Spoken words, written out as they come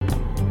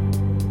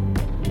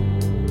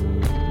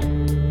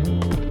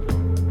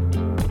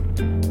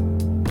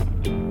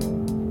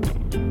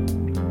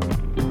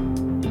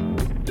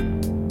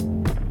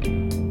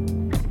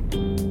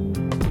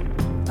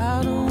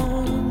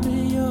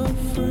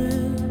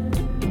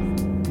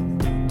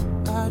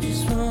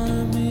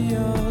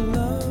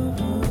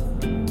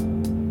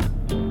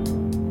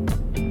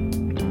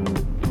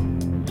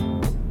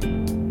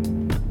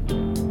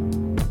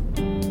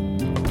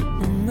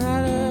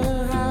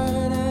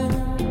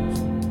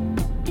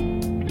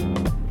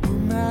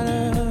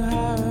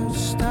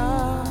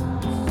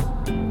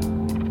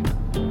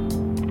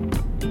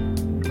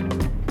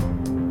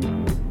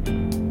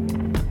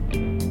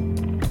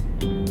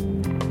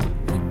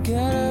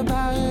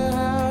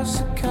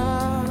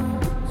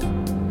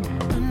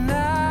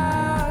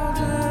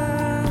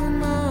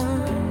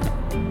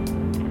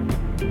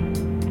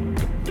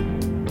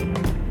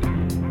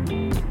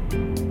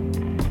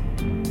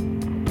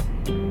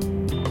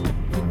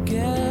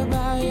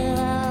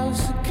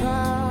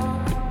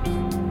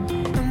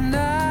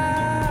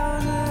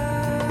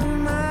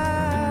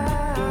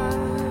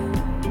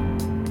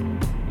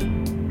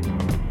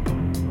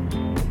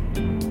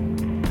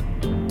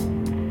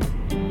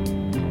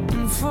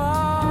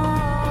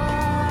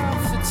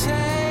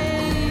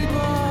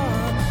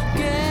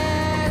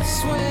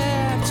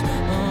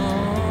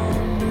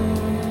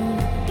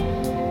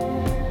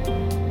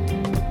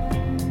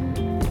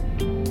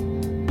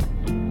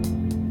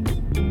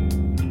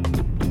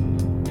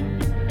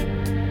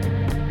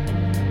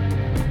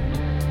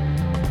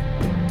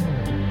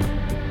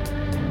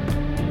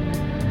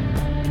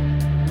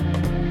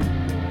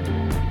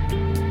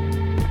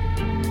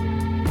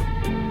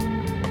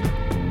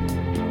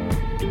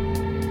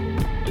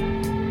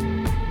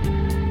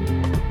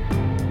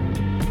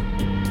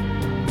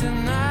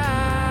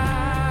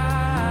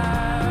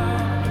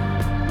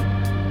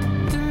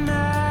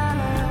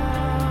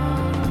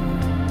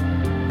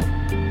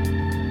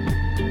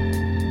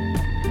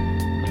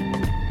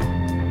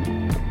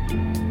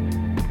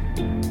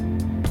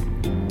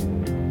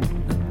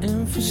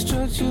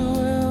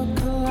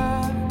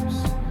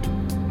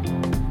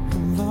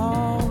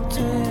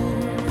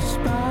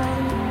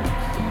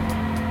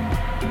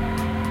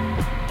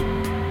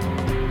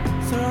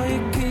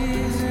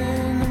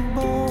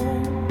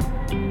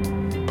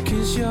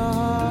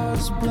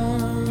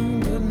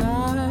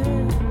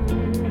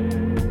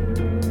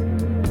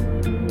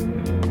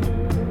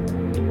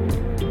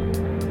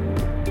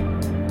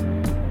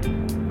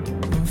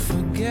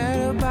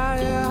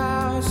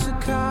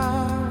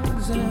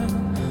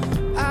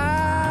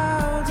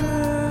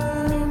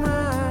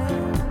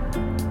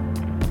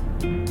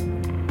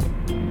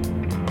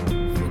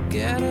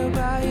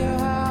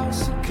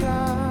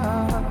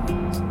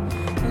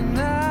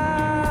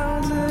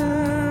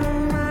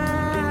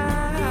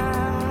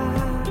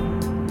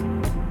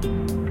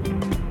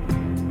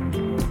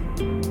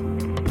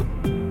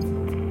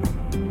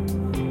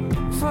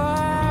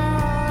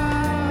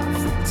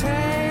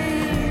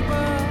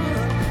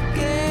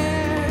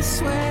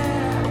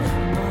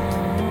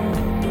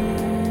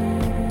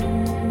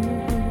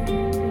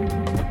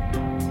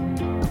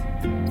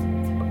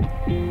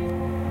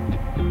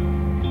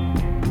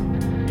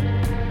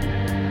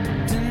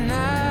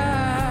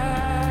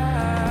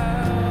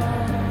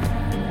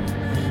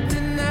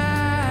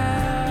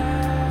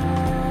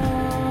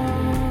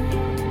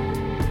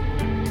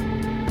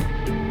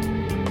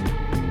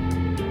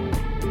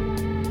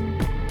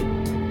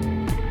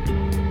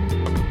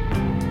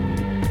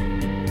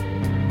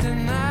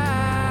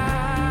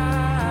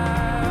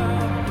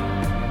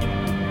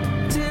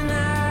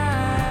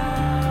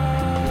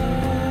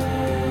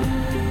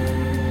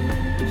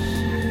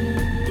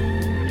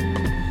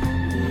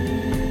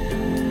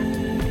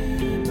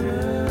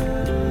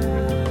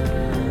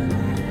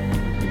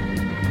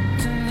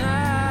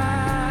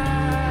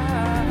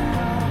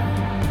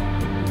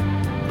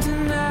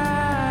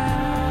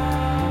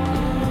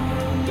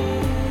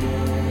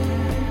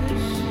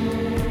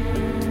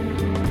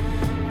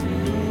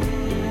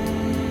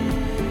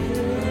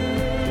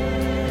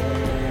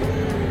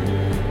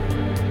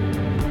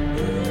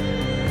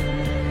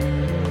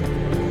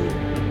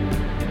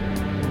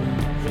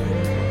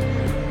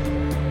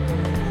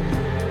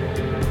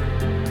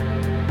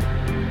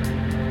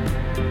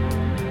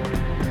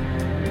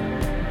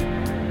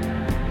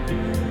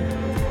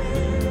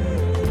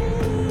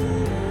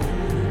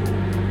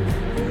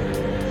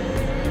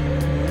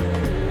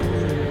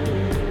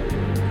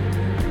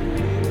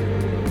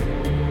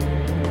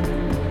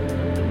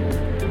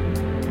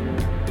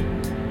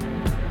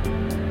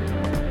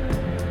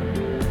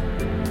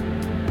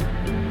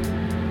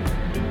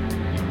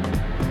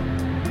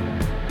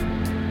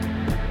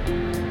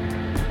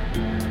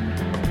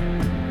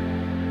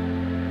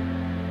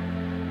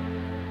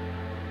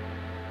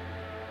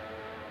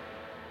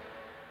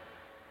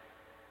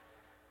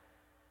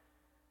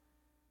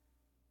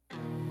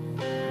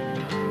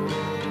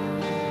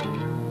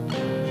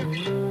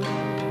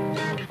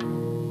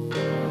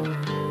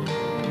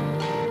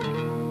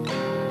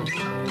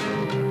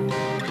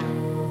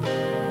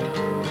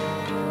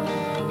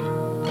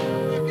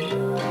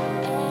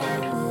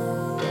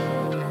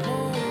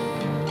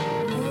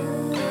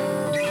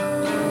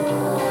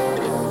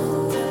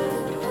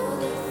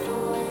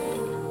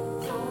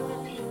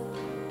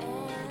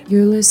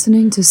You're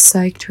listening to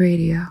Psyched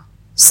Radio,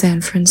 San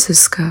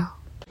Francisco.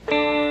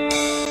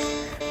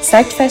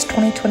 Psyched Fest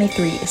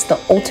 2023 is the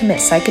ultimate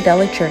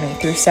psychedelic journey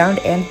through sound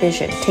and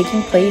vision,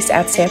 taking place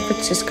at San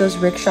Francisco's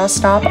Rickshaw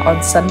Stop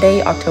on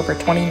Sunday, October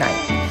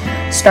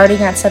 29th.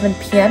 Starting at 7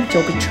 p.m.,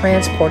 you'll be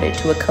transported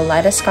to a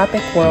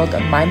kaleidoscopic world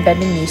of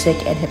mind-bending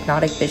music and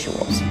hypnotic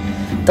visuals.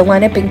 The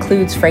lineup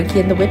includes Frankie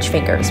and the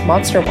Witchfingers,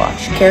 Monster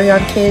Watch, Carry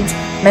On Kids,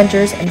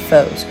 Mentors, and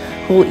Foes,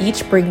 who will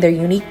each bring their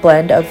unique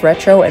blend of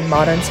retro and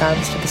modern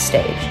sounds to the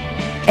stage.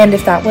 And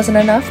if that wasn't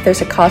enough,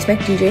 there's a cosmic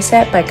DJ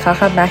set by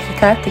Caja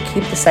Magica to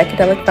keep the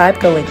psychedelic vibe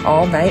going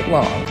all night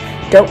long.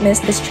 Don't miss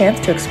this chance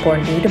to explore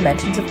new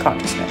dimensions of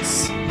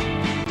consciousness.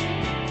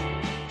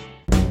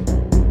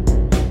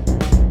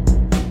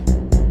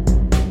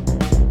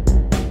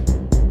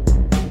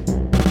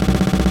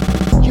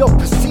 You're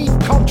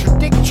perceived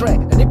contradictory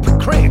and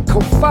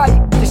hypocritical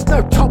fate. There's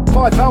no top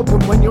 5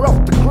 album when you're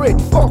off the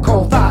grid. Fuck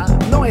all that,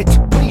 not here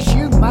to please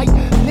you, mate.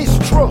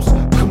 Mistrust,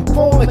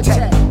 conformity,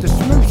 the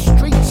smooth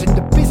streets in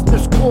the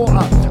business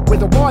quarter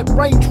with a white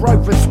Range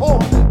Rover's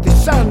horn. They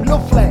sound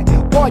lovely,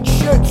 white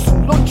shirts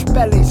and lunch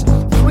bellies,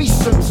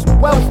 threesomes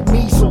and wealth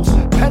measles,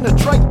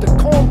 penetrate the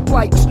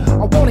cornflakes.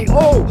 I want it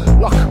all,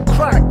 like a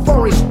crack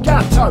Forest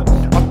Gatto.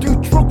 I do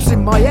drugs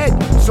in my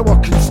head so I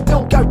can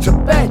still go to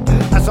bed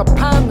as I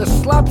pound the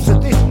slabs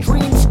of this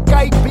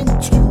dreamscape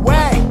into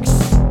eggs.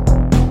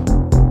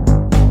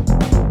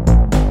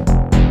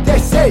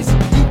 This is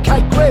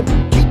UK Grim,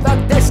 keep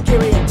that desk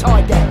area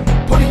tidy,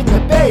 put it in the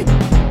bin.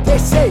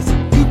 This is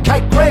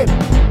UK Grim.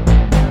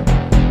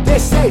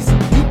 This is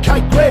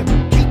UK Grim,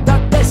 keep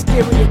that desk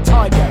area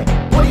tidy,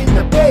 put it in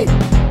the bin.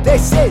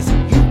 This is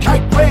UK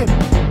Grim.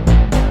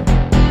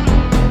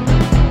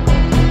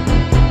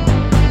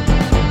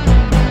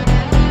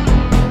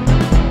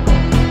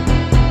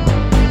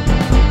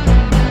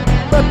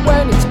 But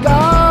when it's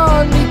gone,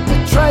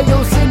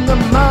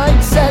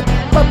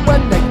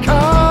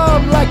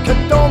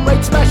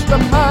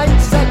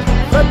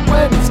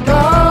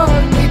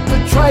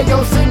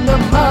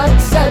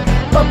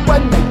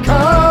 when they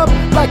come,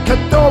 like a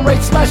door, they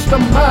smash the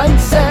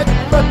mindset.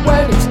 But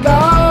when it's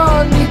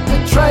gone, leave the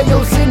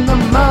trails in the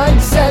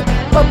mindset.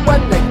 But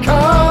when they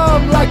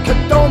come, like a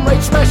door, they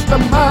smash the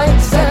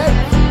mindset.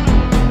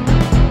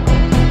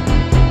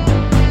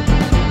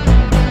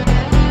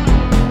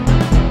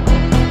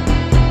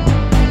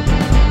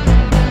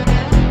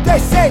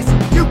 This is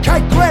UK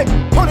Grit,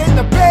 put in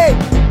the bin.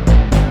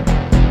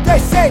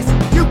 This is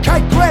UK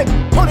Grit,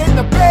 put in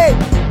the bin.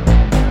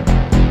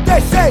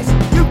 This is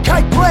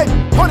UK Grit,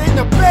 put in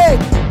the bin.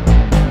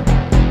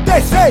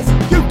 This is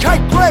UK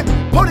Grit,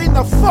 put in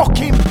the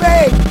fucking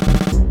bin.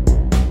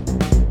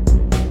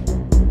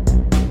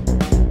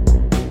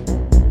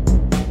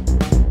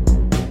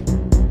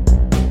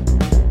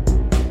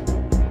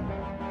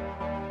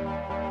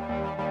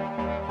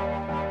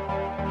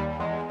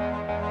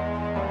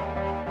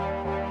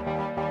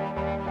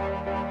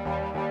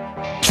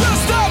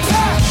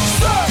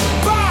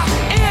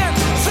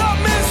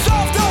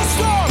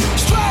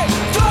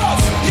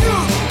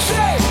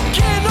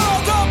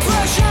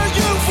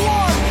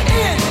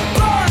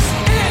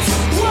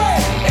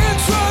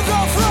 Into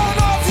the front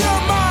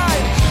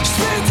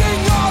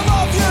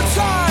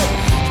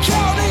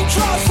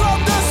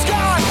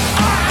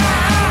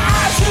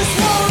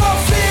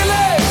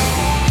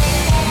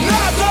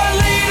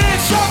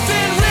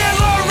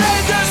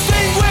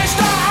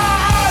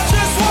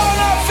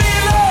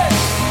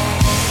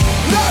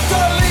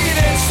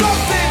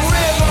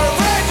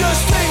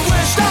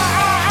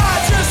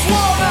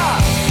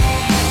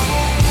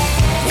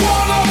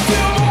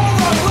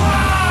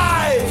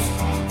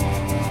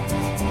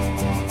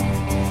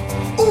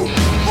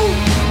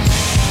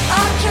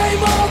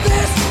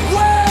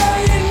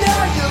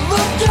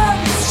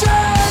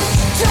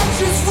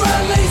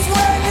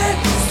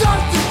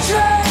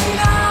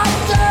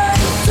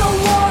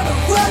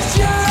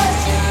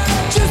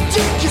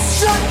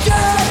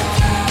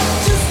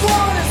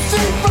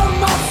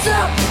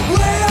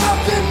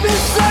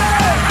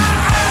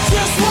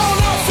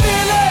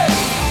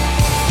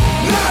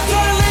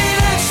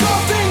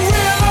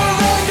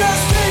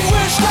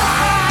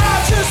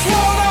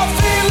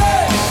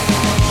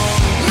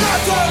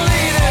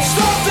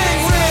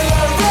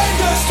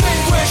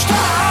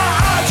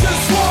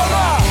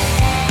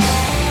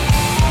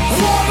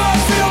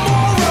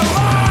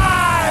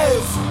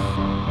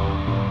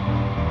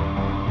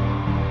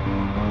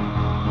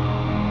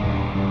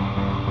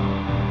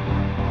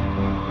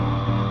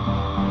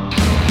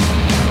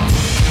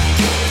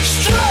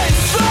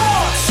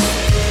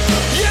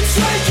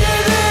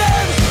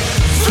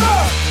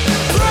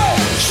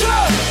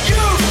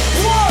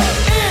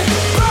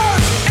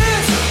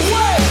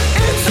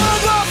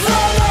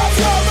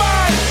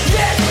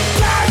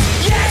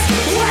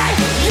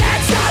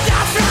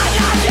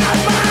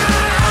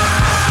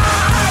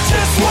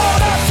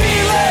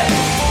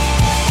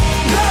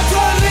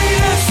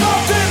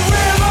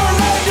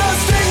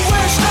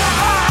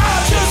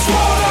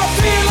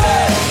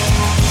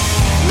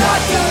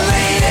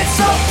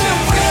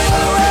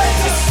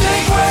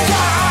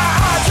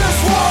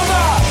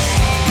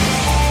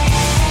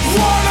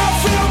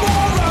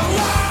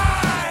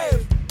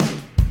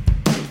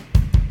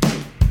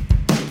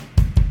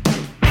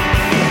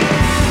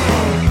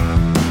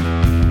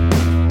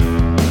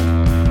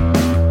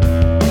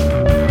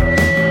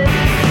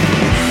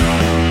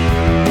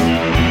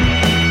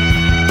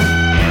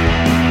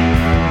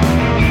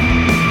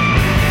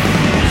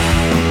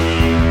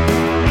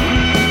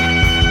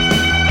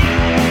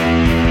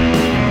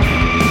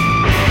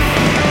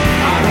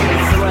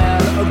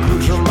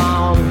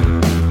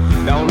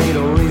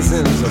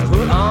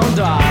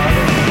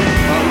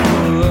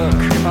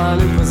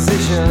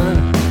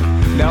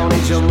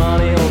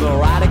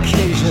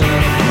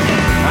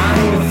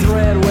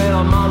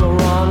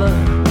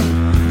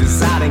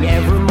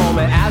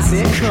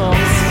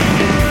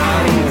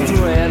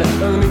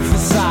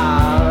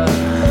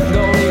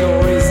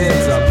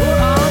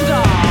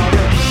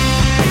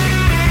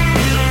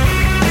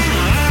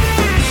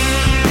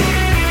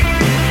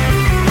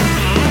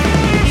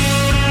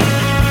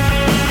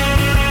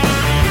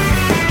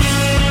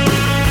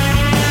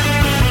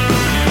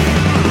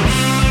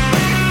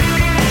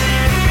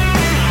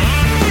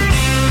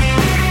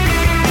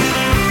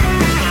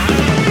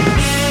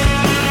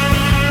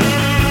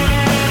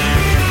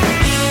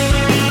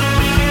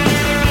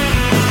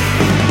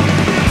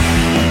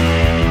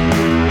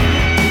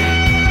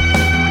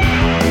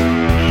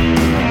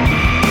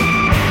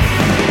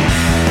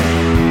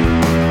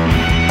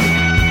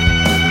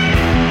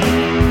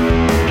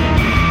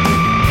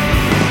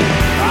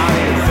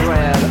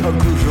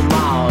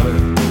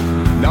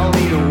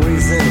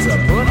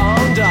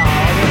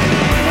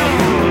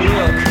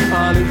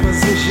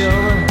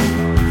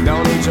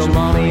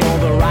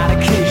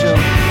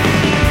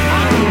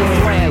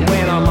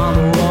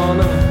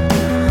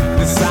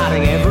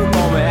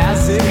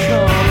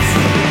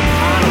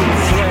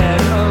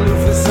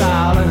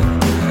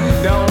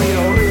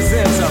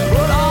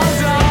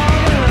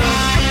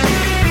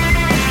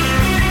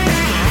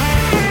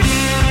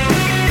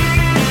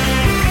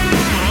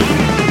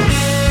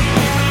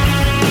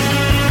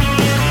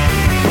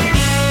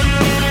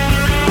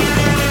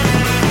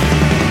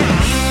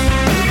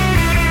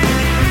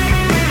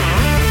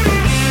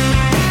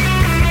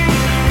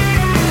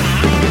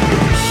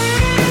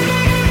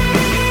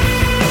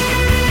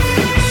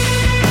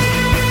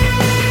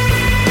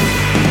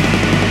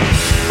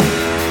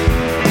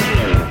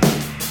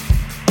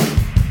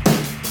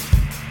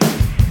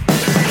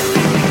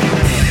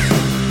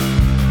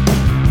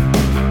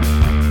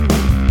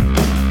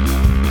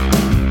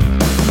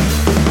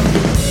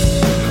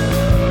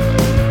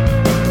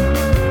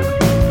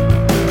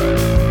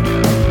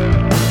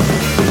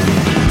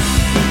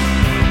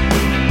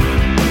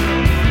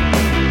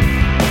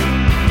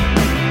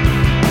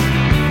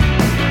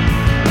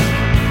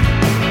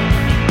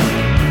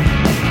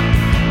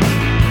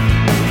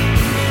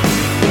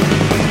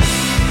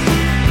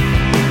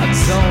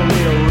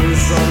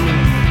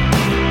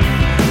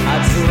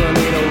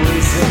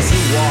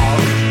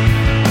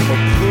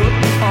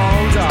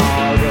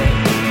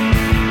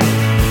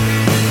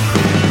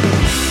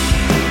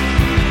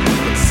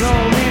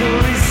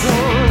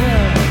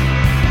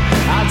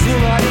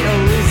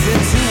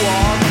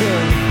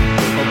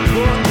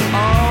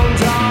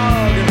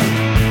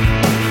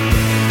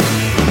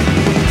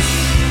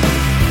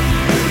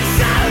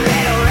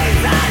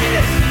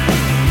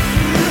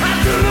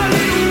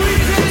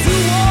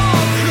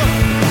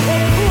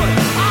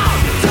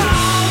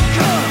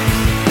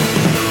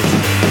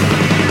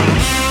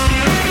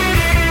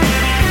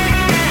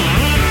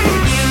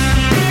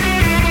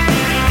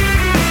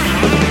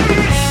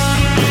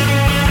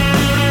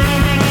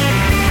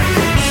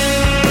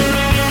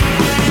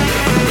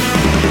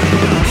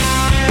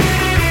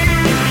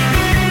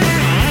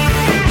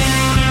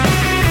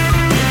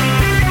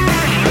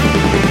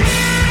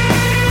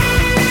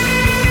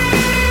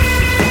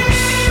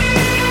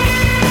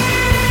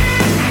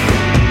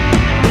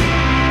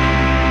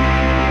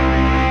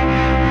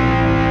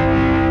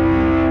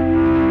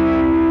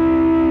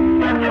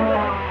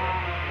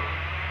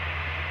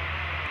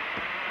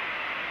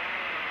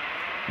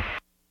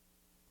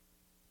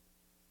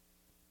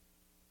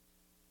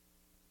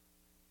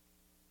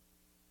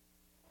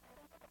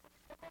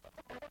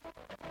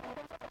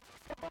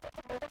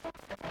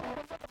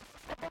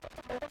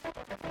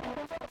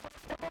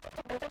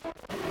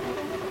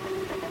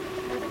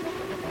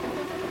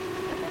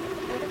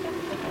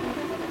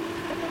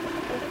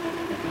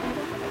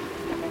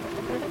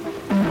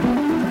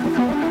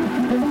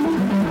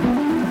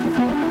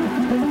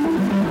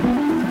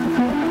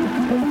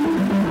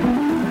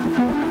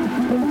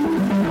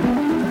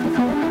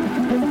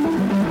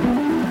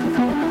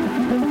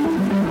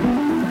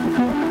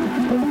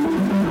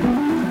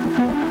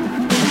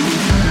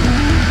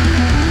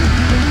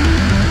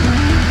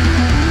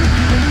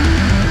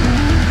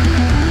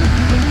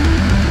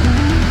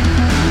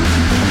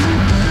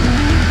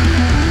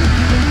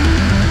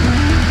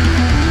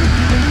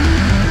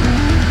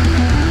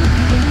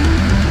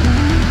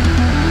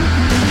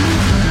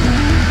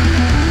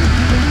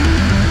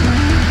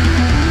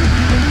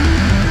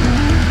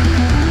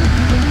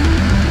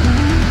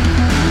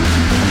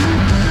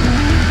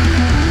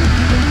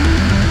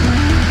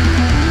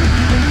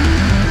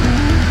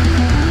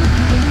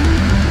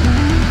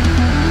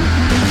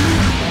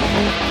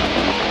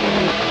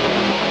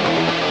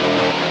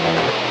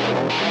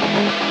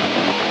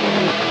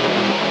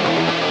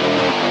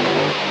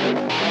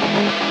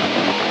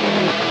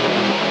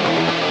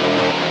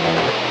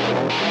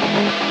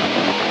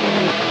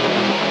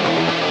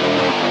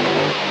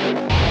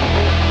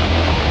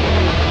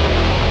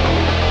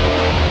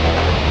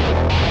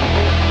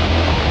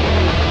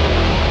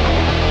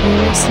You're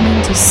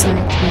listening to Psych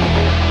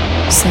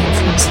Radio, San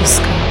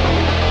Francisco.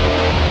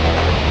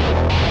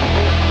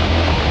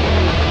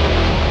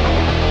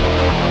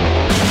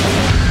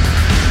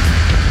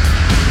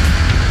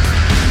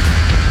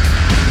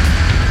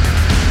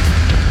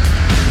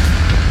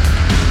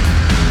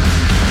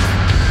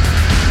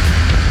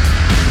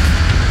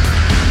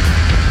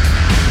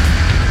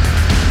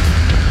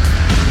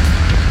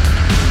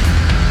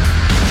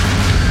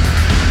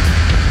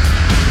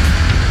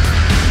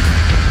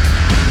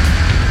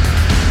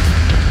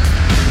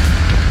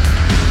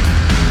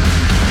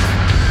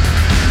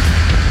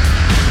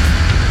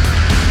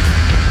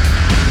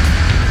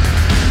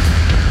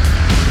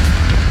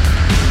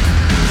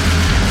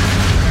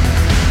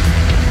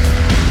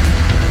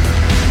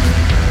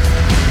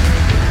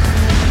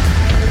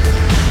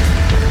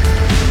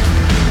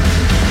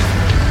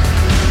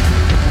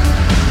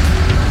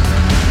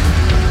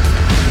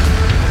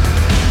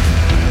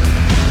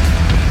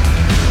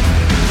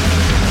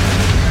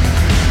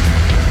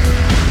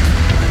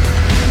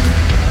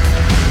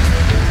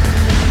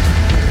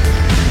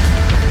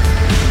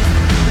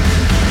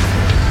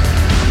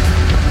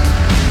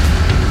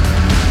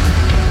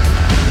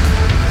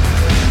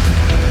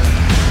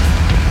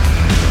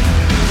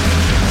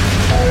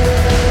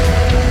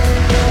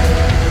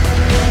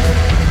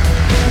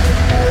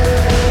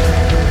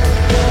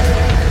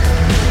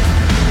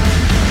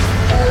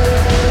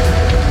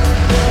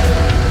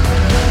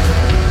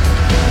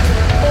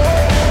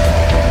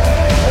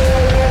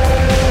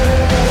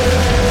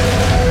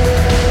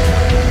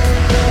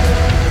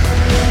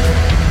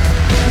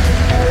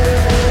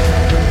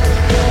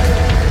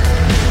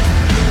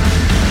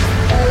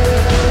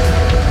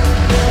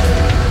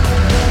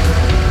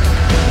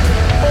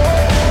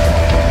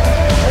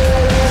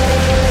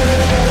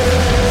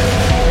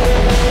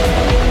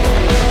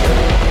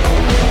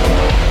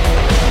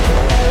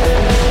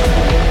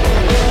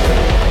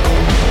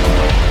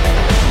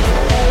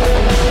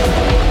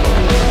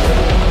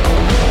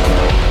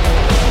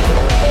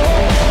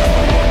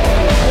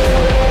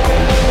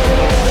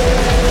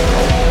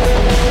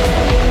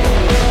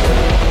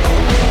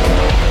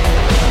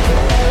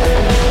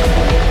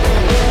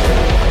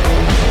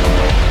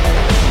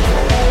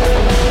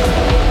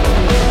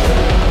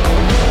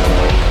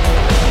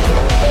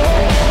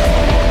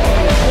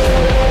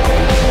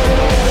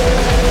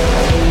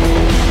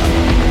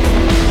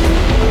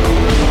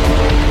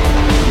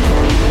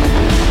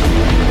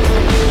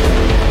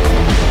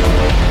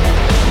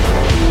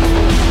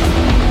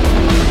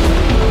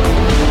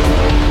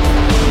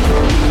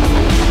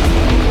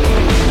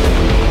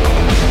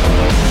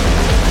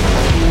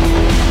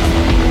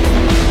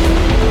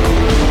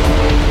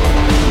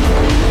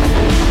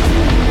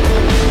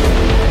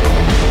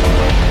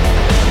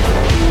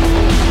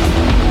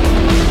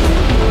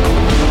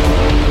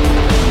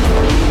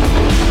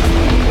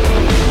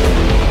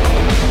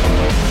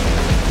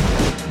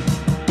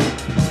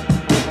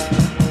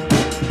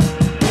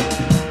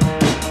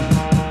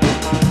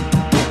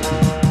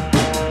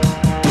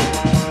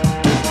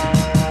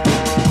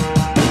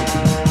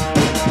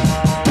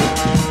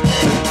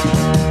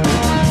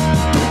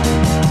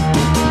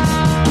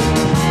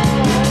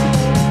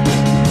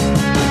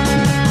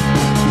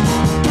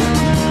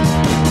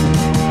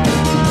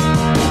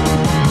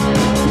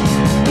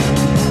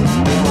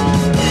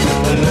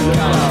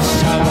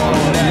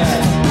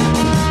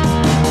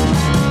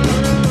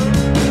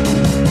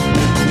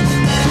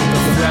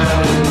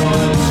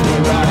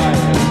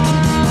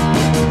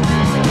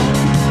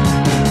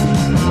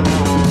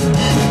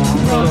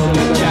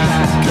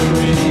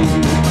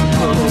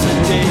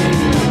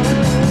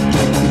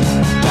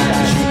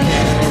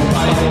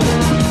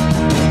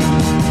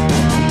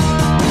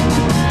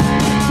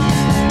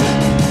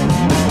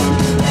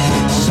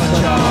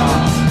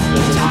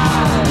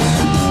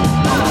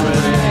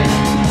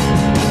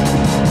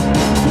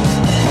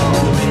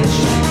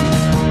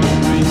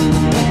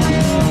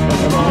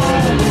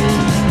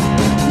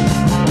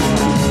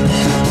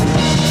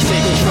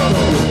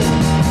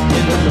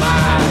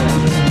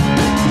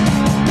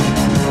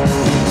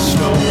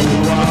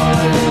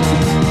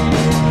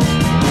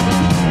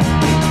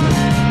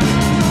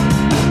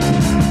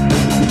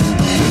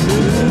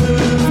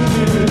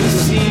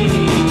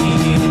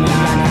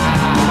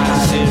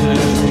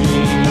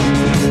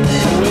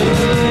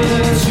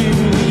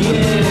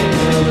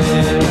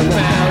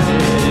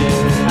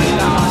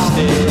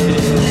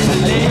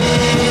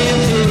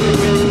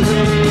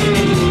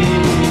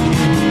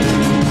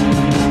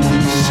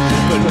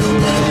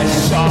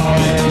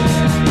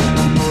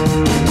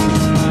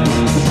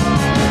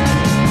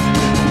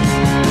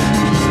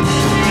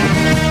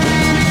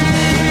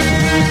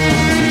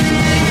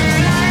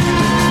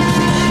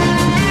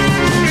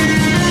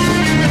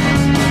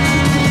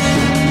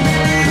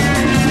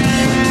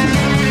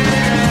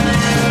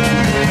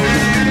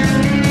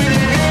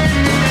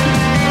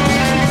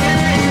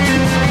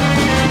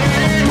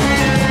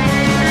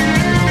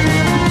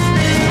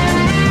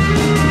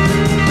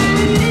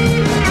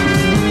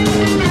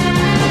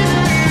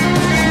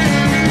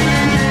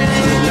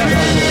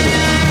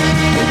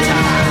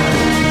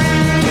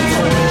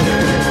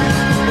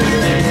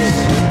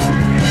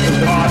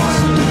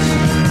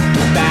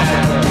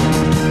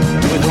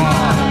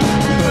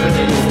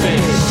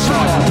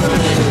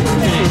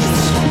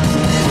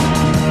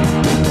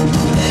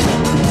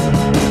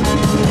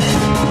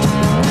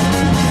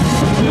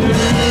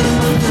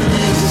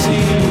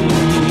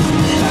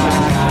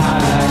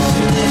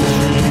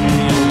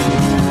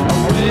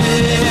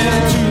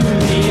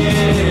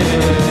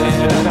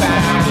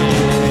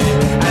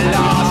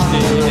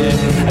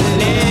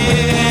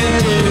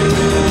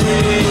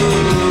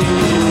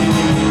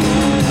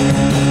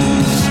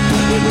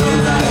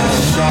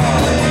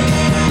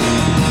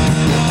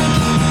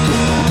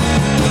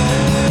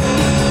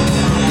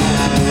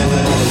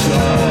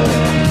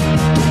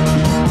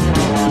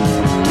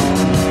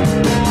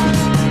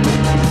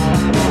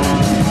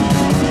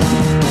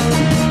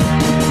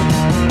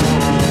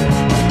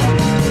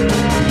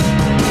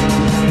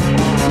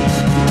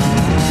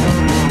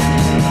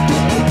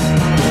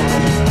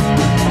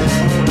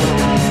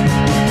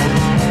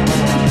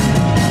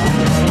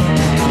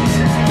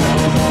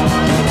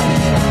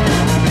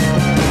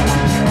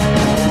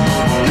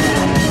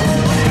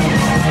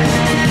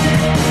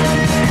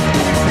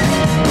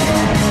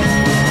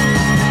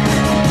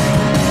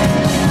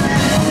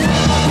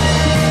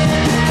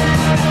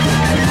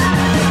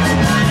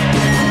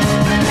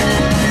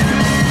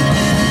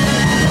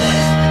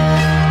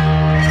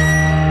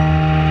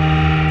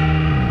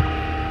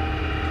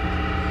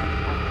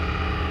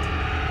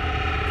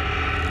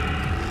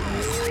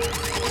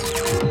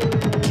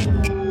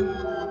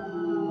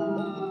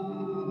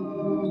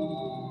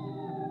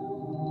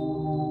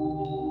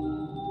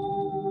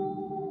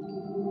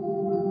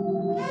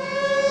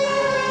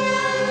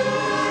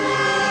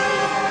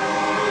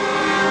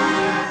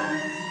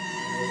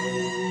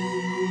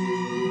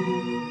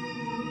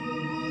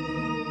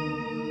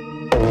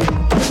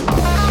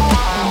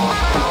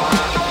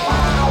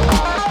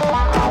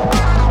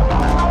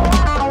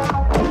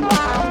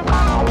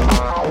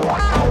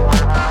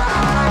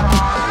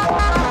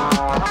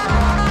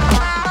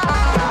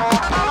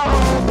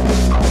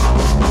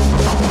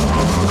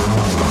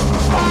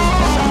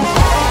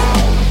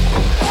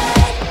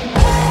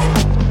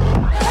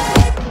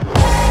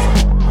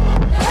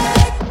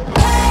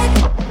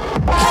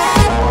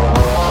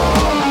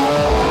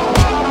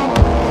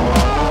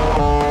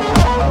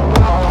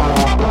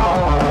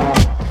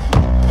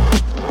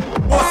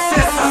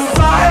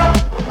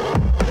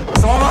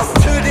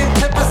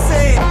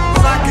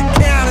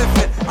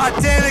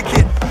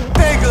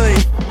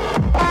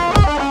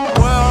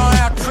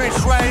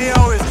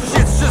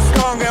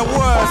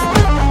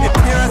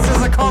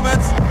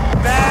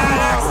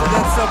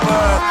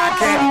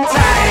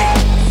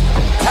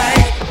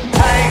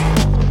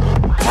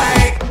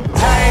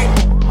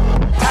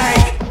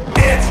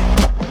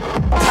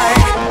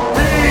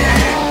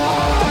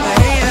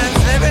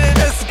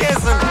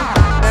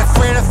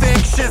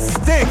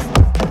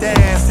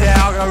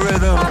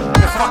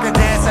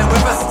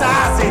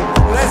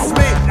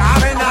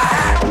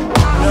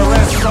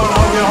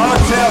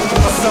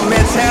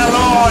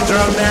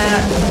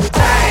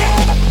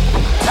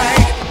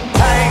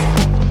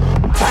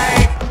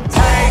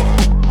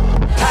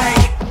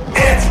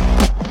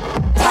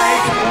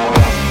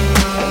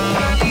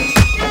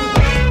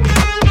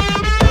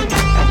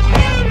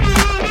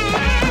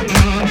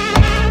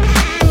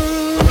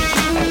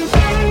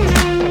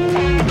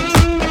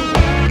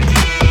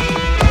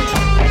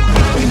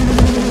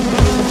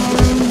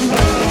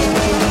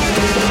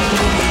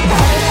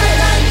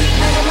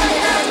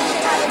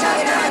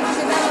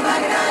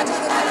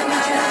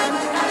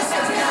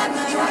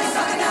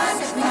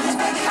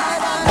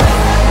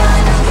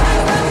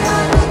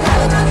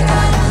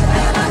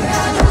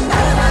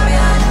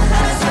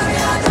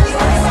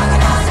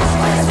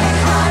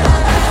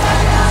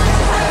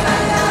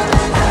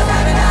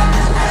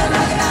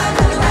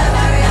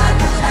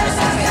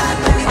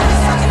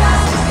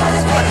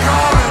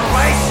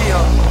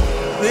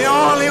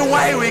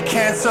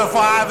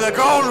 the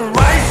golden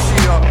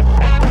ratio.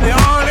 The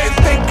only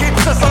thing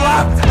keeps us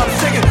alive. I'm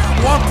singing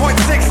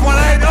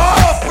 1.618.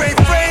 Oh,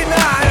 339.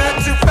 And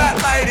two fat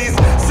ladies.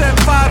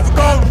 7.5 for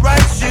golden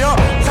ratio.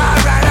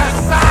 Time right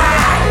outside.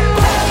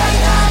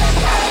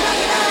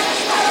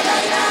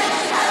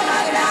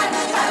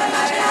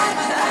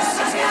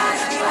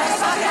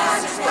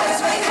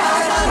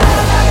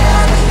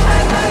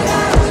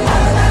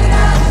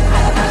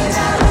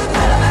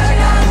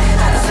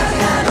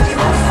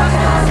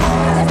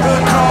 The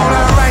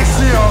golden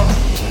ratio.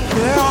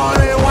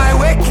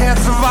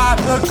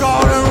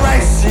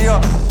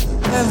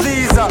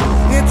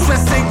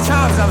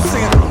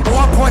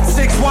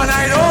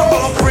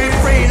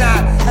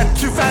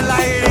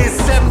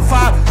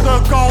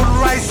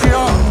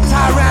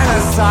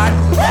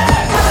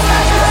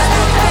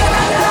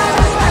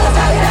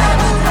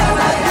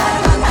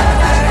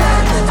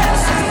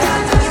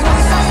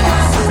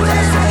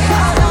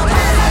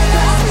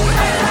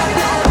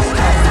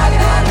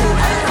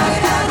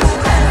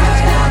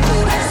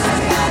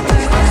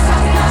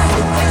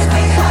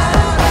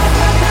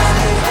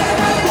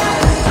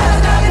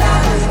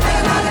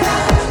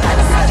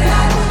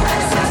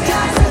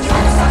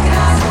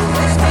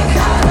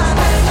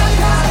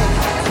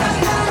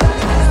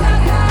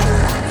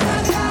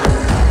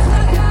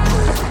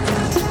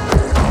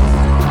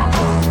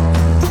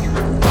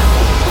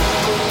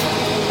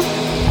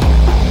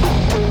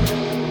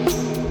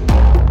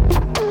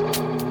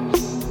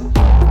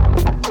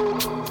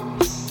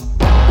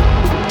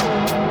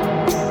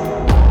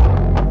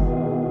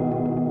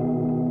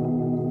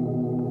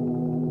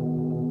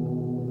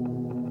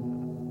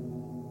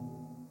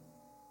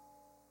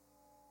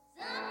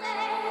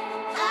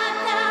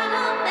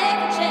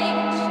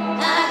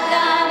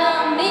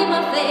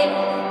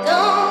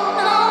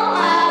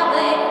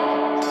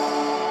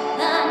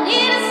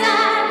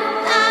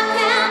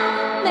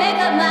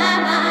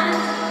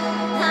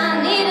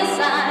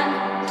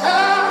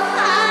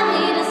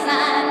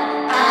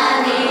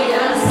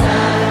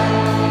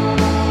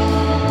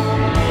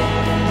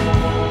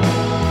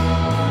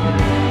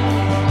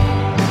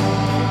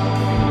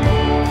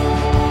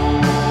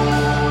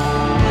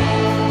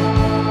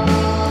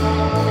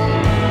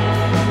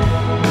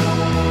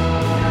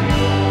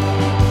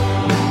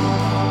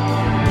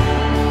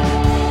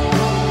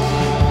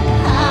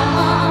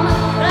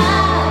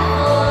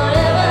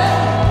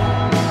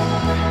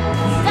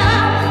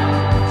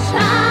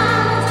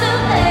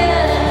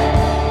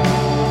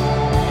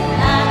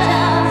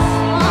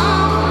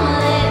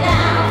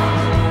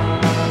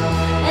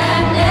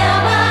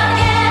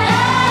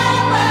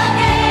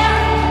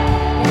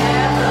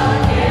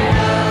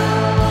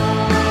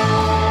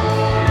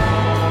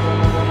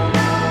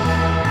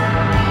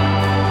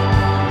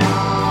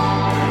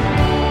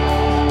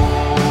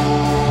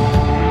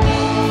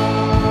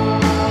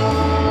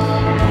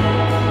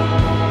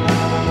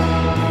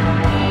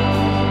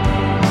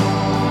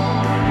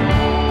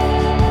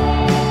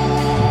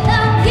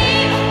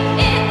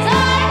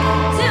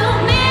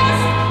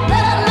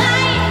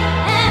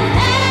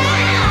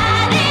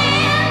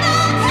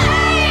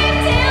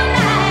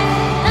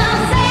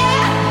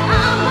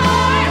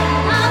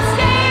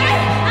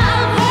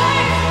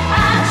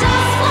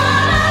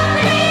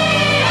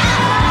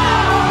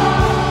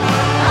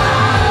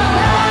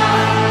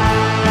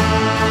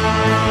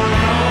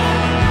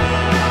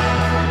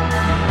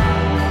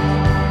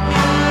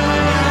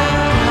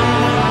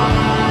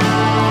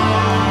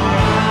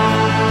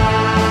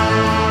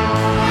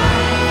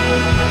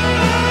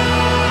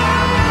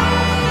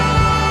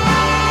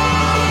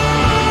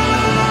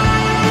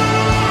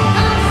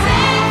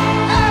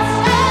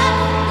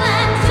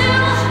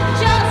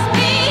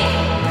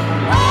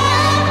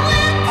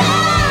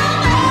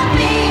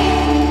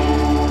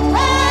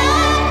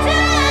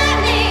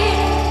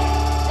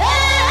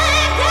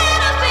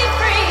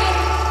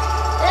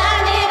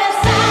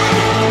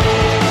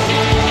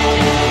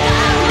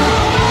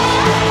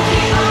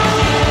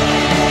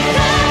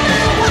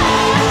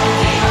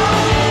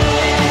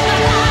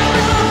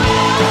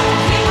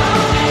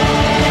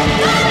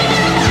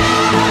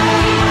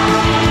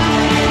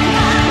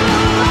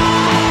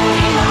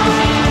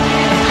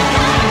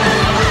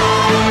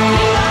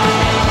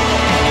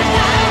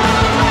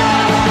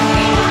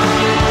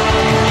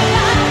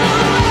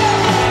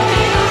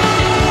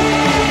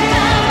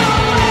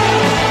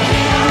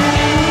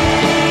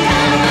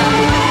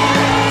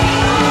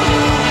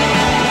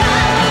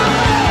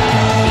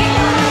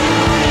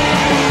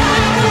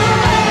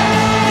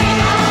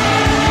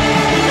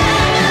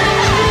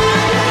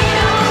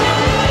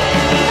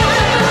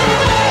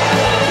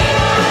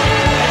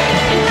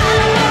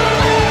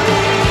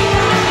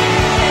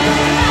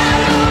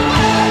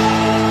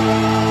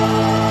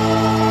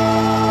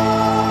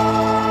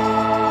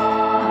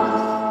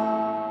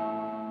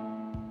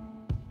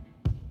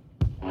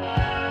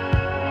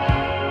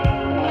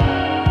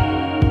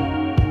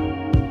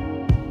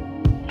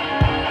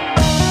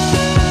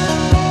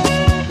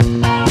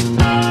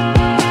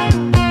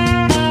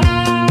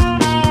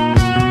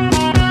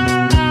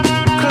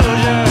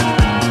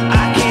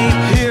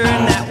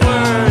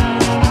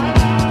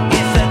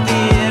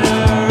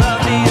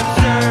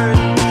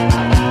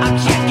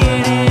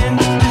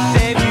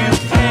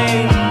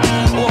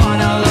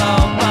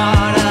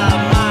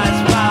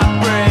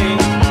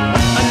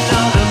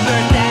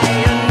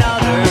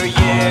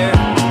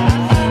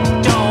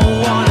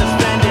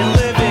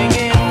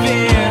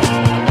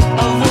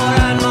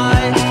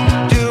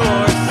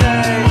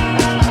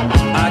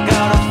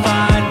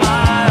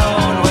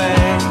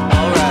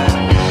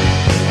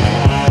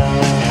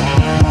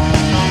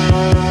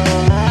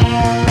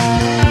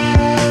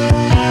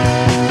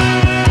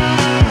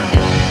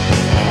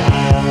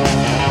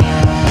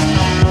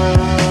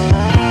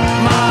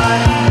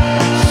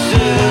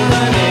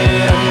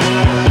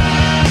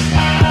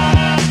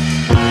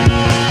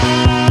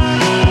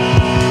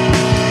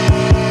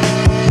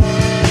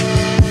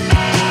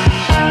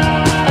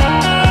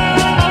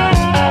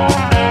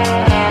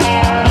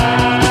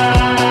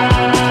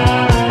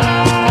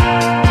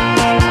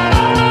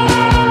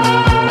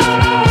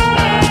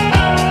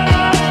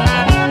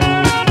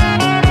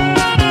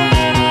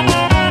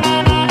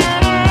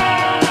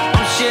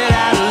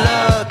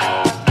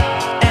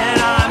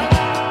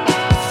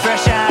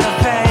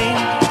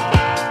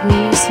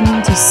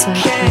 to Psych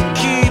Can't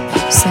keep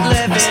Radio, San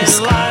living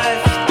Francisco.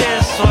 life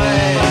this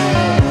way.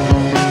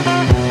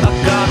 I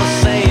gotta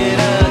say it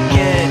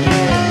again.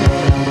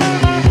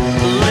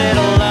 A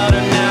little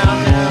louder now.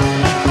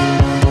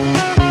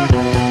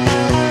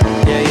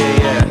 Yeah,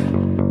 yeah, yeah.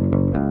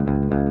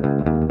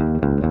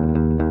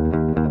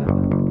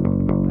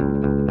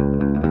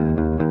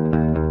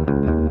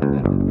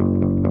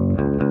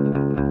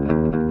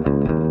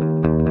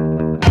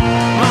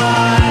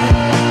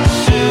 My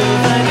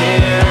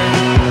souvenir.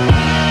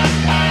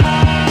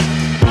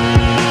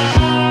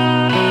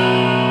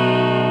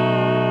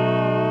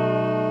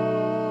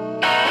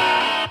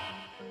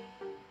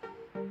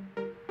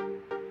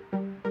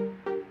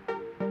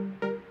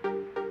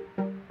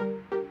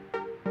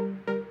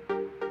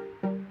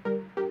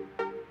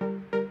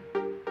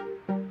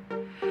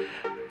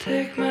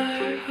 Take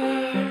my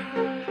heart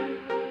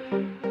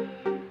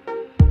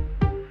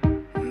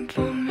and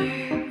pull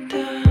me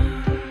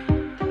down.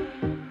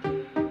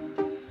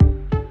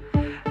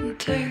 And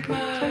take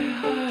my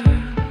heart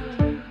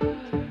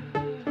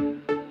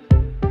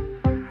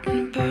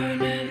and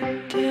burn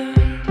it down.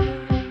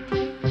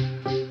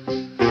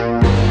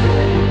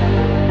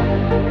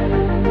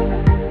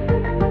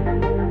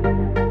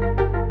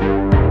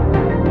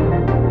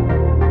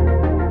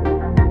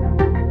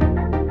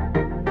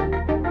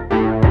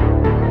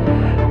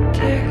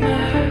 Take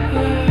my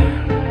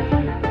heart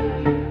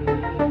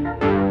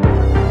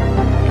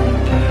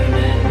and burn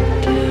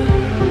it down.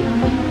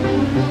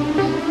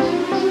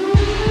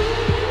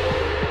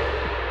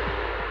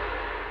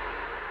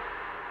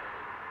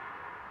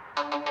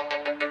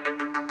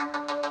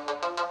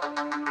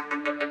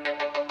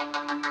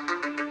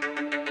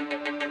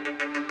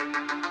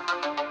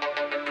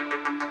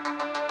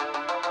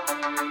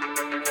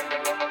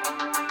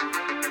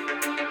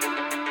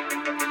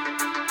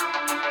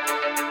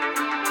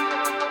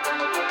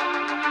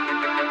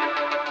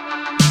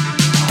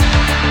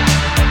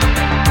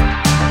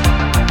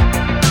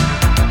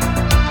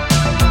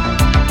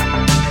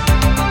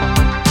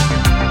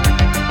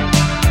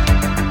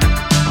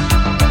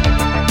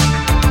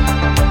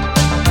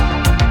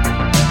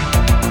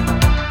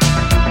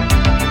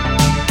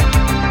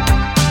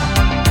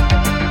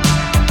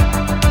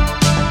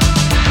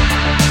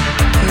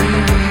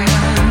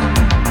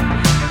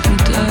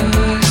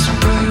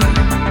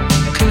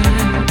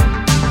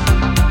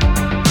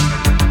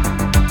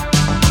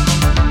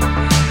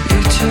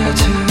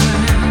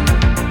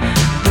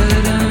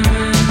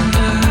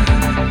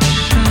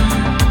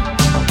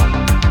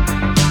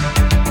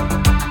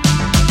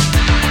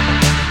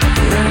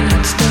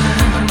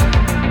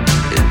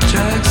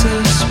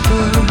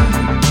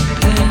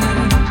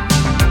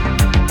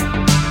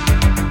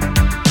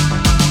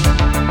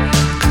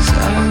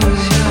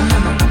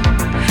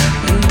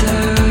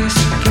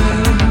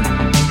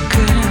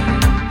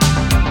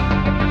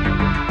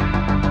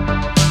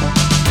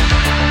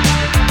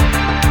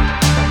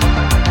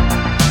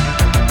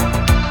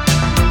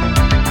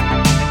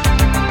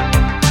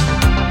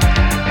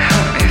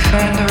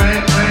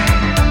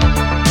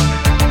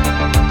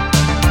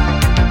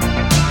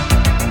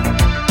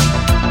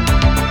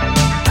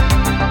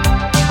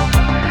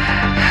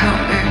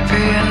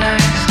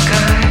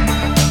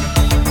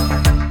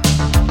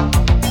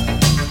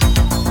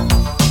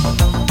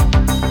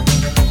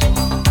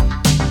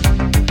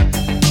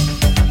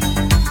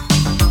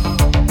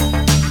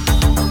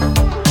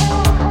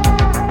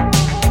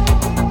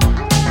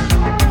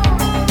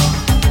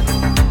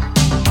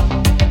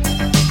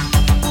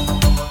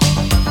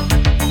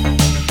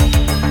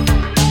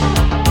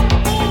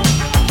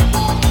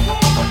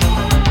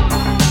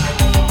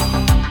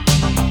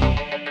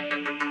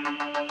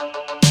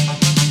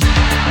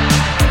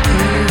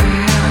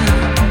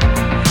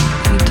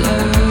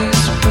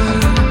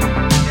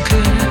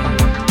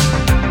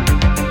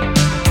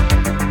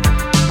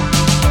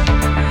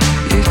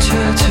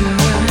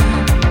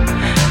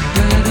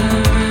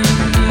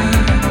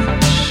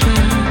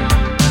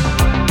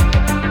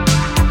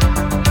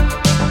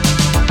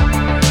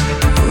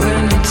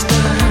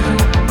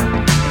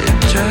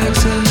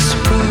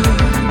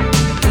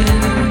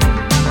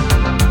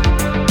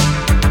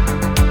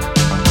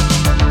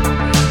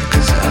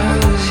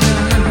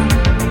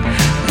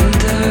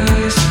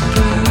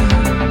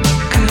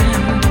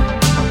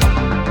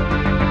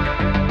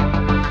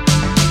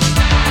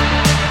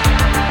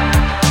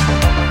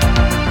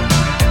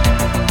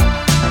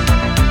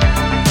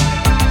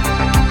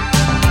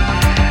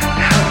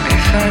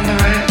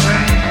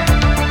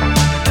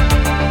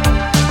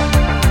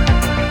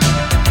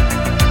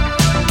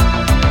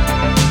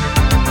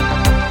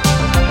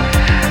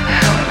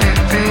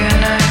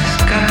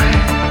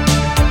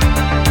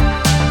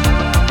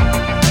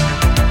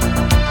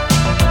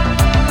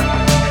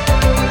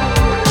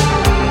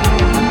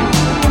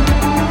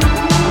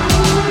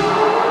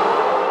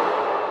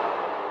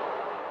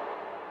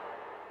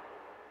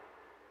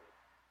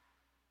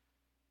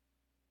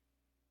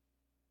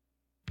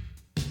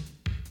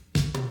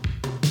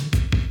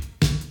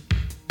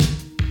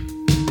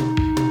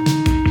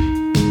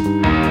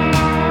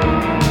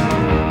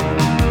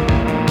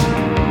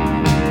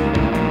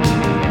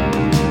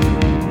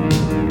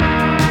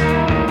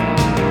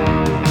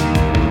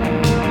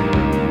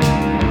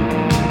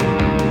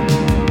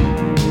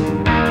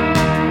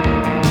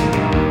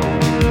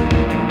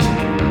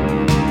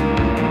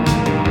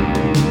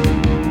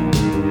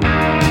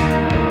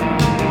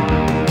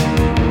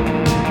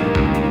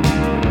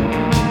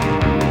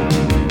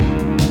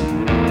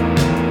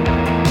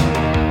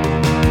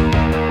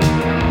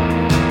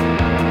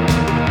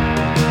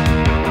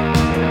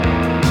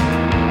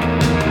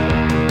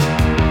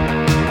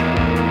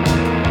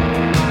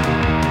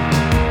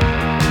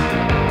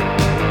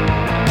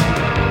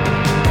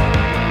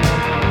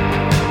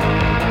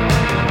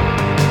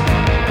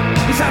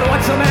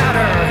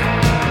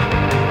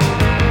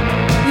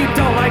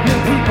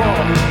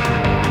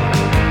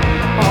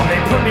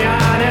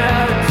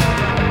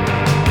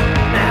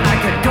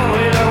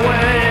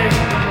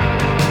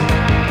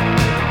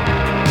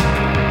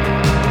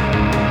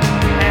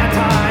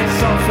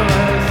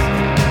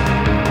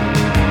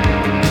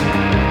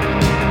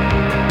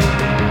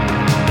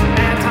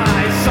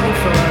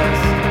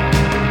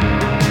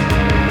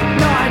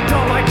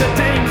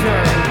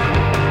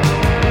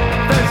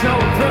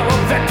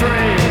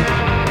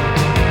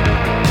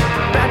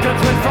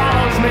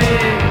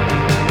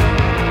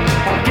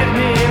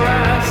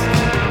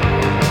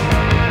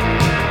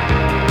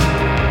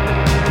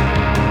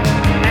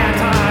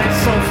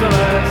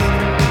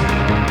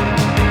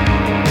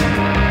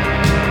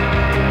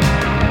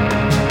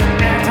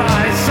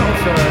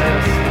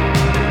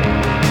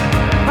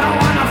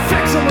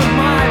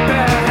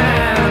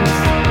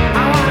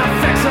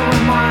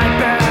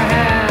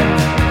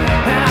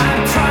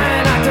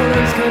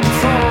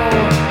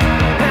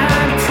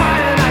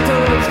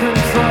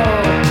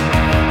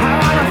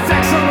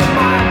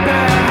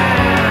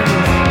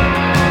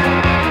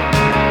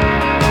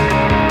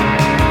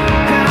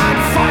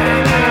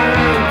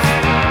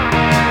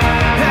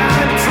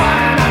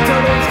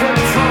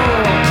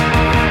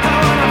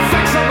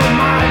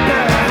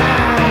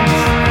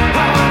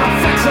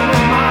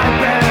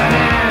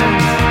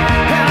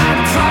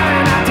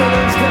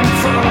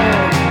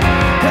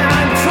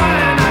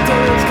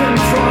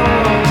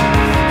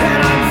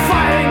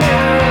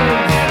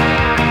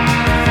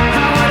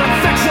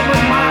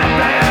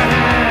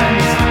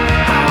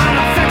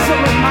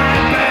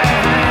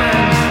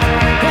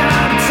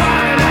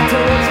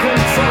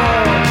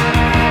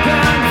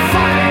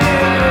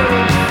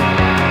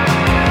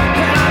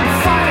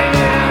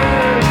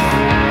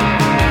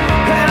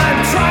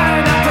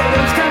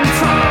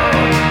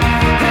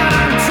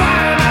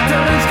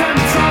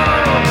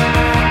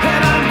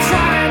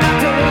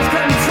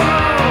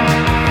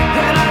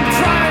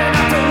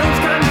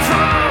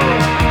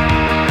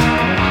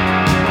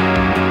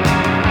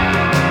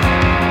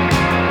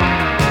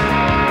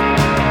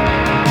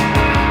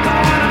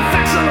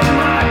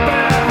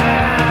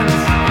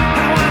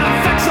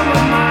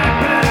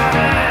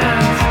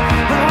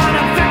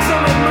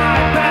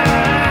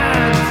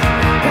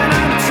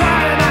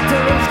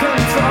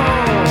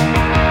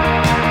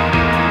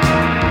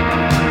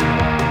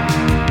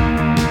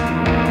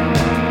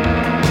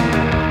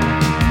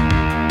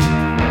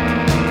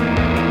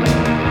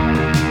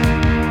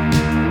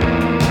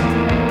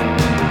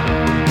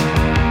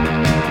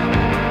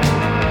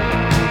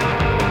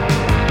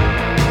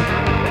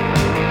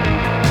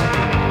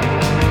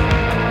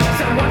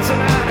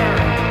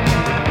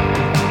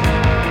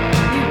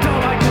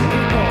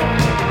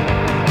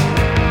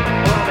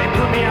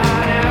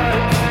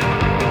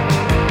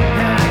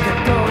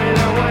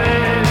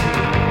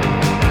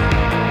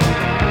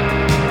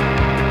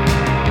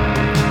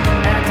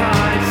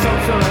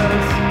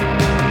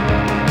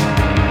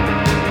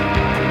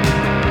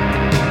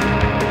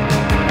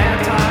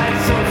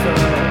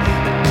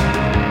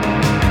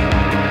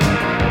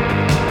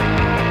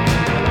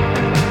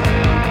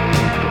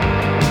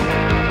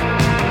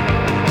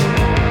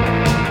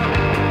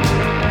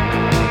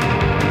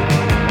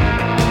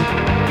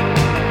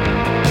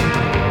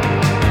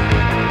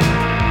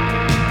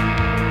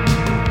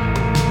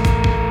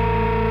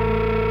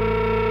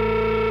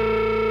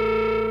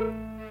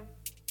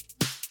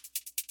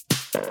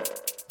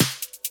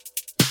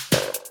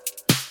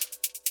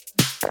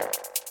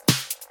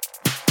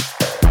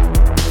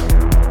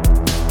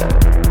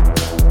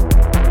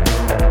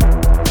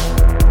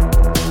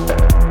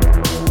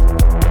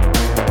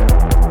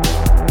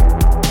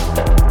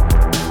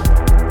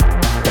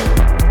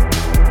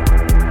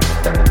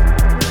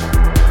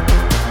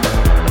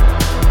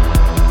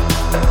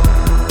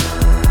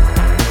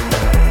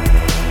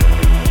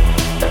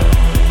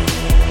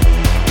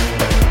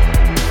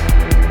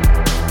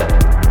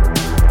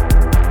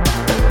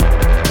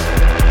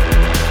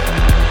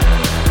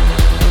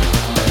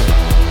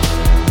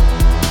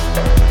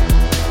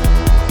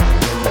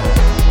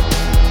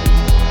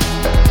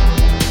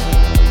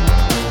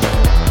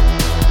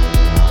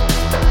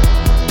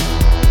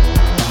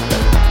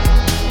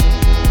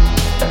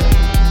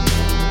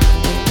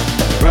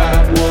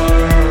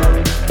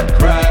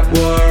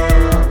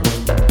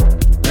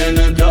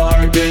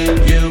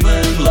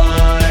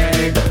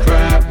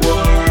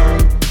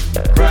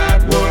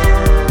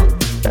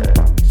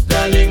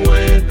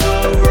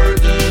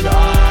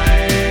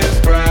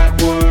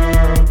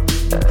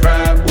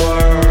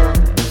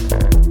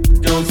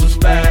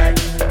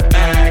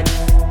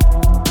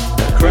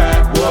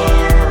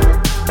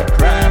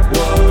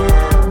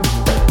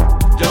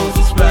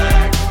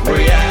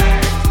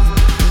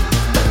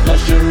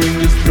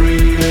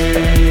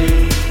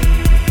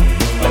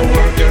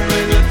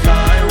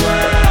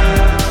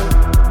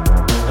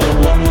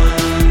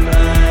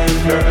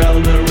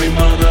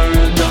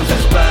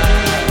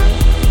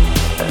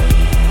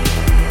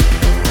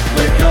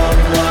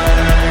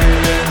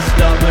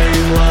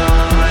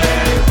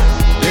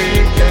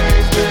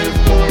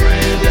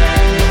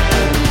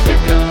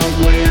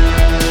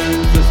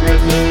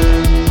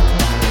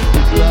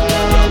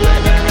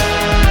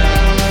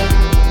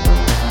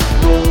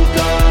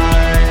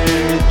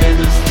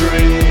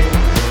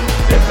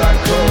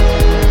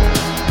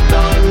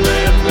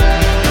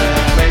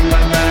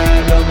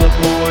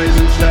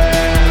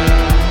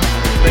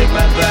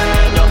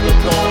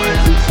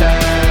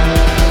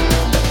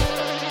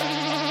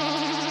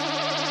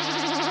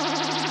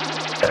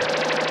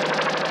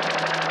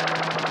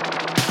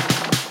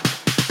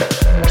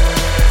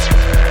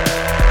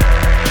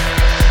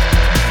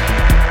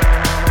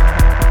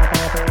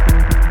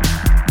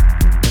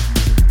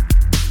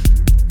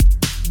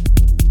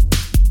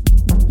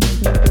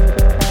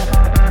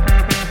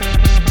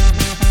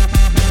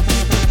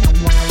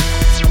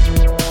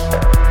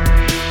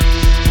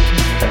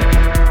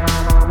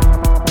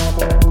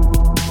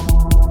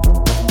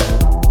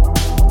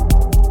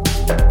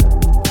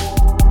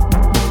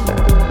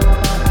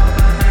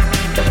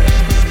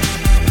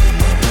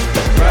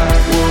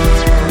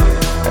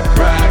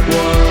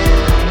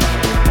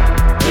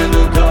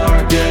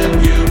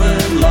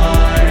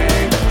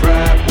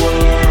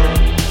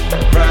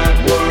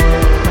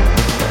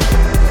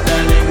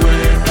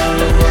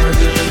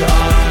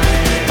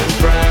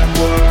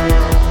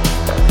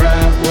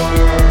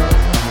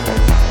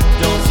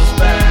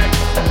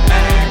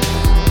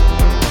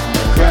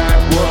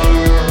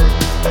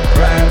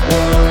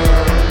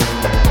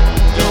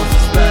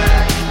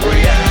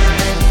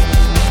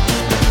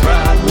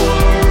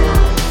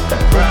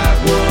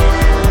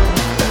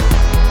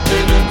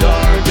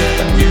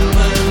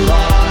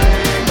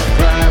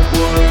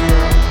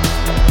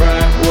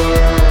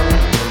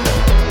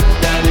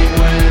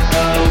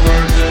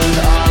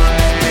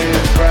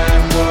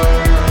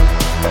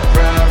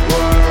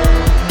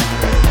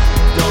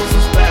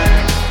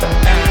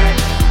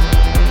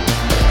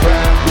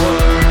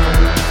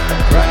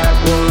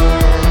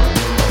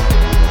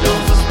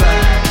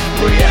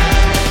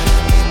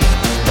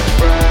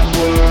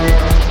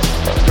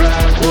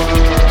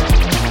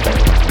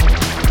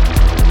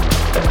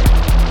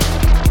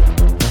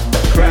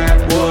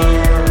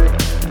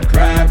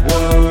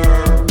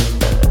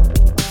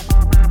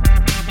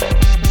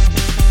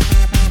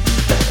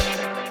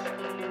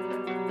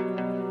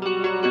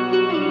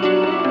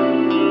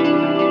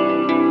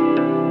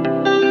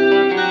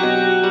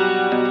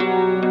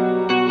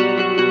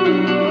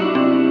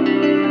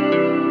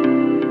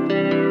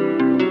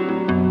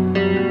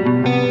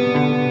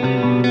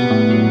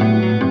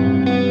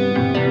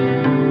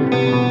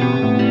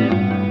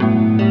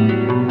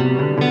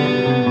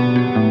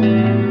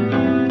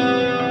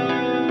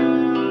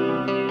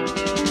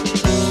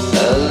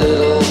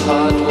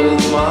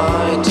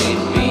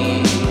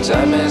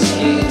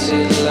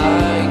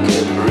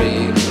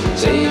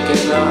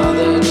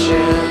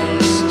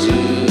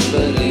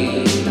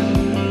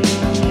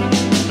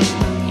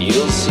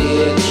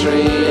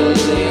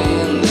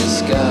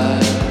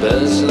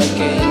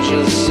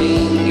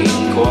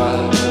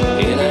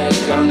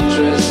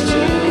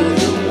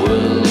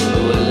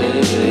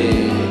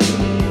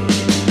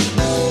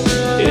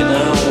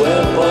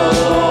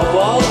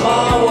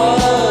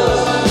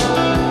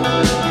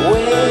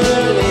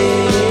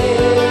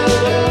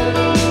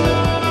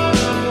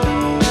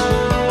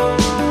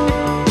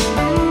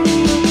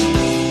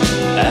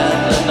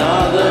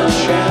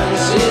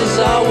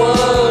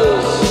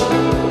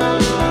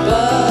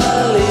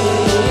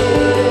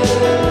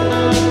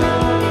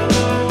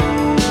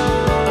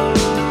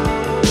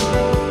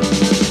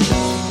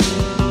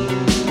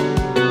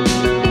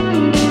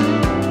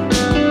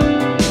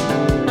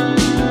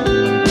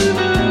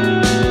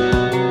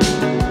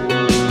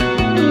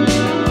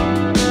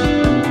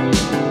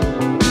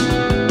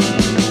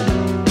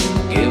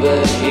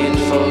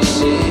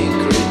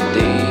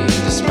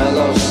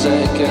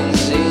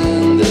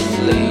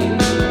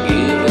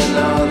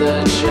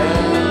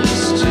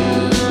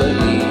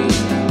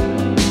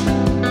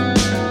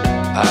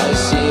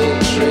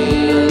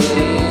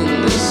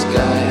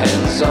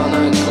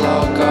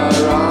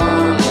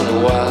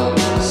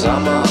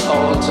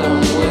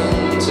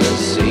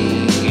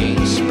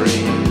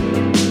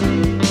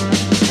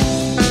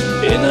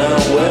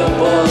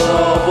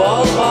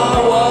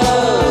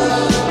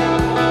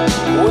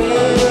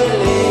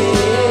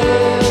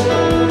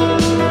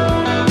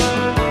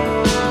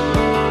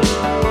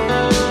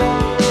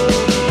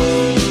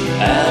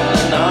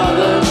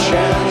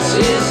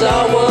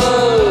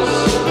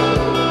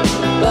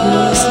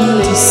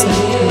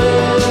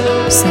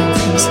 San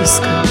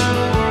Francisco.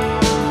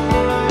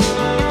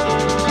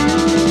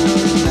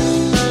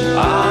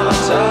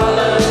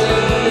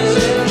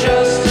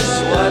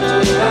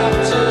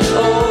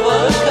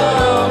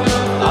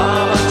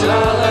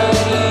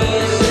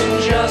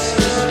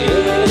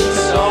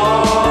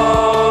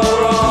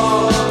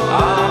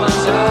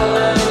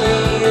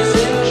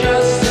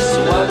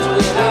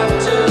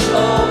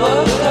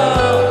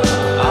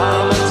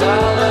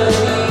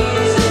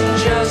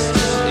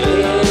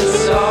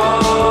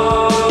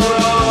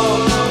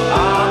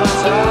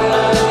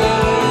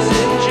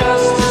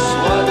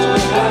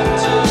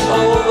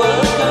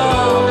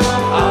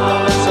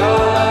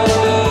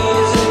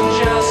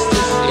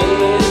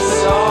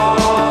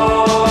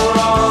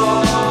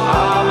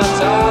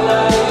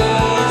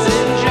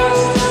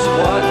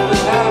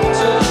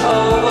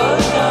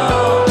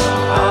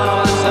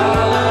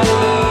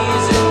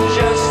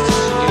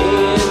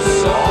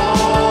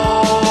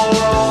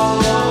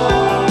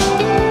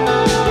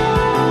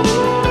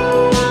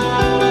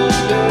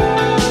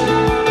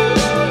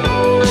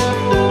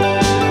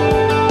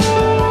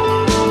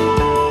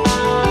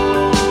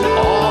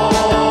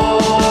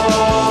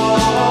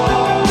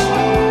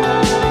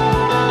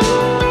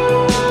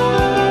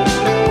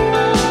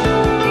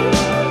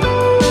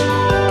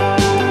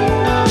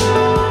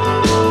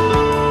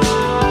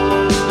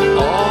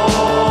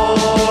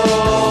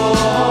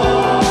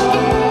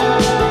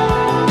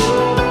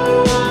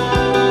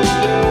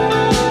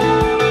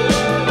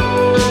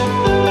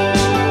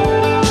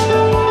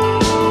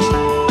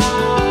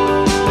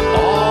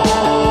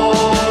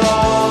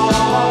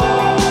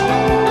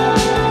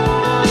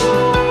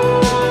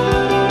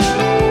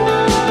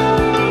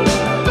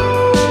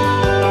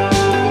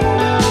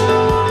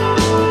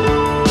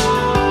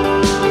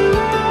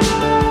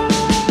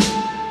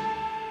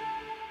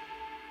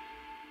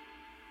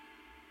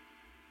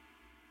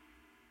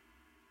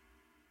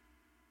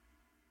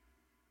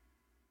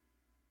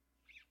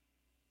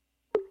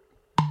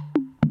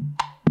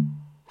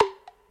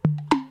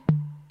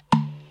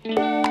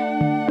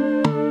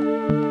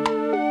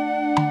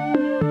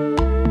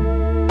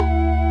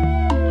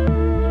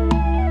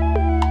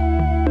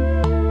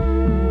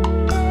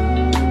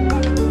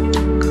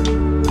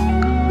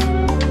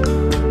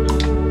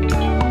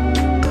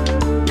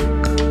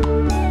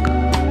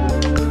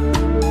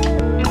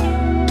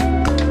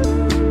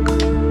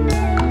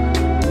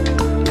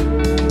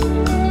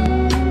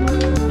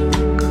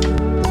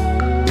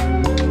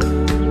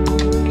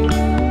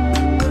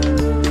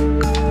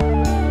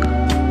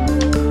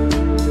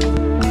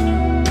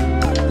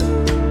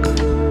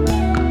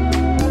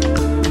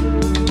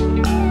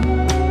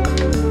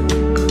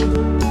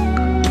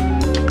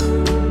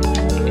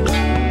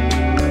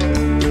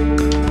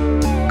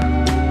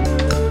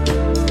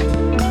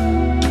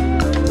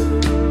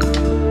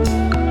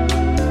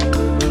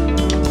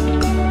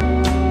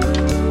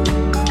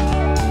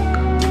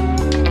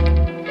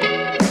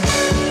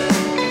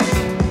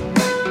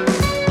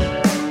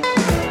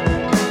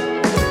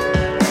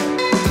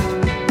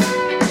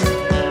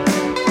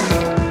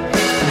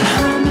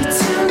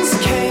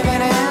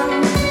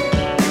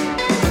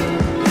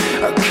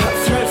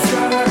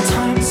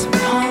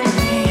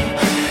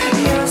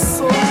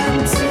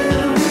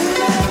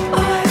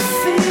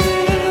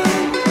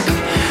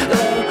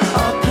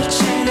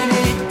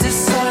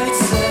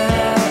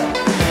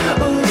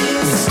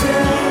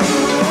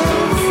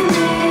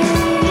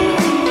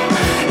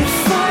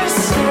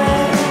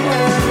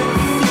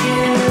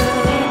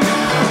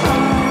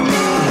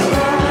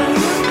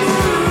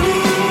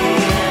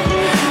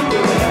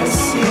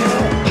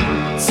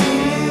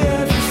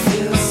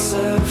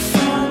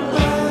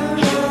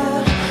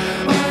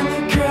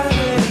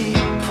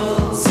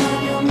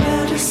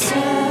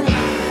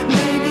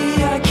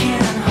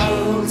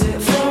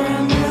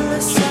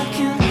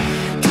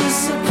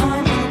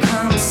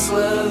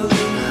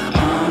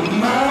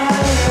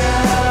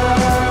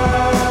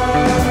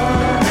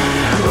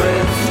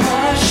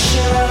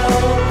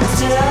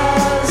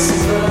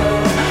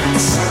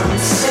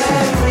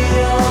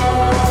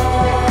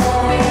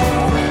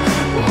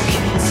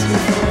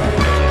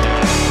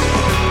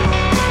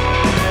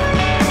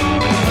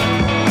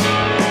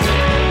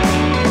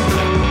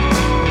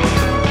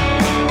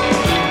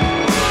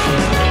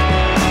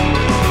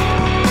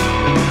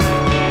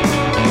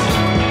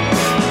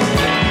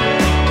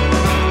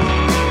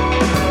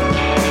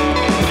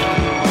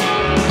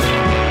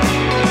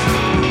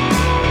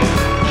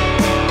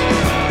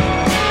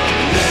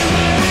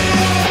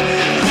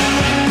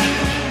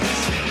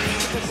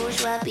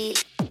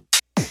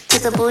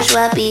 The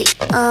bourgeois beat,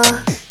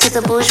 to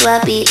the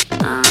bourgeois beat.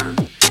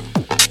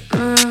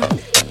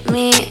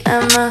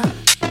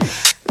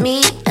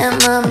 Me and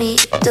mommy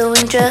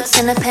doing drugs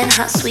in a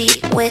penthouse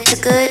suite. Way too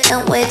good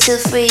and way too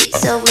free,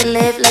 so we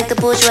live like the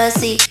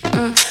bourgeoisie.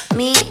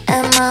 Me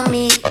and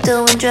mommy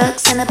doing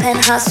drugs in a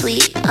penthouse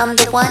suite. I'm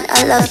the one,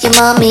 I love you,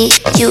 mommy.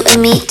 You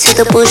and me to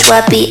the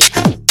bourgeois beat.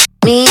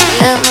 Me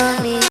and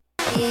mommy.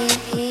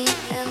 Me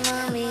and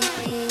mommy.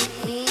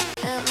 Me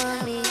and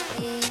mommy.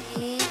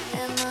 Me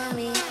and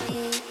mommy.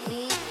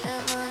 Me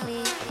and mommy.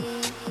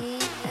 Me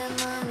and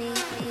mommy.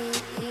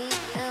 Me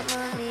and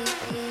mommy.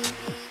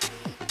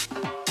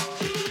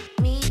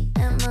 Me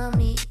and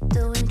mommy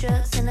doing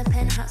drugs in a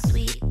penthouse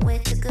suite. Way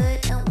too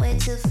good and way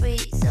too free,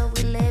 so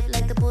we live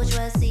like the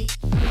bourgeoisie.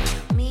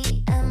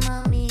 Me and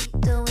mommy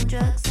doing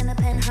drugs in a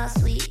penthouse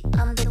suite.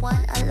 I'm the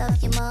one, I love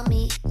you,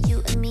 mommy.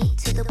 You and me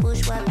to the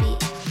bourgeois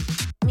beat.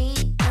 Me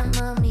and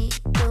mommy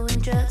doing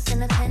drugs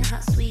in a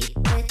penthouse suite.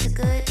 Way too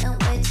good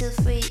and way too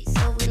free,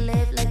 so we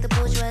live like the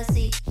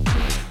bourgeoisie.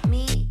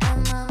 Me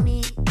and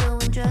mommy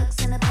doing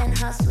drugs in a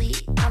penthouse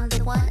suite. I'm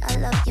the one, I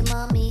love you,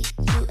 mommy.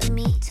 You and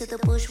me to the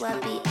bourgeois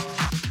beat.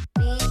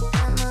 Me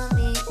and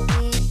mommy,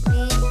 me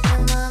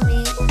and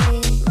mommy,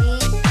 me and mommy, me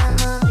and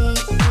mommy,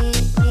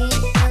 me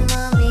and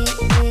mommy,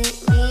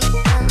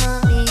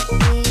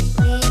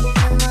 me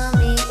and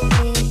mommy,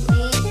 me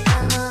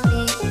and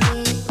mommy,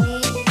 me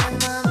and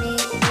mommy,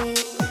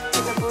 to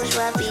the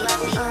bourgeois beat,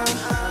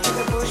 to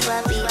the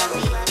bourgeois beat,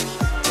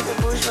 to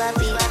the bourgeois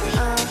beat, to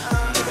the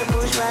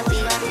bourgeois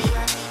beat,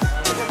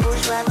 to the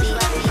bourgeois beat, to the bourgeois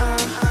beat, to the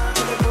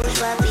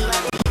bourgeois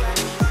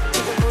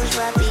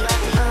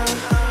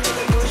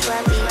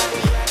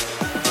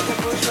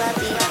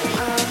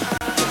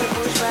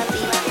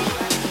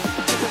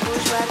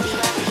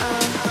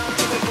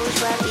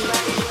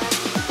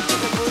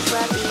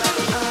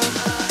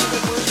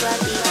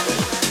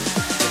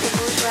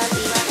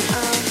beat,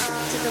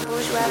 to the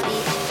bourgeois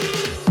beat.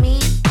 Me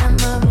and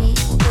mommy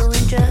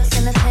doing drugs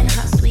in a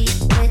penthouse suite.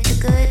 Way too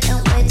good and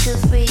way too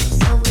free,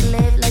 so we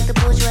live like the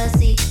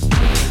bourgeoisie.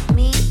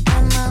 Me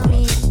and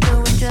mommy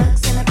doing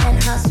drugs in a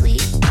penthouse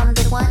suite. I'm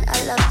the one,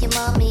 I love you,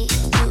 mommy.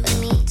 You and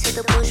me to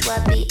the bourgeois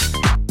beat.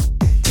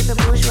 To the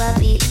bourgeois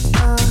beat,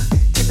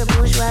 to the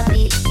bourgeois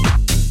beat,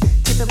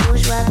 to the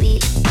bourgeois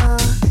beat,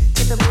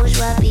 to the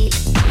bourgeois beat,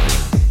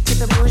 to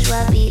the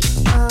bourgeois beat,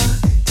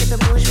 to the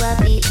bourgeois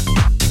beat,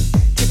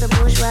 to the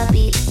bourgeois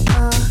beat,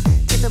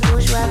 to the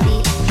bourgeois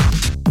beat.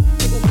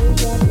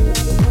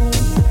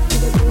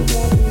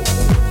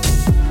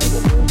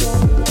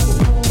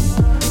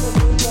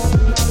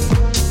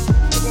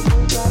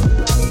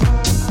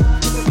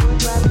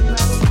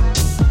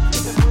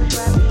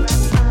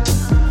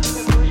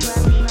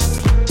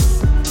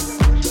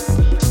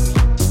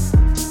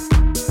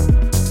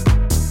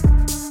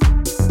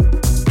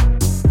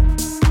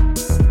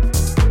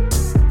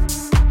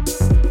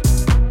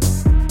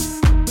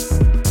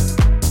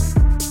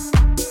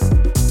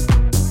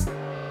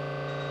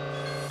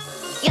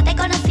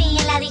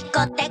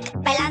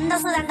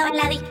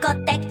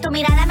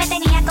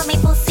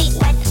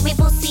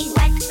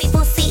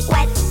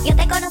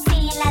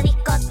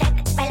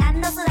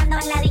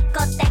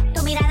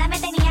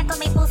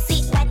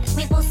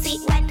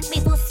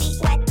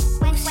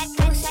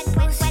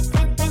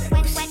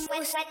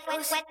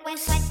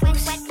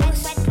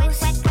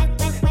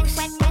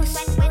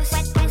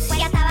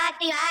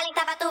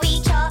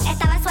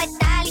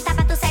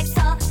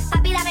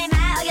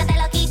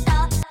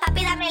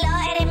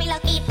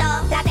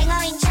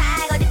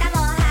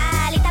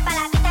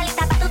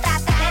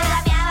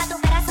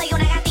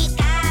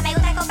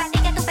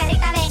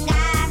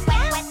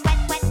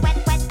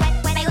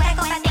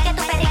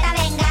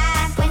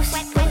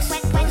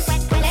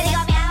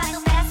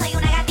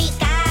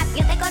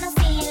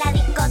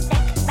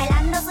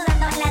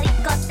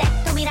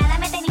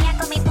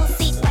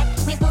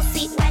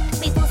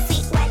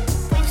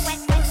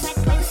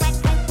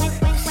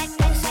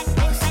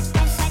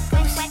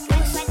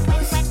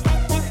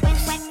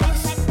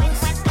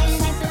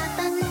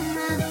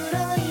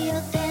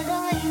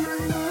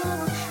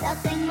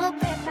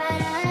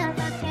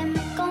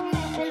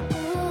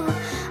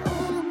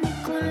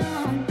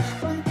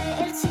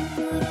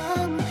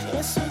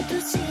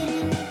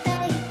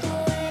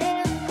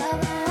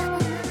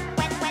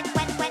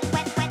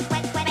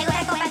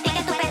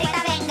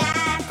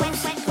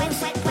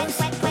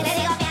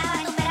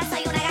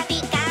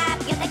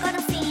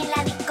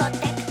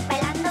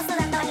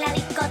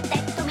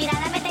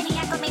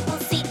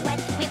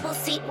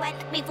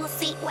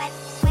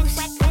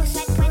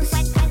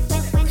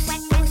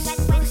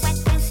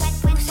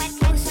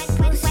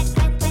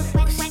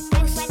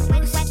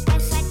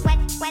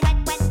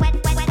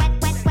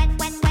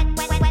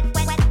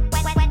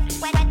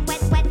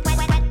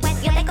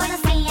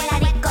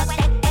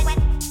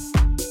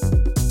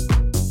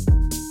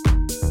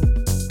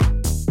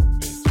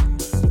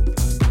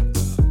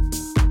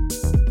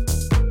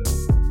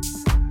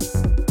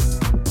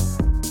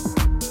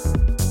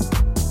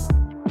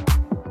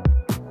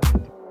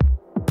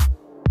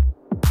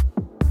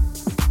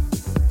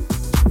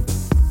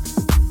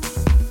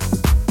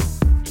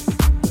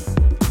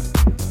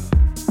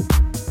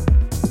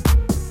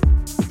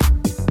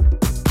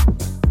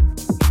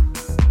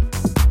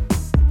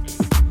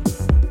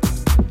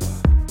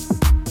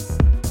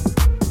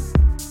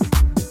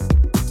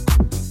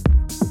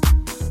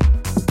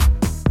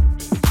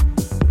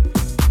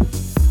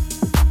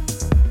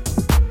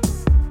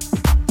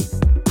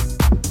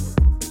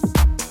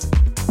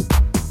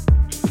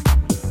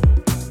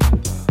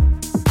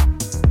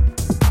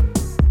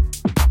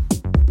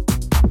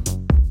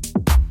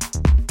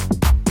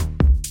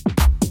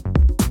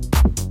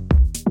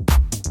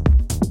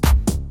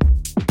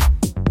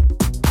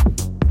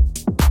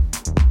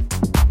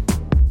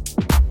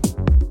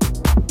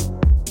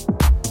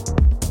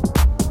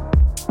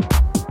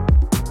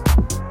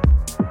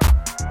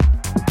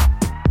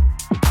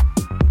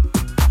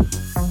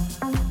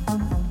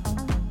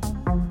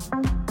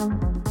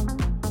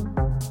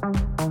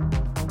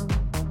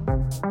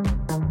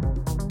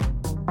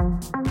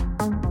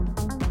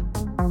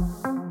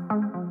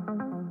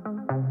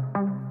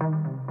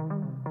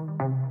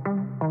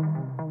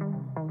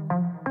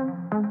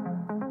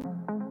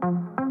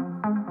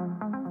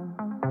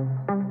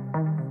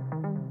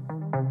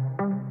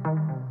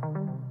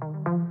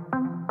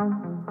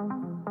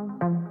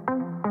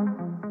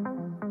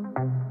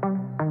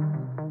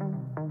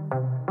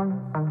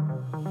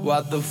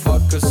 What the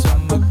fuck is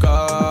in the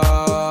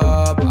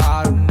cup?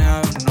 I don't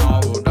even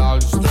know,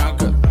 dog, just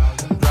drink it,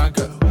 drink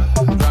it,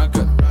 drink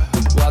it.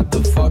 What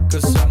the fuck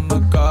is in the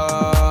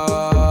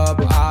cup?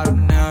 I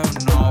don't even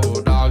know,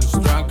 dog,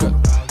 just drink it,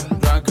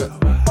 drink it,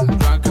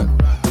 drink it.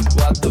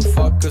 What the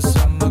fuck is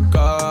in the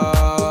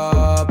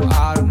cup?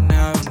 I don't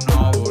even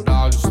know,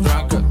 dog, just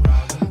drink it,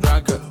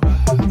 drink it,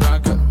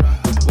 drink it.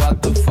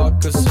 What the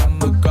fuck is in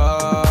the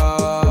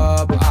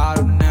cup? I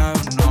don't even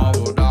know,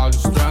 dog,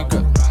 just drink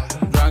it,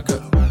 drink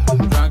it,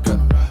 drink it.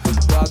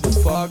 What the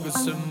fuck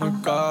is in the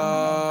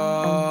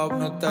cup?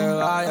 No te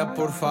vayas,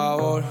 por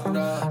favor.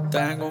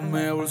 Tengo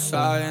mi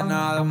bolsa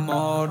llena de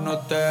amor. No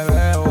te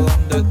veo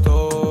donde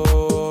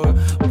estoy.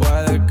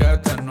 Puede que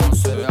este no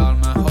sea el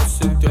mejor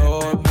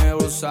sitio. Mi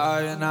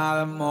bolsa llena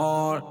de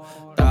amor.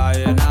 Está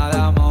llena de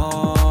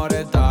amor.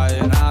 Está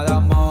llena de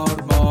amor,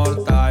 amor.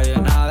 Está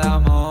llena de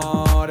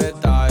amor.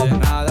 Está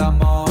llena de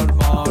amor,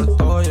 amor.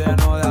 Estoy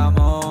lleno de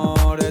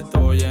amor.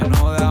 Estoy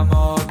lleno de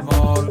amor,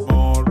 amor,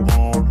 amor,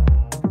 amor.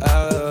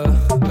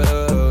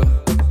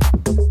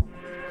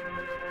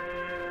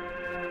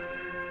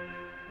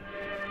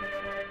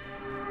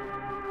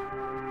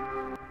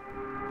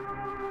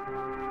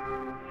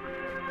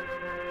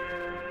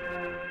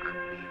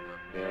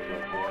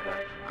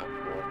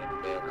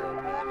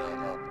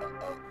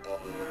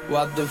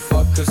 What the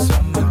fuck is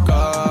in the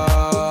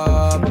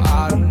cup?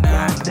 I don't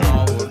even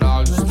know,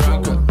 dog, just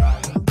drink it.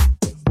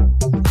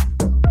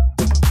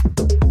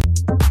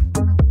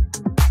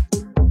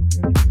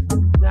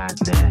 Got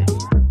that.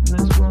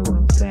 Let's roll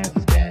with that.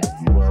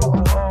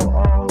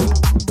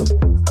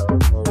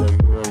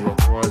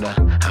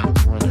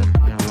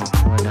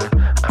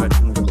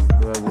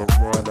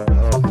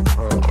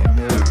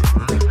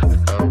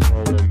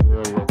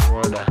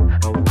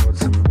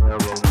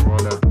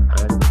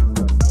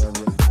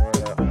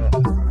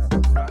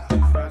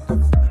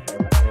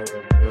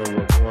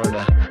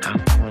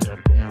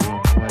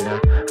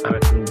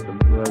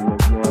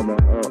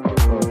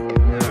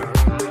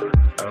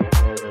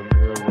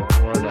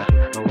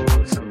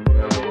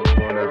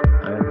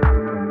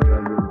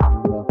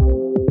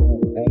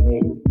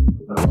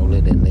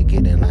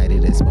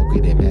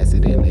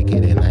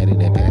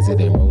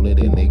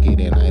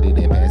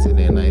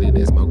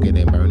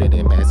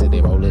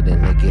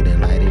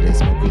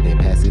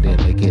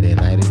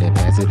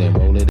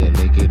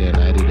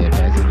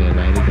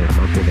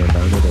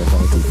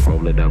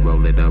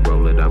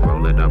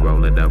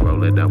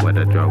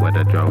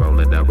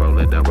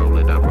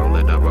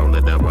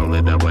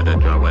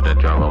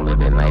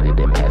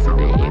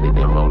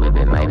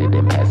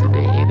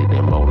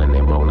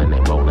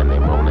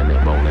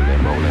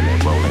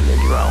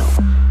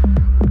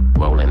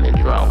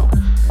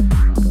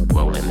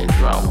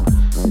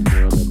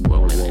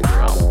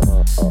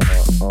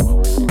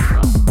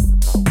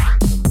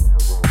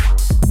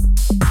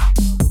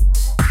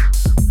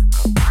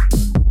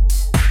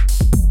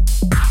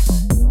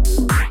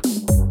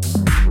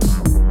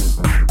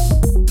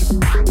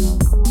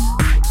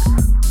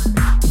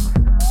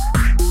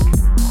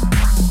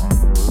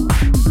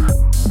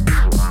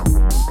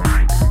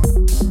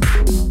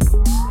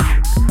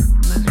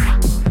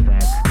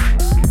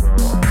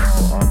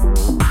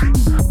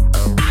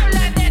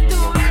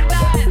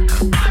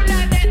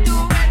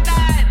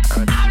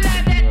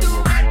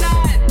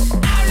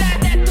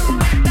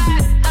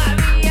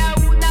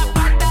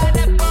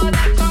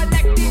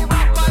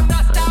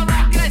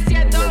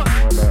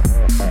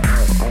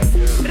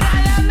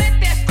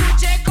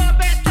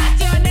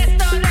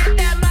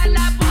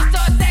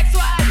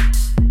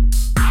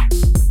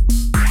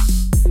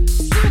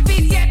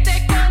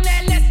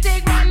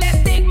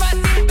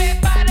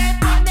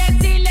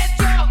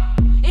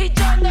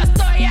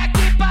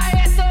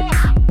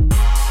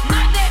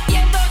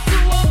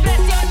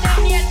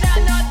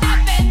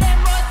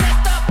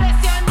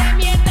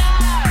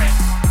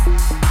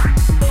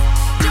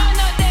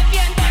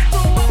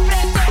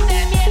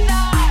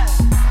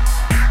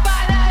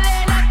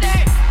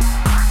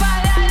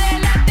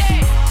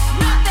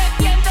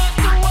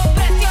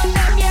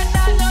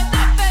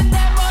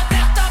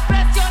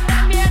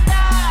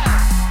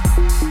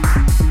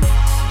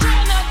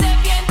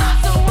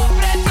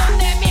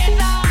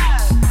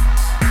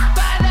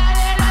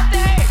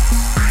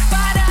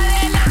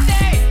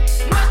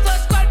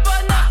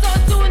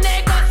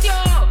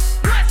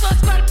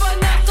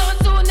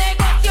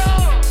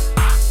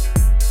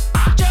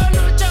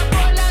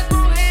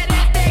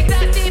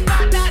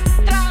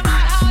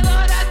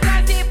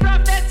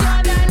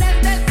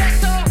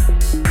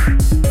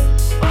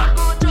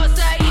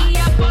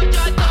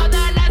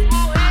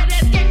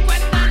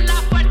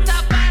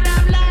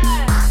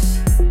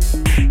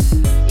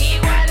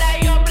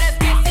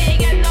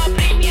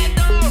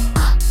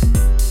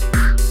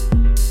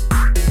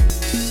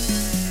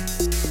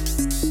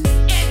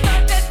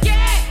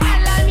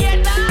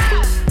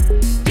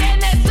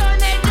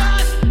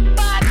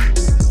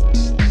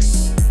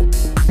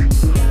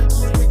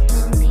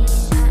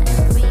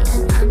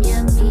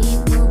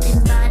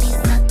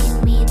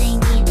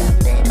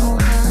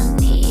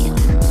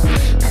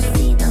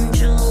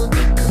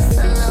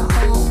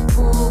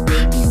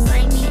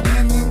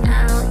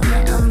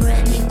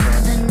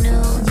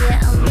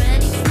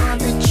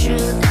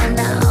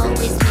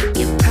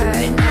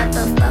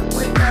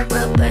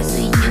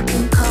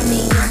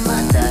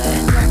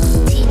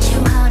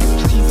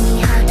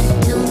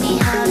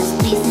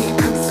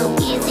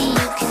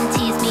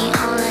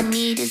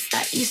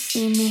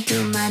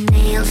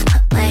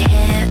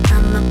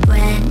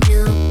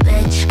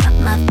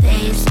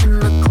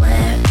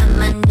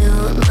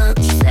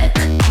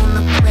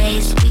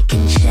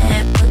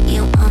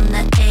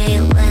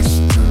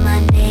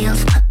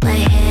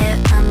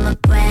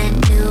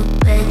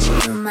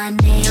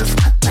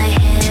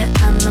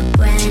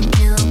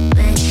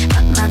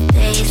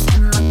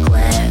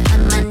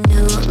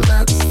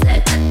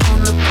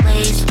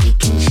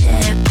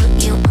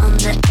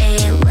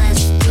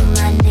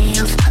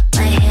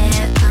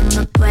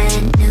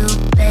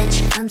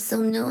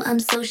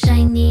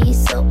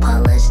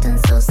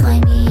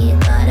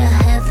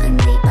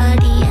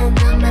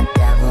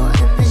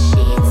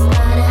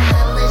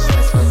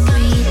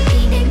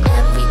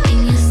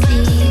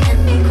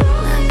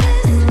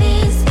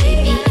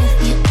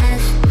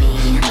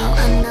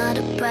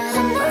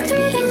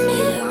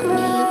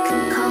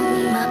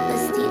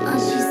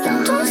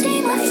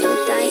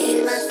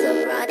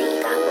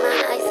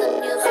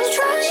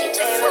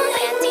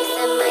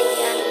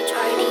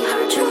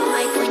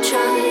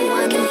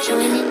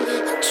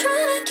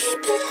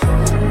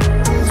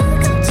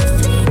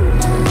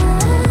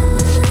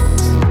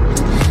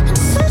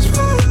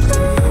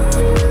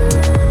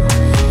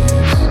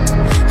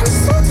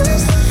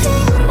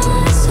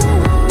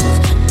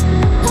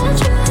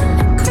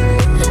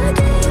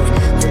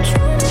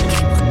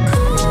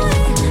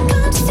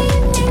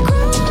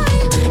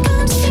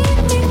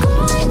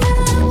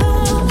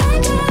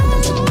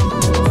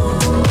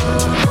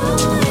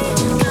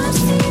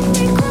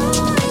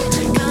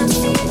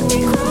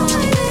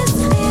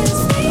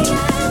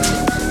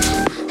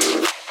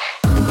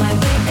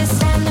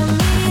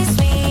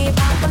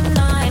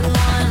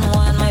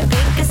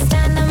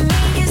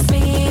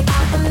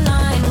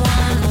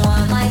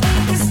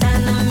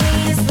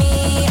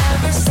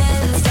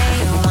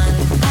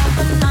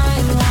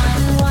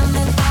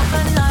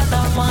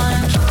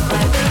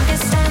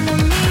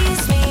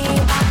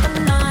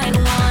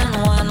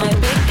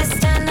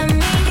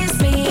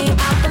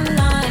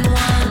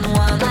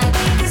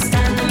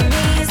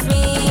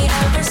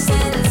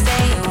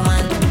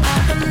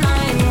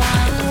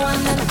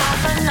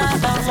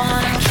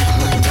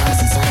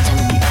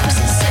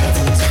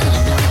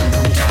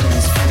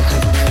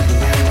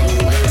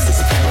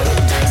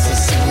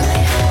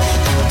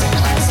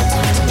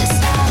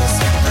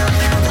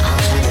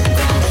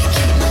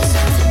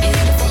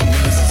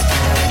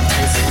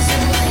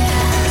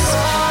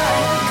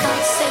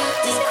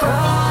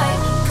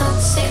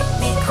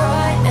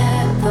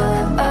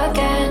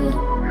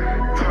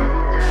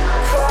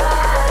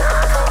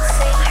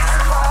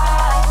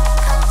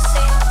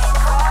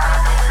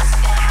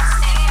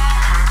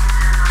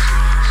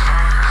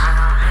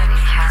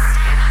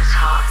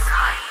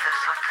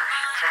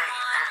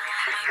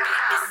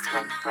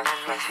 Ten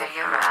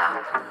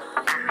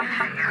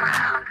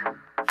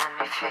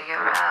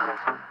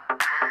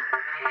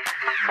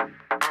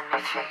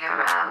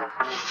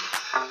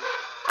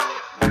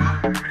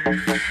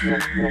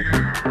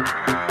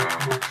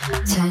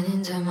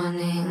in the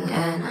morning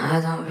and I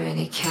don't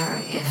really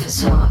care if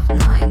it's half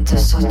night. The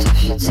sort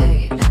of your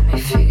day, let me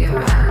figure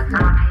out.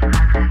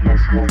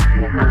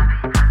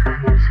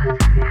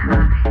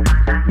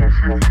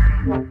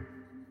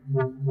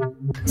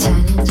 10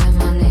 in the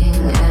morning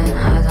and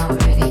I don't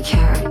really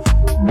care.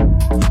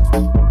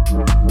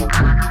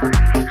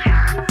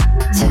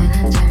 10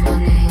 in the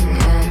morning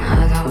and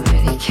I don't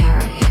really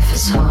care if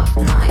it's half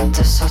night.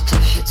 The sort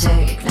of your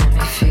day, let me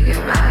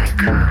figure out. I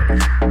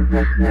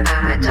could, but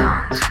I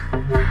don't.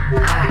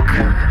 I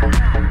could,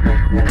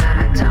 but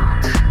I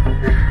don't.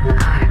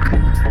 I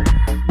could.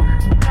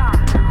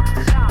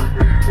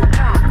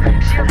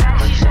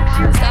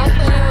 Stop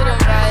playing with them,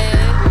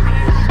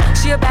 Riot.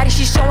 She a baddie,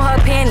 she showing her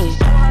panties.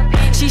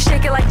 She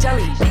shake it like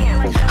jelly.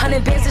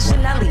 100 bands of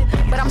Chanel,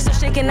 but I'm still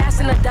shaking ass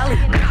in the deli.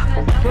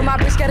 With my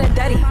bitch getting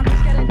dirty.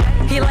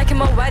 He like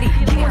him already.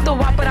 He want the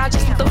wop, but I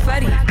just want the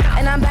fetty.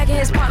 And I'm back in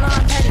his partner,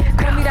 I'm petty.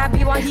 Call me that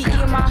B while he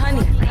eating my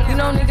honey. You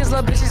know niggas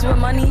love bitches with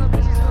money.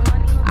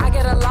 I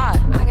get a lot.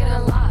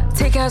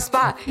 Taking her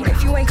spot.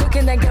 If you ain't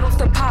cooking, then get off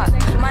the pot.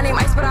 My name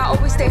Ice, but I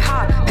always stay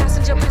hot.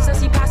 Passenger princess,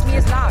 he passed me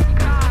his knock.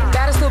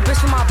 Baddest little bitch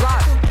from my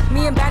block.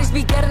 Me and baddies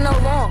be getting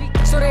along,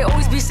 so they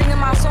always be singing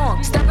my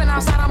song. Stepping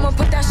outside, I'ma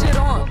put that shit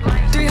on.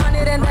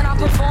 300 and then I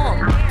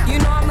perform. You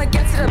know I'ma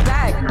get to the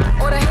bag.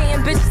 Or the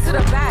hating bitches to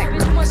the back.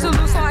 Too much to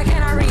lose, so I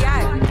cannot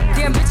react.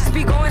 Damn bitches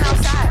be going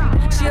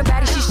outside. She a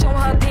baddie, she showing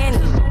her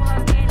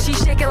panties. She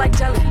shake it like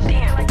jelly.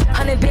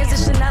 100 bands of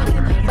Chanel,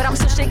 but I'm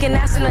still shaking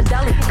ass in the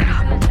deli.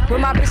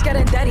 With my bitch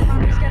getting dirty.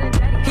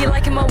 He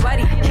like him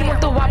already. He want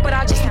the wop, but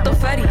I just want the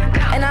fetty.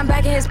 And I'm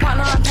back in his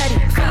partner, I'm petty.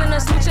 Feeling a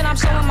smooch and I'm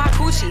showing my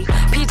coochie.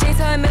 PJ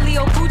to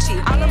Emilio Pucci.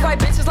 I look like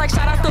bitches like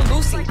shout out to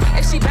Lucy.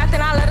 If she bad,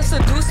 then I let her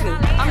seduce me.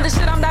 I'm the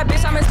shit, I'm that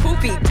bitch, I'm his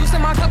poopy. Juice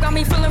in my cup got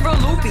me feeling real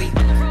loopy.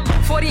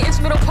 40-inch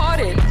middle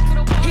parted.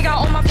 He got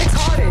all my pics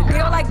hearted. They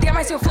all like, damn,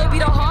 I still flow be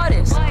the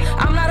hardest.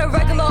 I'm not a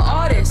regular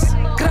artist.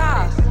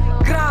 Gra.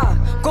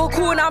 Go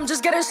cool and I'm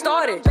just getting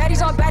started.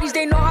 Baddies on baddies,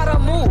 they know how to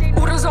move.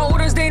 Ooders on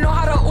ooders, they know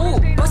how to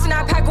ooh. Bustin'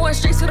 that pack going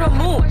straight to the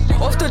moon.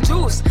 Off the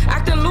juice,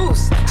 acting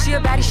loose. She a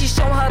baddie, she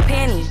showing her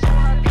panties.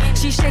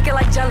 She shake it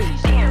like jelly.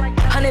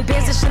 100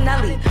 bands of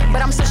Chanel,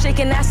 but I'm still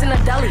shaking ass in the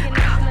deli.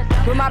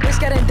 With my bitch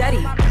getting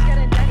dirty.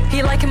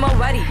 He like him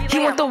already. He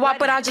want the wop,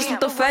 but I just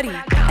want the fetty.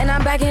 And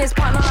I'm back in his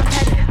partner, I'm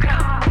petty.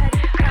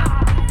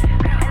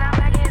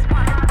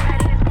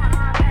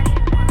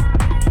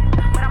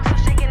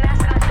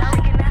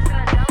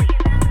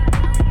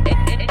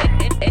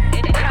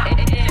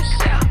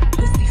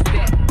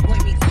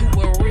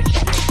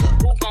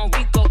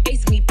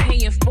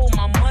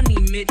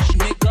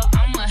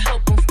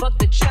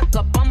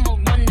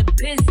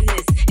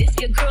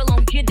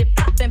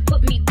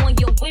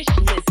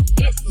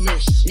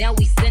 Now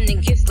we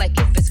sending gifts like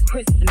if it's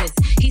Christmas.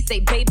 He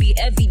say, baby,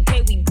 every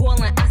day we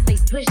boilin'. I say,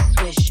 swish,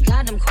 swish.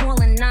 Got him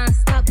calling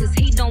non-stop cause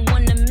he don't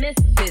wanna miss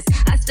this.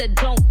 I said,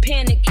 don't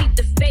panic, keep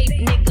the faith,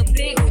 nigga,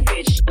 big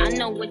bitch. I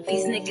know what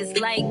these niggas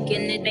like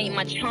and it ain't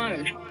my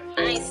charm.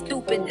 I ain't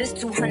stupid, this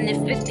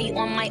 250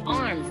 on my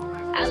arm.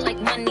 I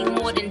like money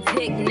more than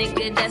dick,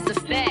 nigga, that's a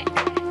fact.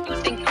 You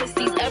think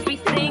pussy's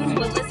everything?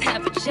 Well, let's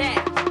have a chat.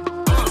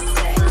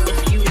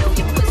 If you know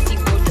your pussy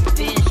worth the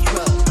Benz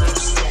truck,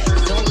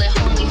 don't let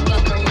homie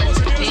fuck unless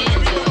the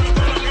bands up.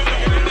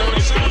 Go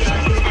to street,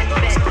 I'll do that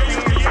fat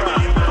Benz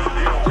truck.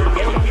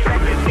 If I'm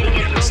such a thing,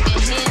 it's broken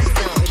hands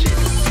down.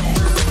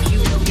 If you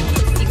know your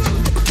pussy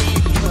worth the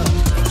Benz truck,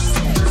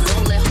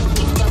 don't let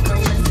homie fuck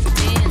unless the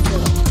bands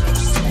up.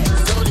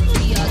 Go to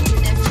street, I'll do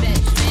that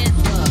fat Benz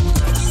truck.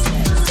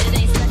 It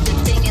ain't such a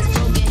thing as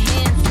broken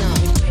hands down.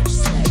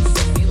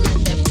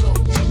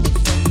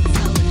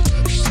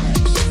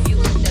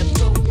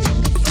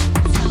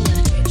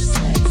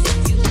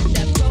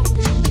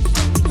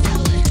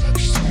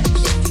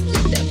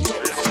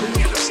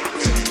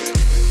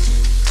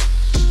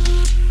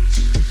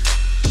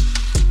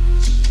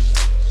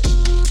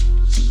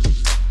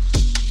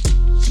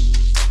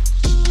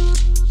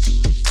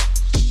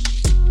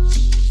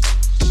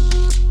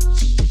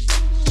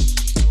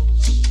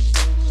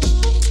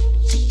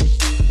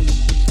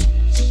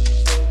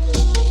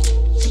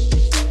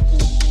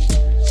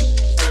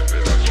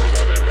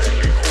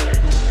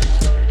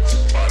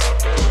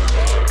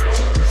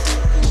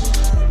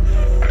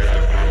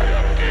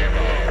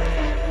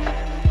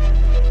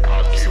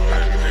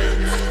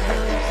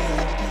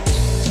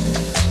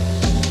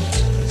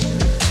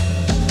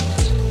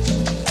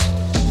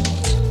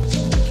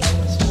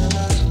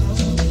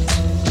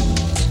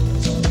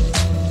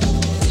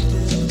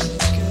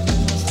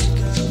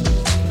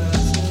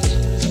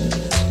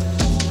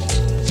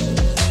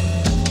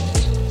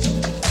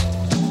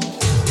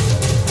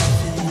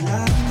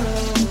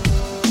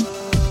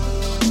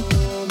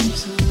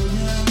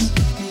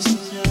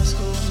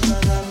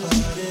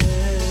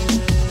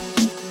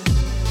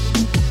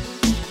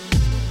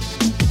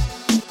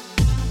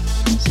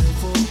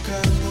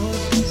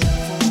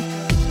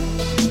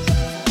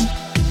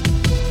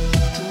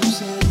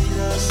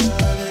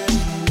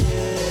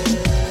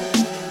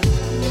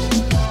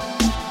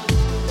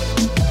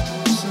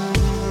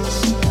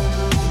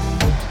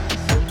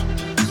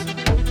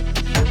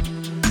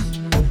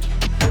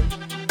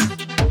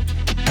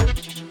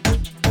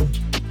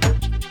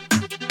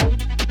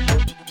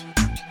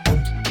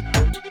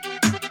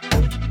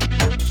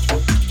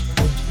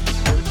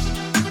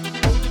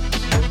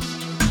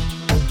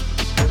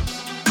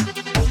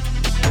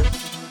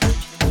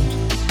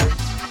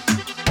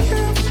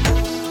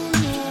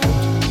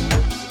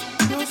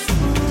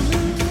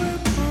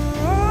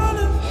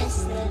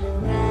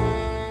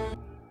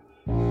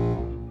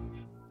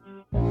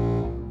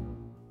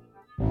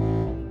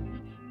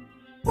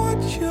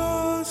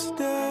 your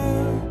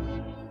stare.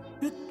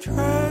 You're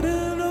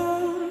treading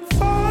on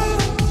fire.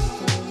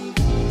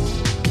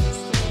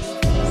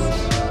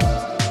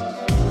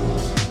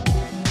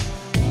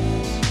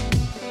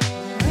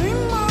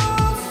 Ain't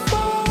my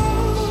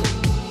fault.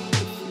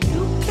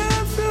 You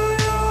can't feel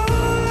your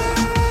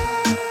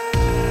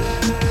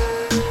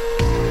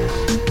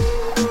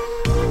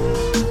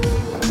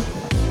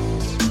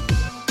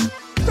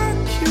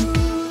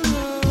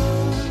Dracula.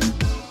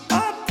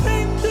 I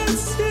paint the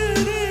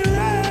city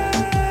red.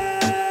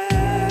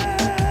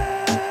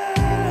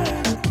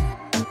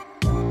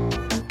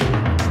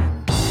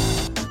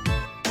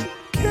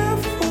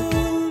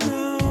 Careful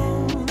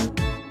now,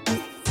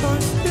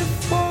 thirsty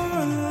for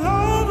a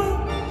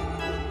lover.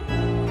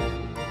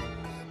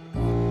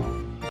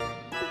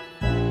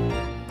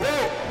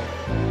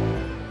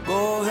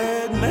 Go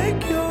ahead,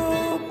 make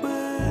your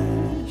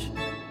wish,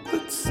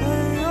 but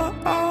say you're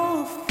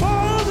our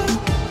father.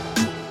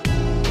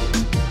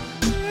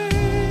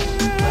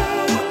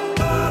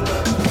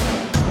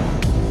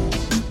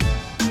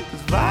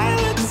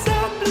 Violets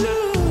are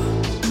blue,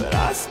 but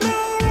I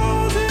smell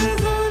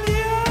roses on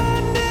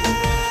your neck.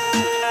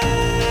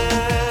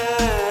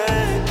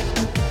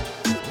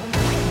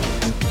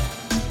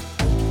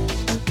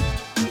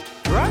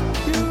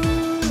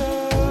 Dracula,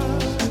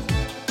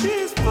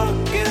 he's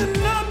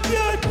fucking up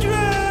your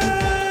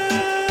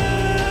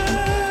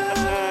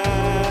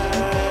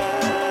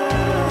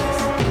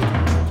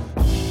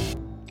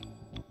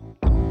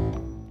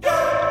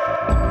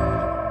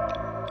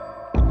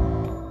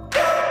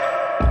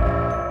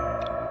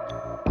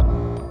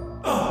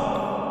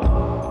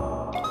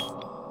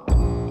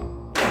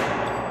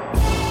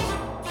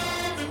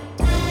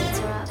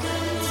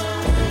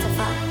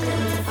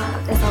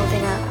This whole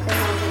thing up.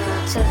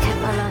 Should've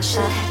kept my mouth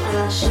shut.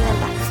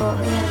 Went back and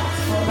forth.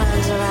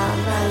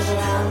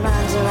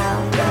 Rounds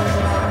around.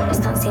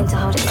 Just can't seem to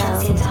hold it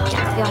down.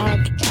 Get off your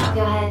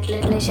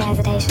head. Lose your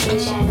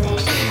hesitation.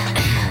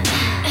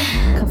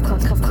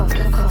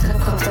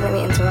 Cough. Don't let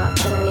me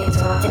interrupt.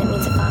 Didn't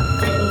mean to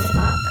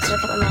fuck.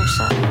 Should've kept my mouth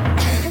shut. Don't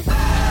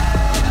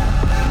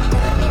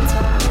let me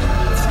interrupt.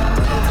 This whole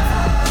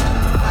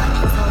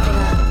thing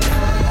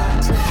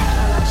up. Should've kept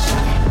my mouth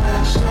shut.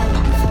 Went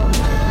back and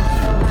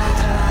forth.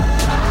 Rounds around.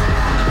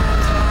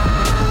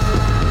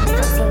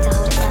 Just can't seem to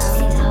hold it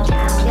down. Get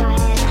out of your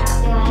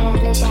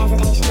head. Lose your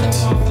hesitation.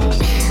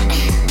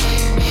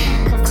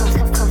 Cough.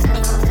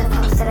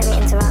 Don't let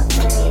me interrupt.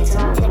 Didn't mean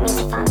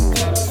to fuck.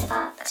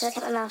 Should've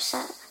kept my mouth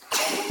shut.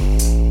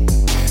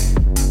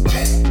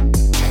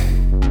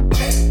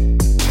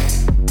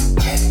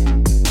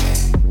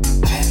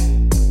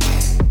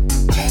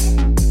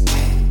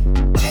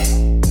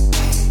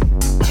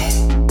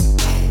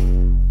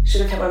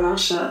 Should've kept my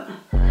mouth shut.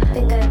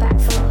 Been going back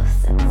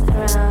forth,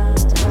 around.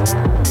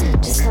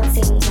 Just can't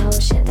seem to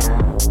hold shit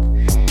down.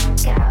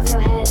 Get out of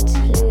your head,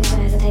 lose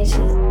your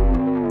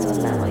hesitation.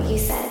 Wasn't that what you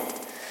said?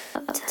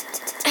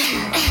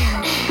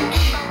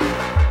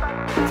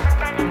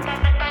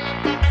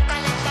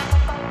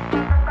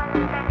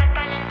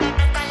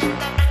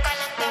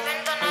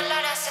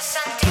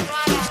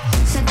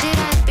 Se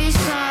tira al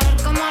piso, a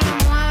ver cómo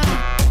lo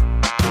mueve.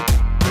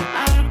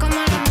 A ver cómo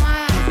lo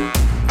mueve.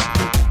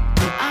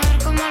 A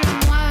ver cómo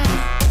lo mueve.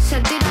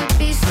 Se tira al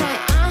piso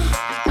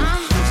y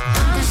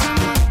aunque sea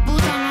muy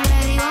puta, no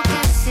le digo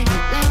que sí.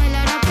 De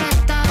bailar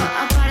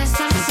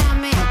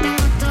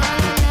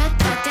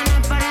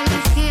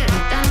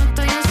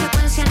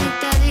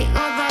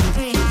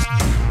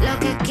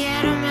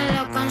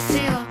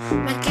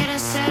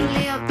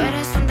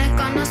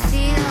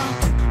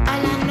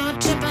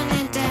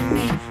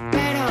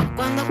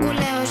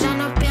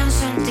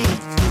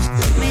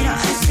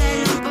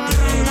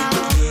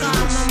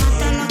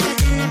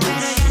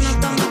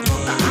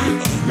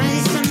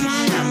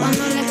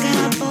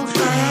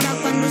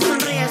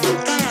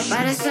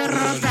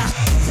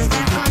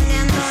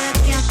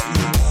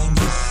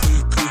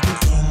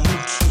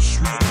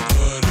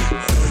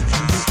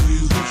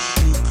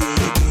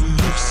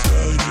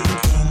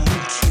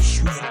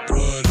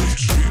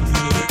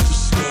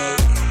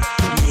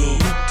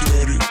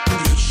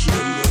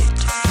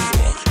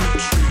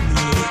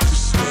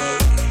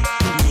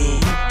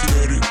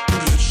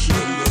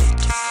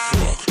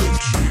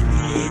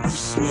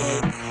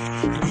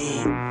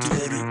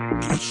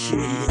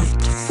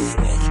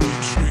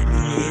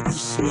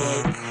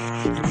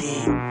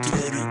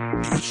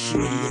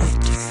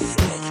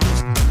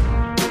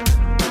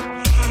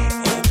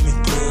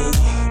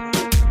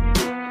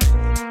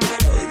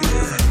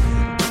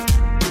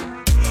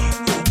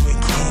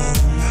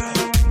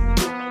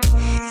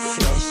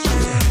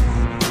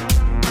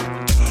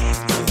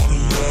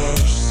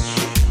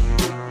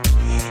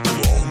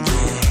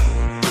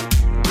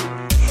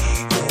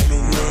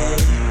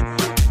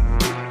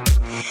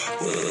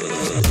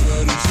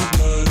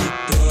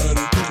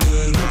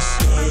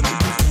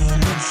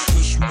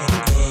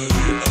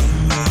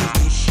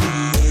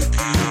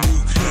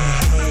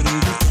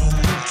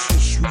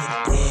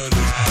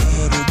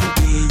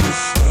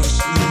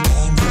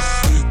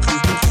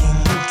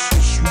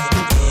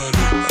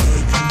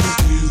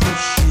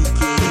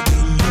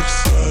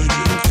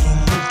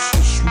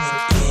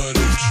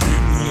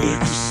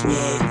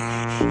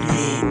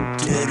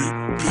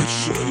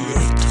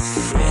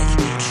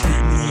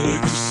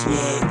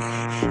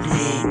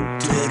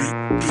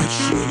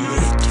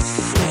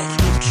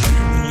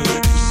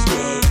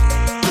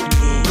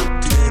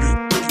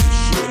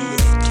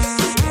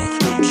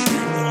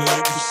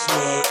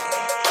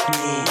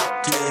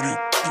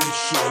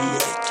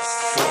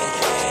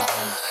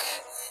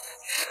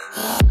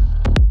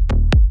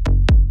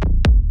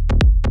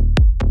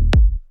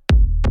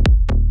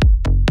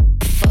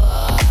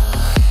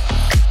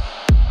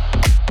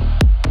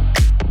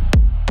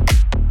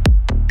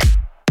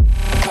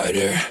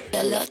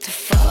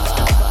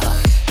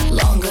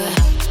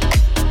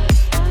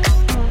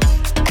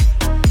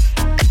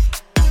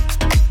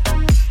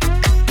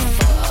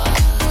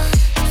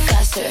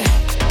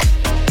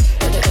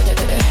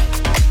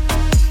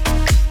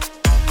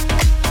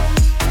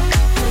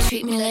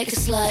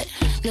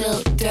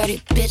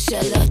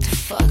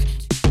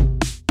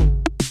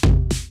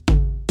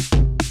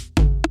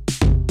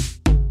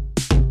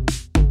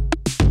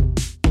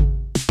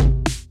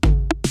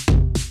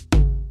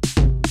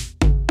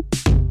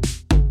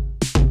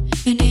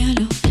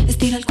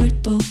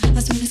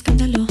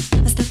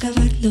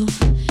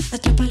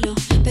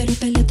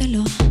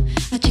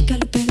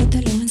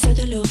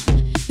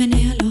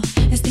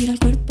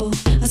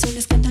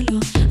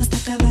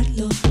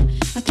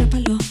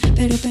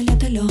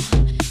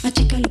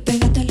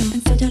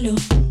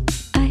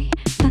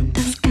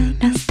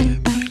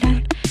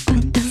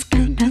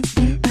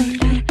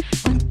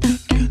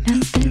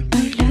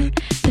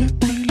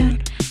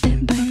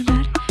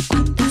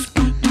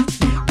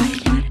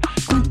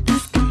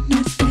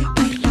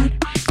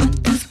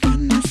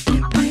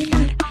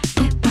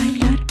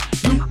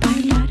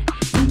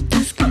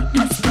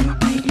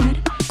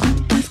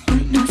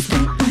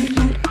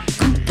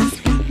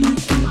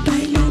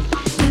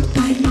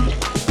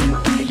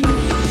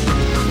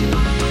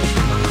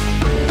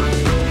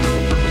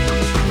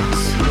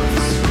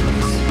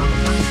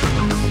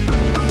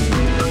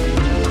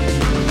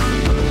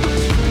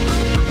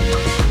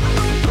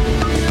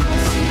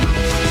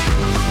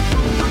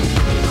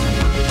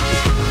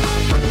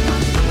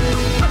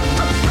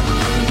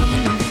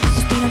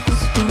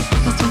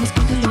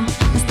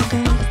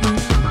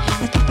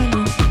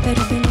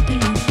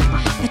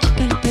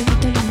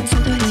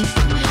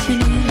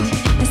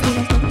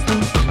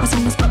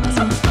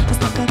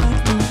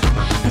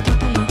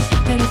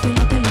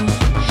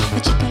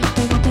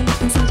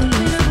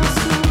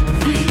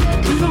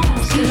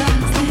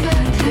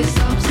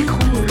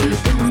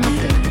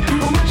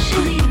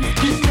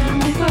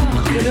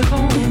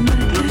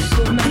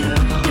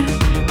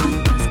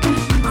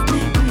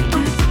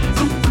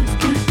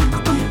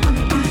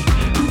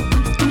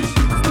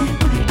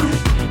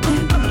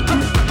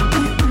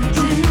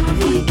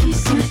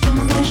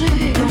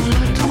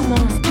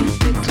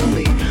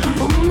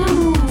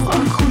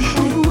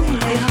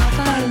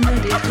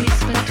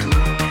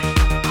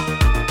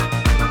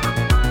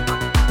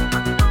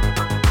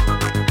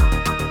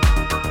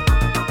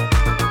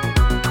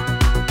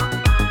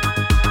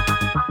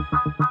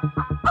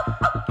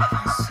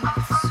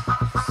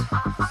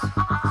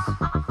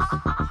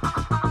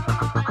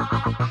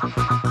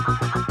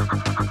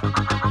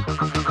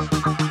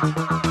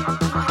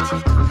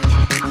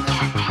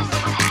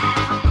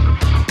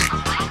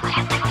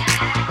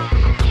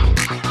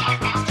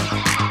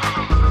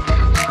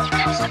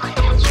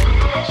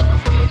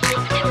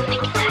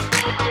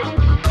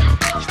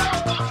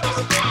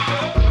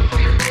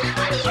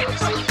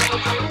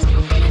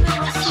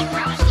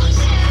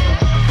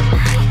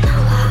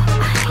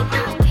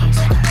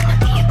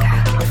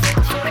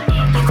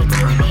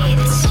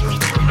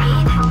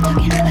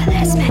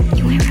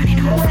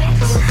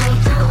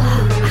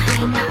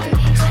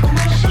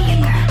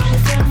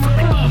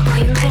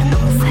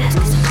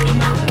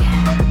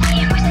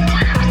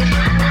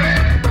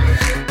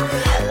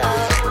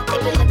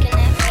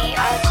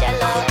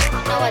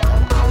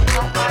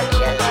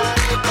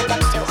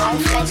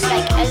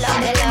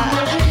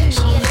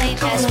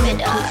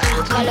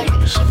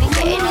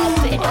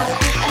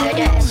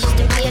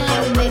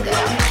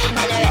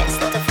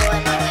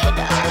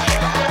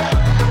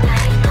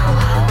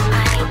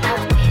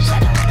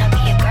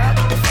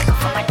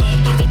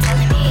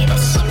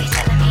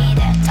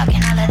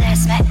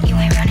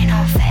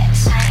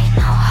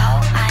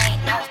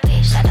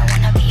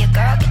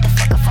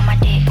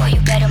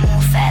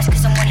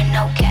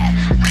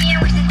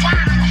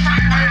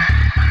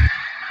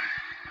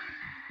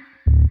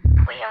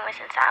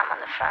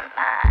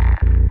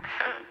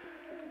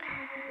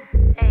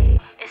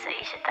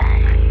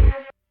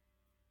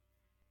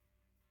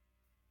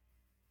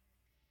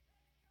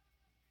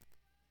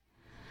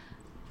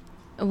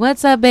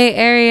What's up, Bay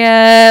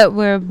Area?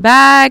 We're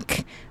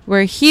back.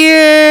 We're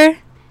here.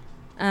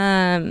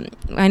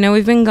 I know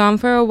we've been gone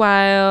for a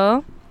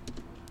while,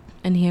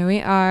 and here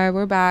we are.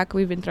 We're back.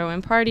 We've been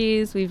throwing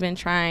parties. We've been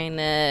trying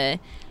to,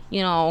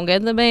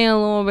 get the Bay a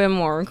little bit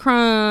more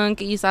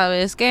crunk. Y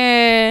sabes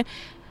que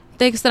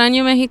te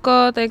extraño,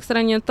 Mexico. Te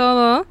extraño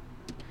todo.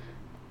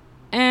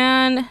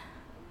 And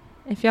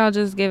If y'all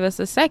just give us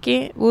a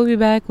second, we'll be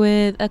back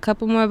with a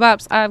couple more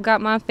bops. I've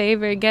got my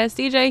favorite guest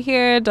DJ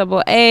here,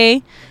 Double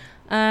A.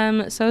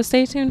 So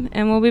stay tuned,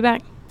 and we'll be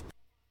back.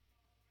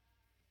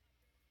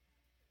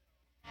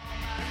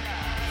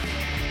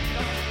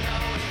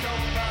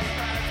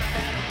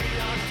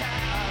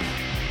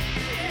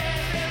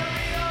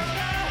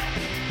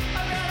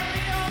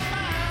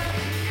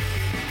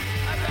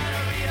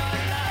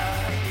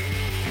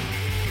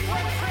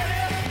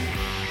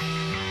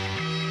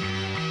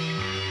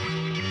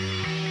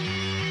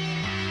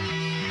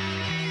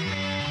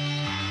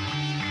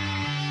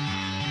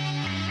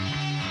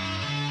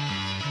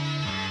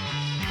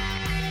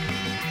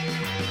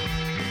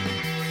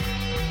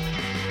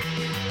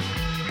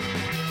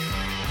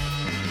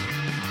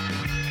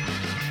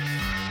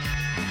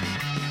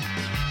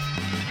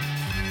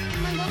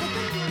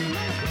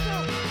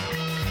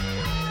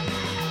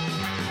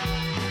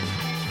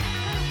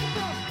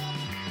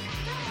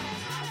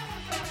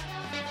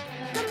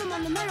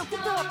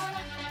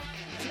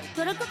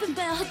 Tú eres que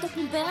pimpeas o te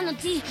pimpean a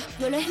ti.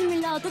 Yo elegí mi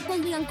lado todo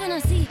el día en que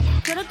nací.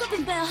 Tú eres que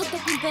pimpeas o te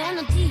pimpean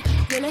a ti.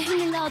 Yo elegí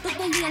mi lado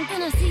todo el día en que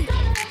nací.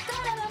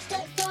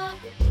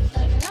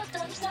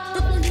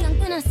 Todo el día en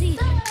que nací.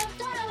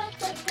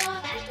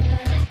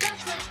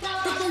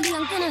 Todo el día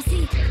en que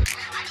nací.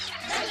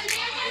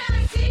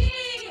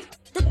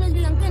 Todo el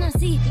día en que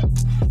nací.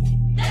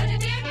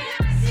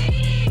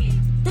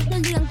 Todo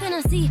el día en que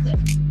nací.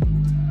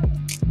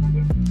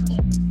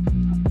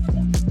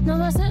 No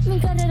va a ser mi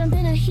carrera en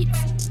tener hits.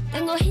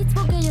 Tengo hits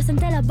porque yo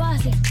senté las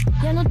bases.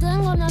 Ya no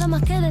tengo nada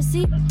más que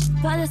decir.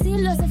 Para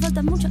decirlo hace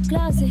falta muchas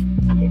clases.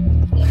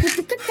 Mi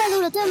piquete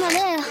duro te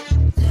marea.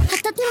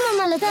 Hasta tu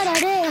mamá le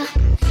tararea.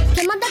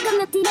 Que manda que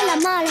me tire la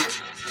mala.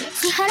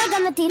 Fijara que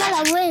me tira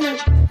la buena.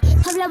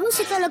 Habla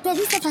música lo que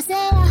dice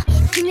facea.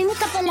 Y mi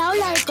mica pe la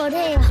ola de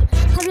Corea.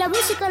 Habla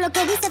música lo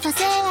que dice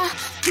facea.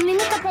 Y mi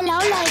mica pe la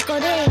ola de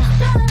Corea.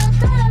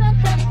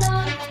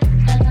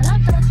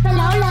 Pe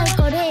la ola de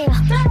Corea.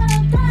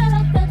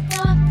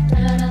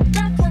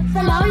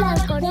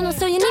 Yo no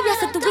soy envidia,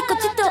 soy tu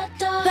bizcochito.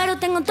 Pero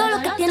tengo todo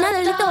lo que tiene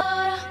delito.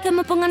 Que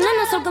me pongan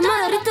nena, sol que me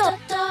derrito.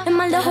 Es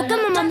mal de ojo que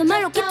me mando,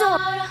 me lo quito.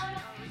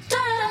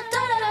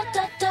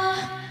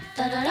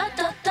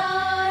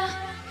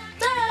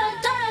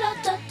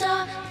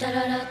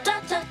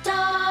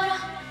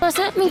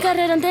 Pasé mi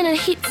carrera en tener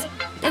hits.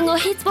 Tengo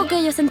hits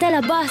porque yo senté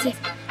las bases.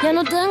 Ya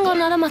no tengo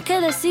nada más que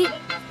decir.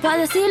 Para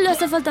decirlo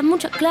hace falta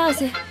muchas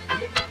clases.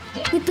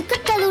 Mi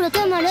piquete duro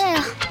te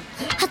marea.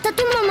 Hasta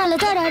tu mamá le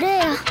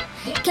tararea.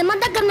 Que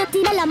manda que me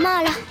tire la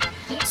mala.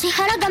 Si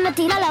jara que me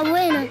tira la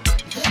buena.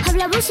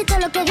 Habla bullshit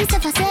lo que dice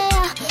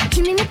facea.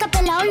 Y mi mica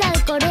pe la ola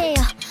de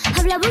Corea.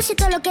 Habla bullshit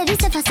lo que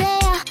dice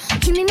facea.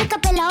 Y mi mica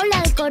pe la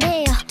ola de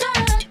Corea.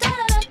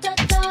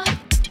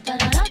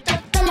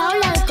 Pe la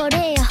ola de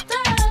Corea.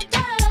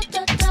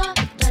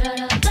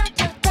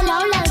 Pe la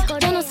ola de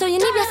Corea. Yo no soy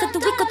envidia, soy tu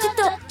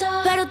bizcochito.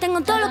 Pero tengo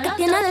todo lo que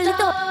tiene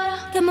delito.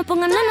 Que me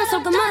pongan nena,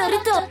 sol que me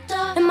derrito.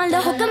 Es mal de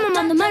ojo que me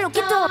mando, me lo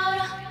quito.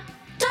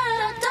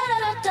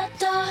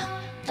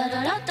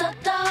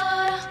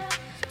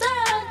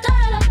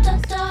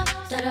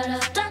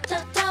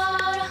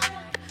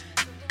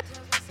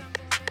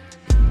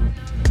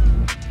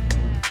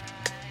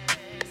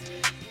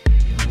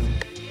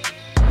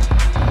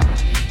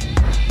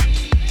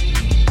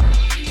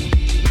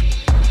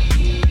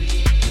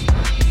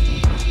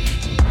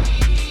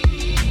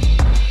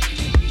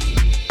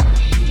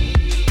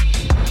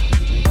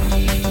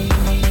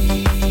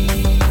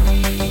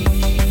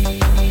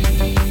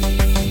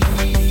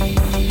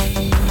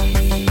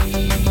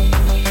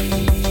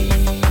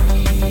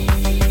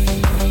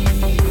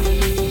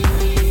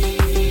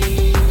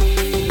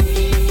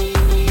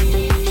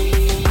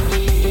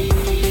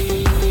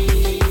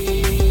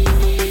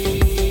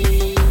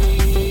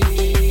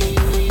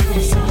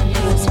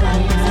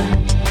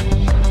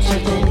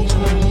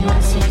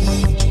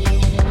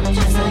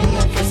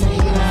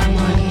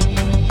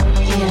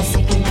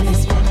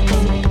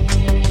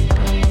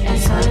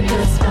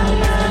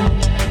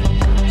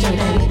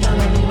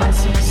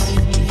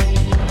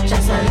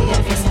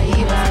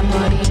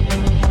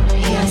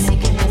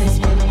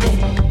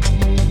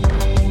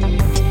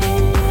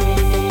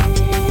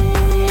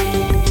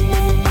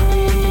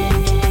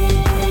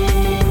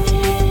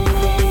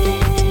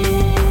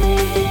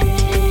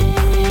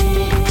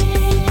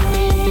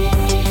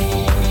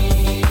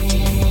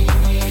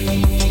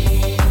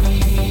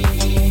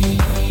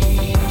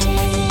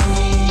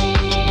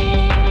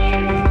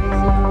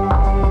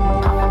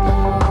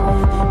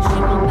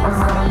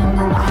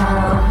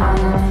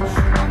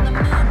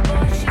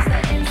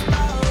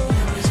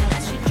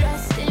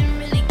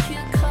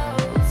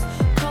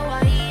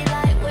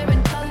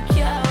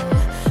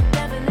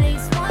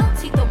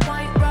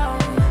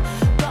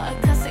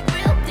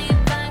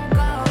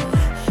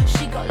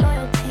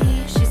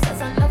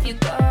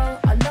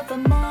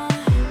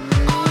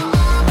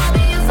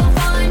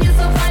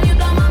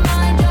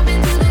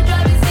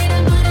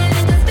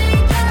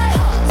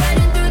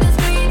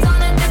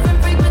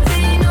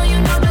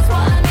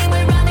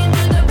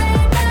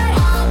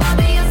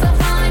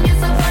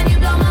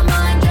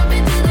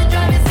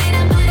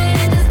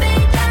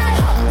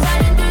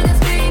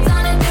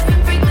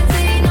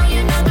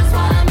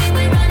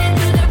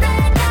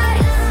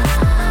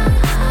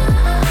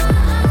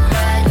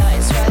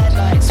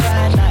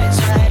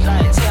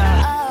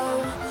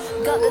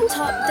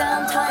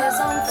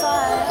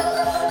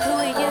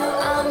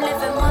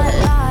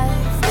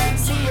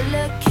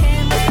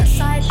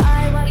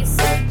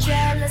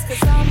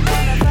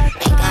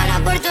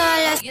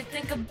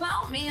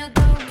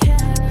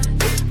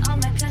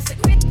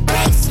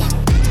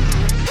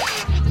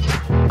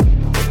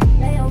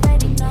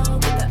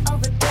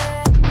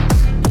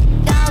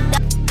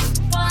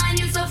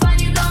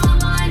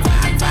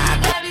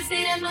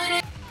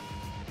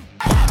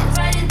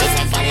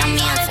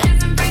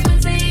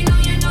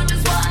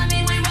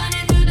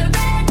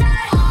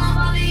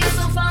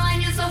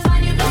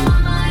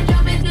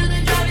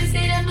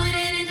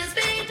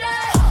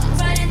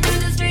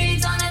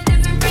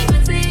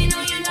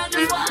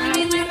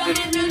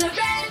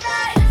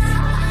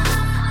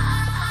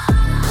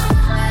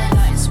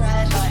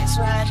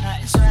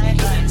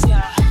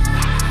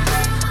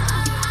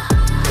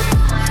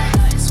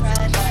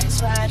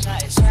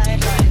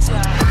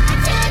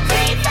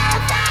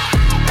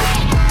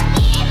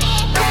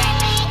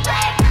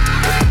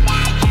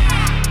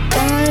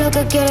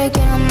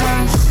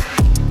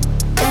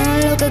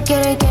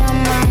 quiero y quiero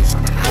más.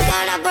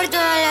 Ahora por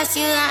toda la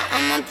ciudad,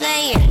 I'm a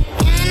player.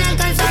 Quieren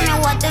alcanzarme,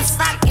 what the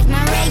fuck, it's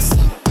my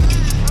racing.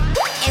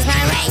 It's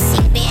my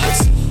racing,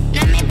 bitch.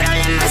 No hay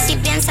problema si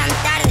piensan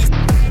tarde.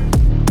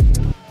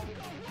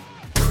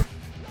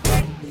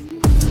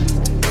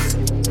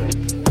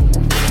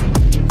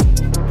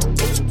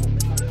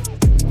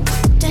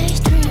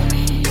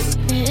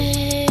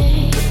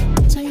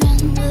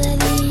 Soñando de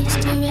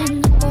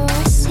escribiendo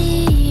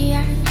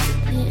poesía,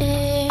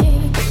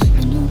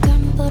 en un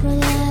campo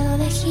rodeado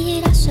de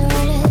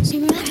girasoles y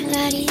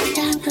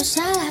margaritas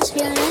rosadas,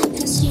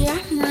 violentas y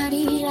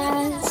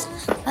amarillas.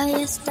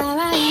 Ahí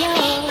estaba yo,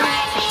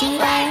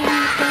 tirada en mi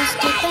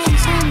puesto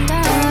pensando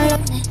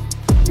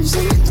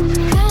en tu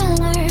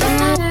mirada.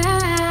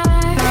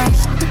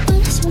 Me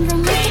pones un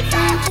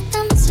romántica,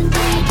 tan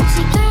sentada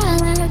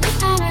intoxicada.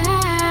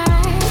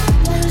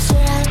 La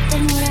dulzura de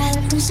ternura de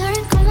no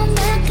saben cómo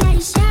me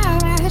acariciar.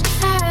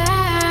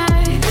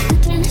 Me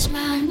tienes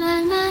mal,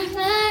 mal, mal,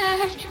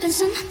 mal,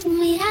 pensando en tu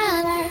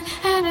mirada.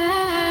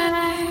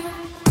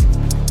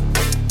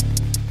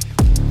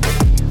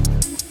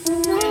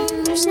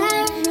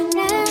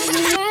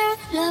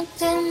 Lo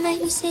que me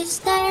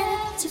hiciste,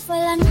 si fue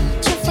la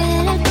noche, fue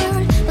el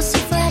alcohol, o si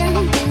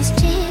fueron mis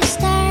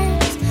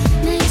chistes.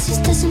 Me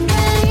hiciste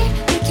sonreír,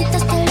 me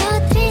quitaste lo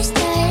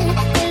triste,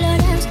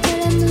 coloraste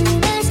las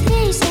nubes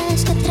grises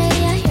que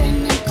traía yo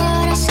en el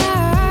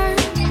corazón.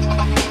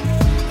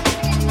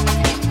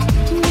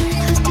 Me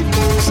dejaste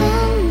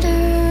pensando,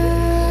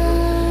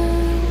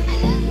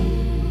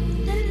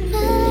 me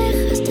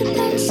dejaste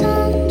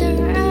pensando.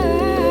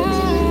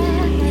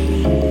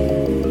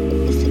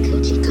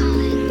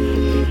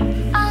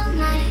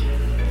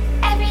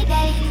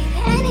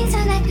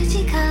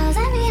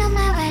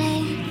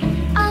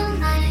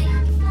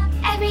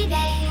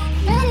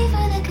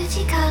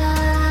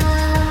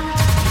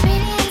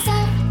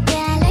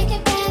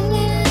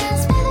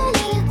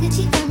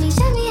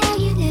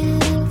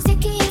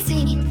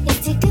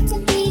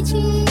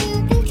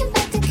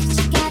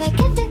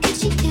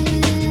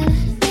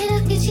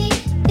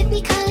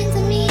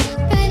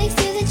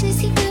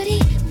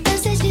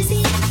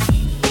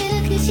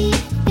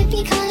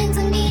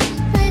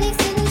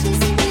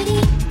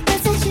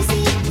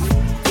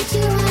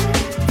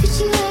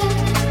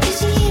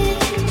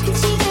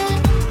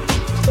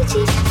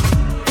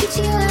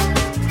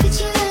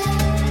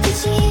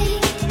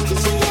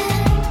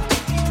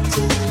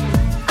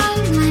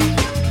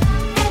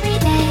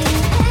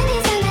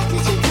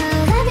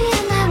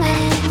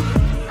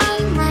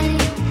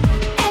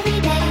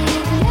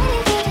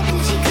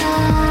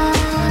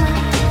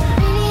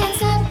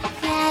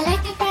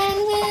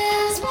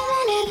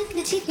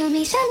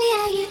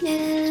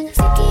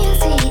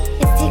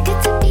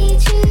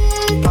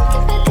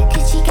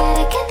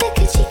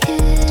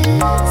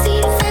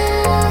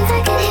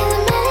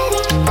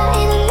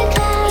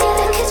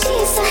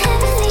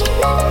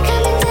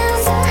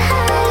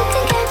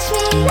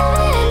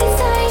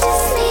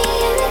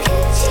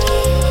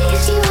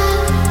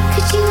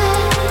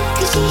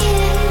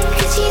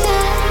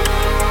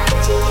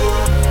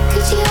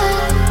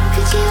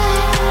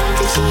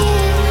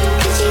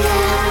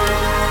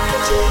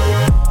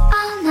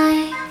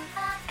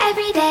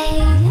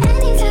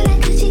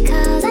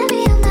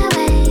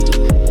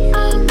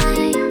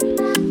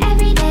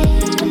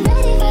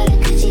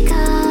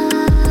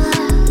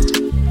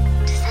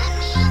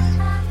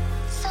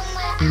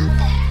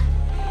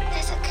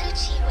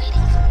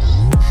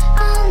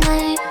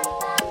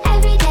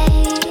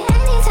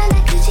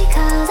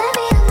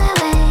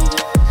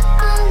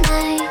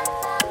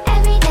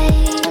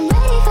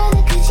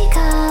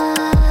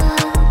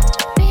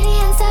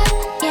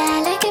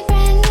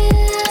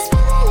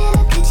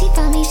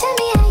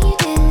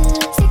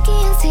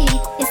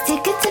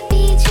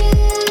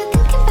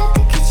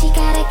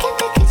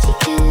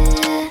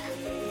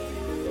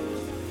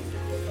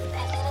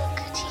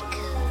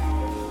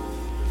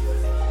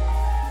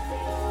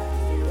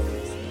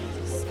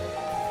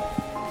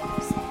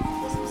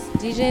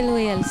 DJ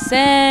Louis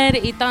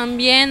Alced y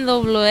también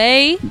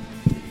AA.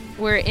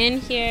 We're in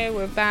here,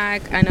 we're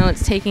back. I know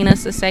it's taking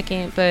us a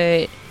second,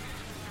 but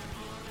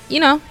you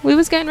know, we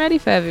was getting ready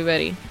for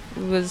everybody.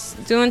 We was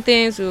doing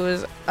things, we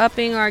was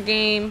upping our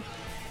game.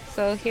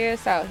 So hear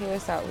us out, hear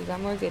us out. We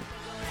got more good.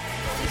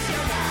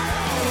 Yeah.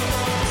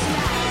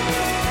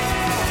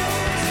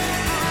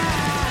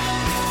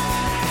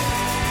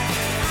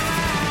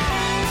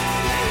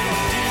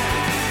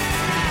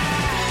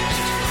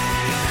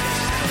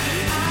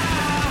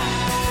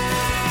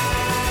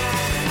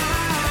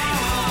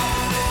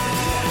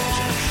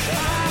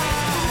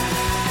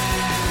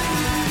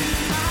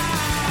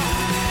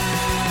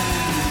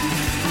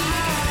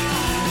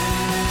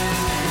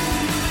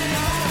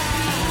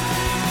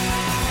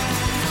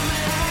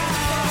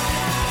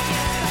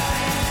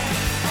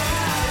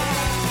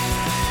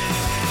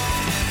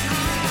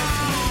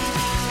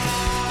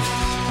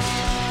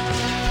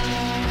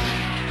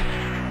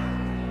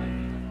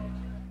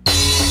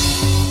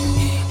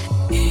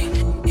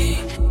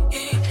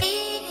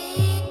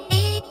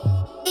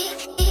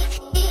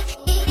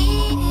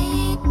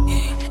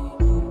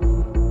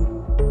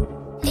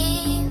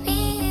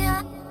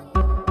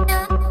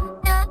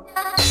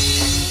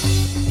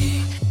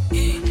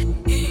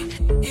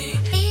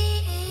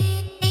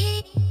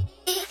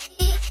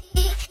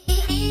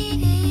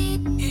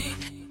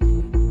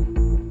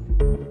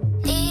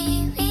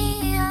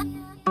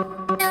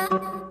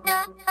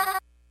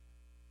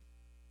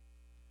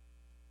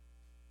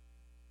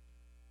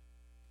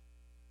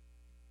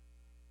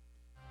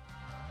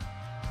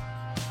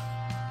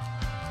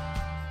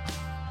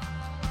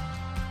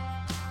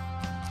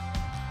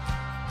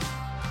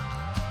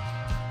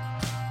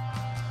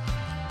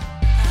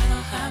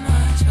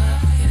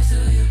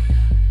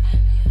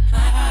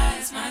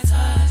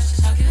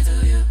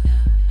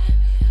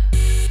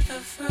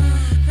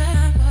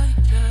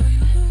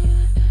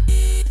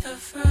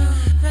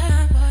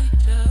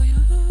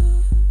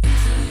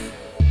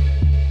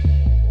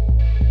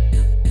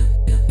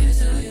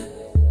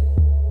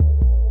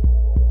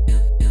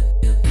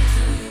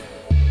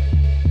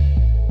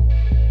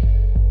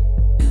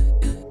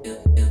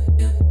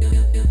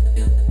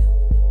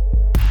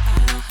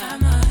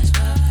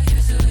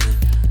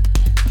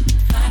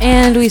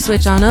 And we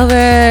switch on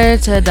over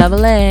to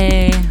Double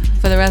A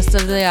for the rest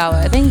of the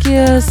hour. Thank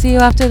you. See you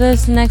after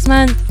this next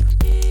month.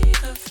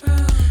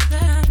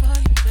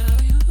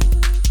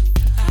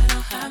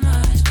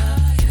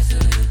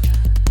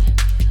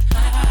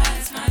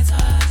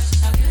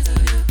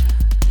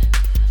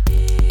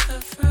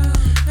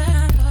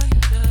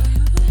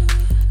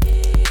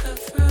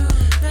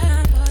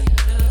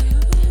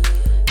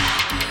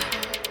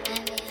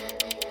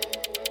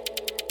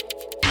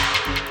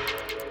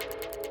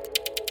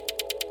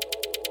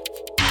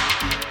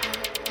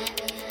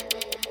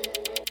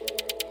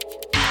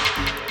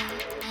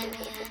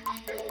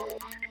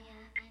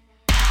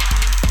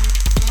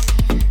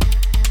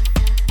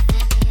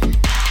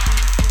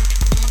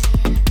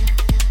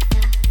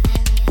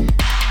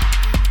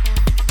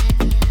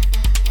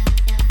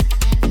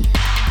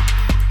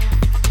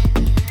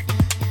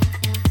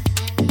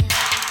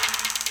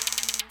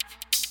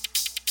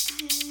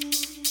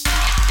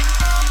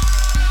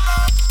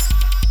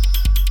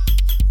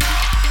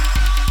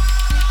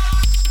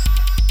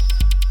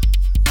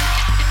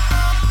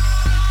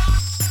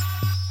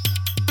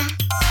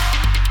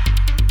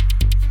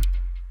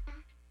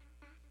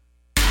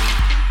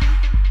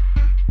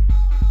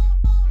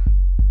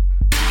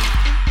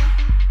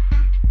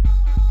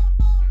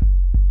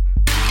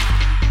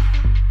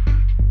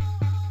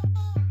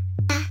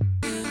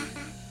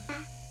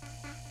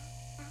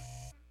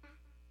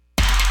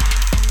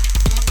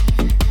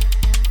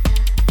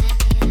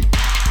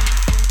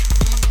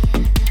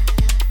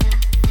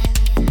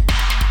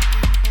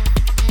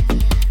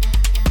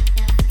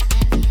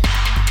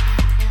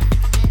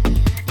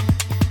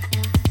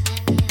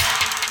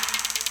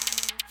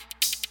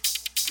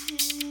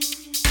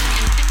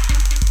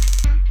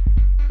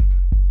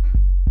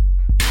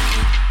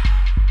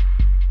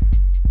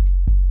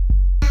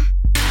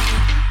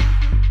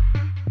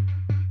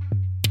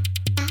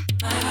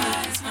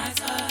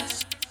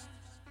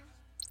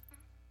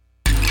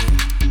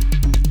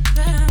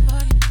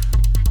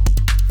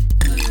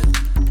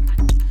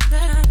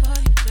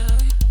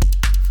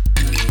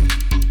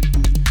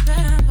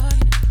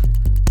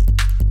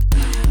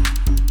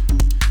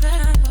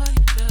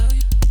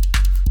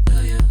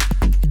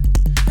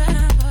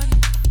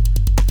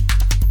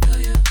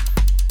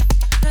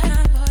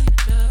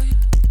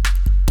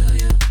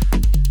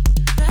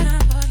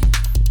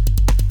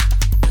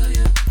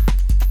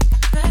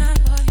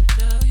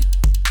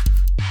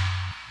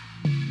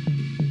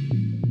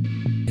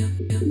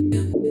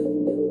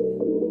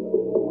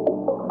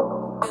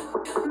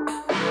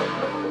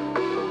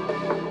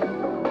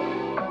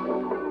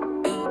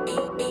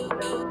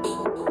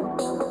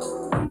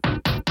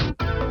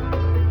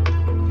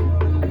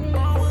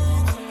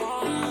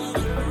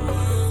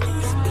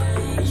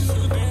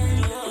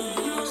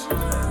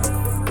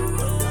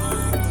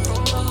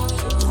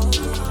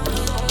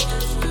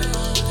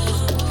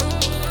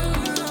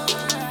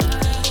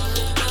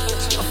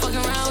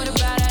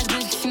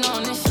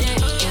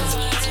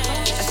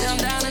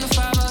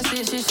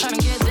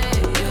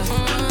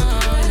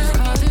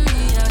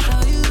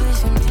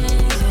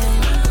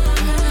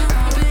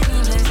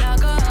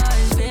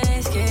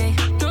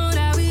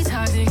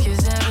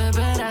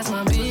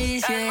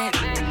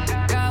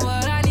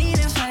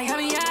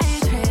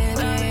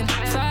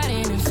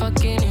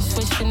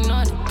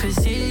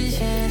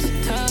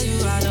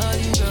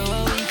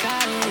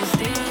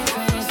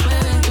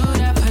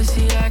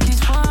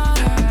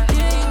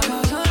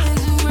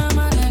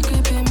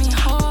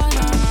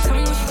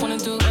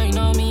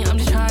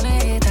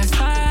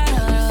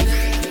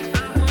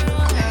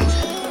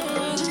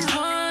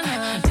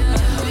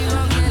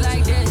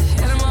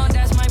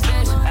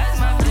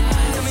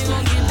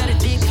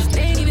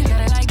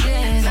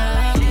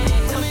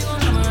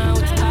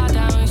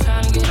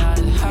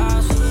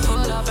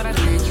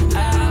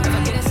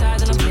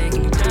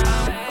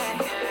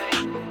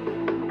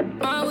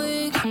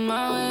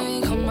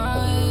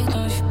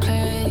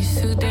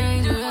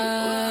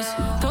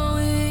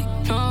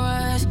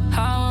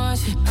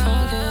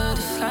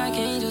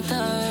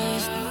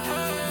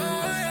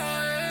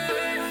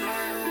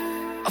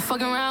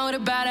 Fucking around with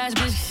a badass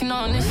bitch, she know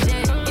on this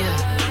shit,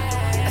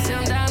 yeah. I sit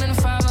him down in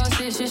the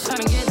 506, just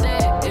tryna get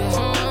there,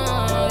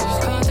 yeah.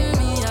 Just come to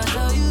me, I'll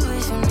show you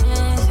it's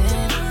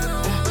amazing.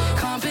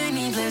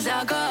 Company plays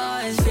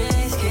alcohol, it's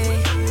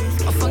risky.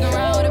 I'm fucking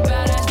around with a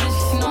badass bitch,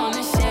 she know on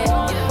this shit,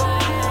 yeah.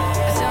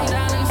 I sit him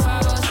down in the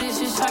 506,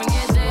 just tryna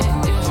get there,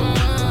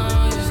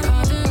 yeah. Just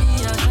come to me,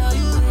 I'll show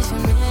you it's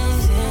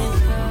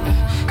amazing.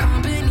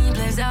 Company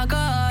plays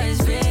alcohol, it's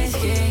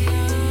risky.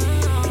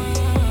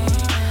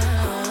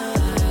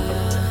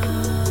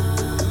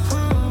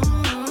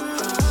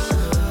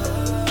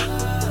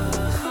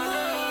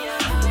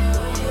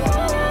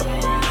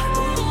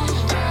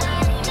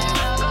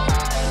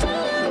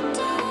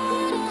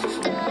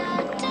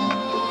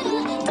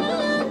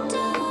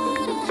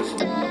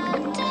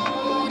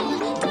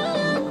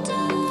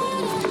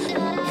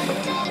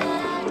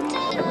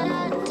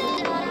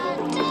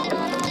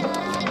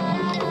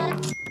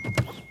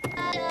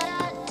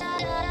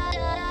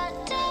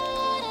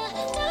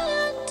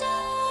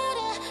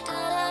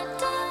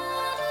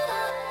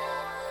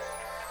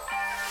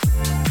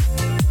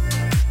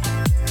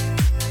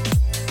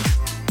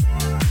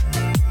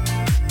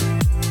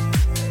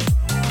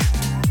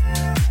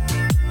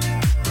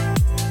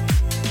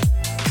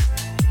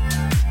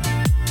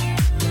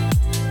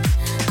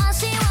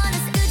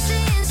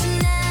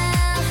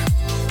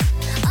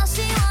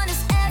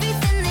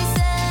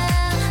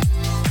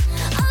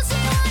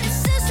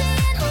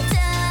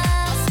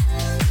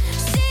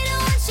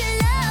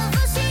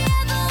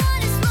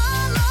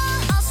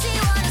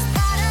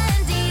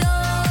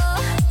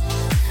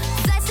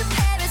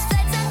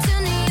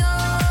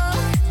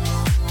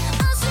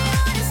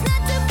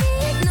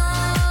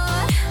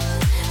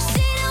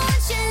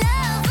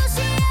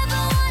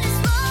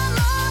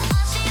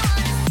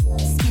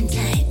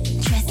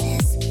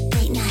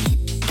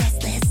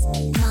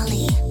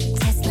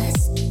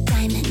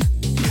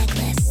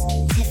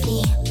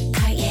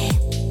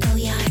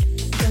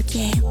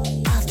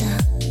 off the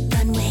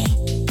runway,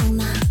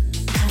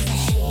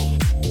 omakase.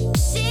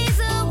 She's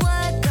a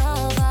work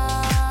of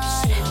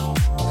art.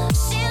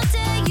 She'll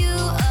tear you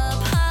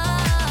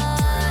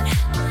apart.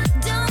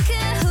 Don't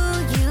care who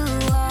you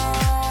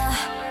are.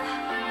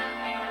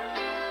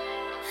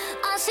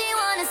 All she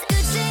wants is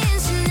Gucci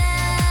and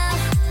Chanel.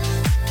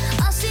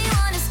 All she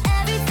wants is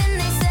everything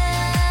they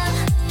sell.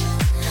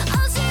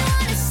 All she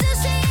wants is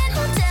sushi and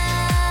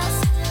hotels.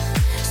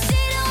 She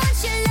don't want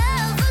your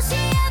love, all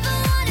she ever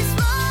wants is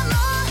more.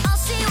 All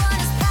she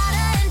wants is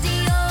Prada and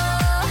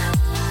Dior.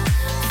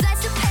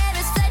 Flights to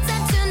Paris, flights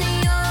out to New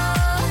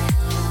York.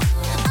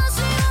 All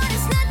she wants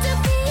is not to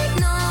be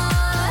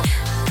ignored.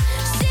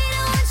 She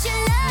don't want your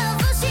love,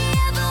 all she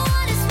ever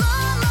wants is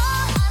more.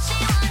 All she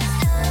wants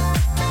is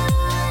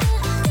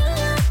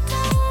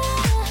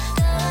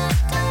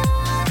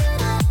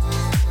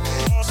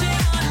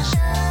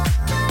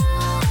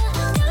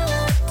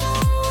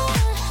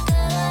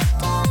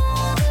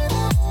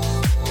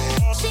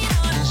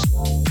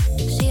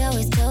She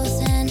always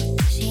toasting,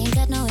 she ain't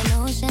got no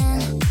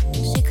emotion.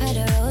 She cried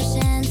her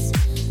oceans,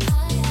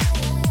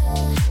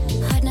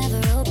 heart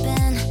never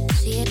open.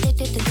 She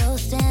addicted to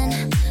ghosting,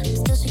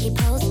 still she keep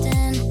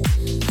posting.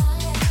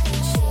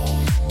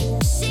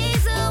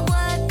 She's a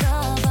work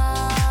of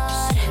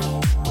art.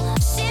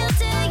 She'll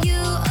tear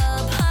you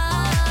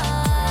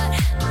apart.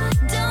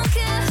 Don't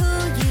care who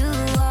you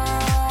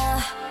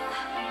are.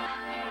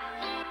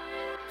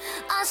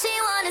 All she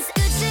wants is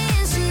Gucci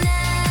and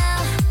Chanel.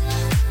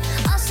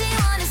 All she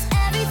wants is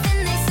everything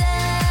they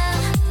sell.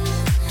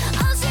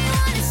 All she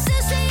wants is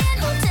sushi and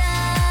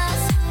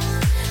hotels.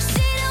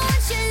 She don't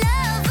want your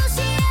love, all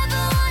she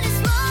ever wants is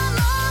more.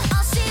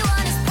 All she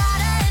wants is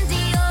Prada and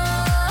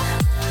Dior.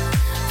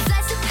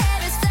 Flights to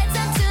Paris, flights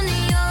out to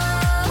New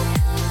York.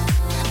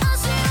 All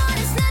she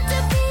wants is not to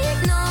be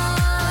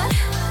ignored.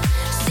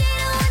 She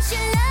don't want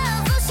your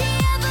love, all she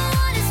ever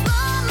wants is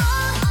more.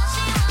 All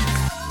she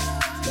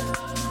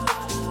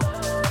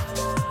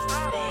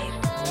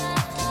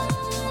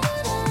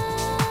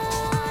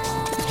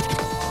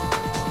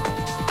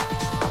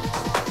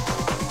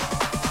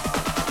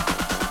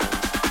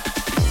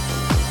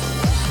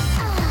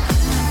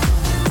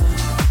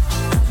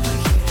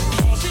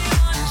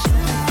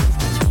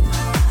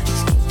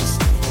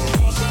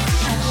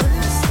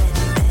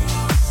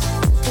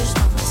There's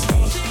no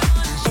mistake.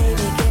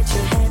 Baby, get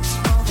your hips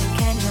moving.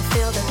 Can you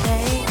feel the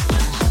pain?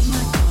 I'm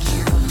not gonna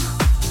run.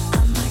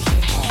 I'm not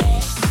here to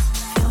chase.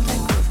 Feel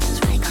that groove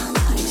between our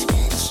bodies,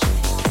 get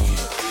straight.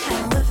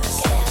 And with a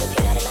steady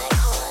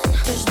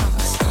pace, there's no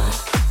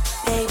mistake.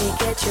 Baby,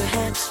 get your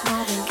hips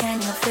moving.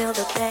 Can you feel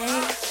the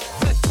pain?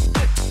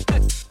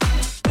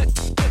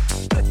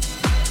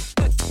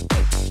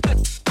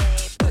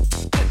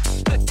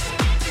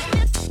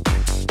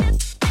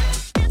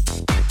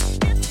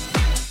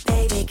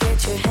 Baby,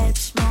 get your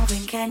hips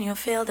moving. Can you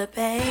feel the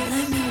pain?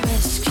 Let me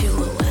whisk you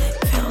away.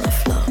 Feel the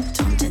flow,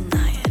 don't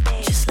deny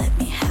it. Just let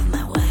me have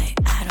my way.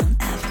 I don't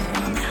ever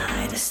wanna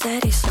hide it.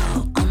 Steady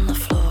slow on the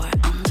floor,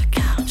 on the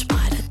couch,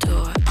 by the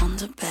door, on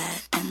the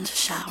bed, in the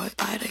shower,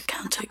 by the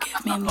counter.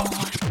 Give me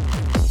more.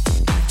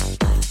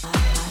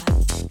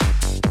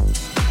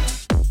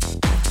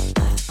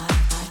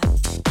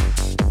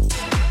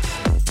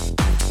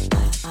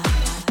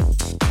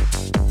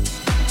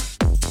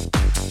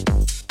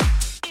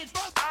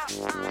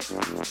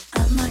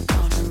 I'm not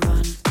gonna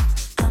run.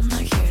 I'm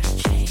not here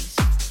to chase.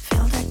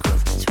 Feel that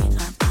groove between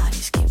our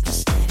bodies. Keep a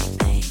steady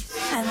pace.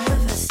 And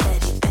with a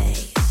steady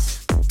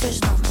pace,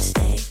 there's no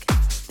mistake.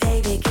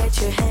 Baby, get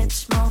your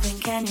hips moving.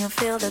 Can you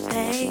feel the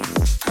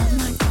pace? I'm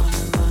not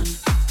gonna run.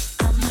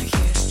 I'm not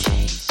here to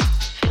chase.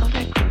 Feel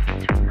that groove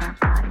between our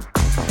bodies.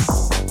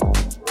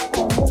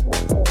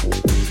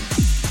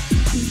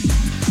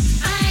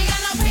 I ain't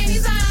got no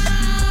panties on.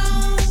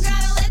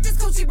 Gotta let this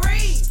coochie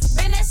breathe.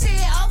 Bend that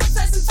shit over,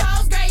 touch some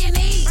toes, grab your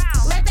knees.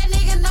 Let that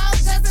nigga know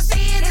just to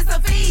see it, it's a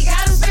fee.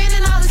 Got him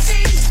spending all the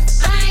cheese.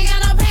 I ain't got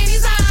no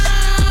panties on.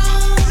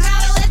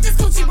 Gotta let this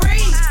coochie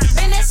breathe.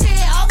 Bend that shit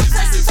over,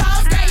 touch some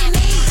toes, grab your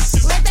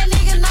knees. Let that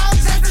nigga know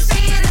just to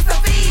see it, it's a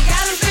fee.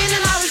 Got him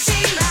spending all the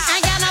cheese.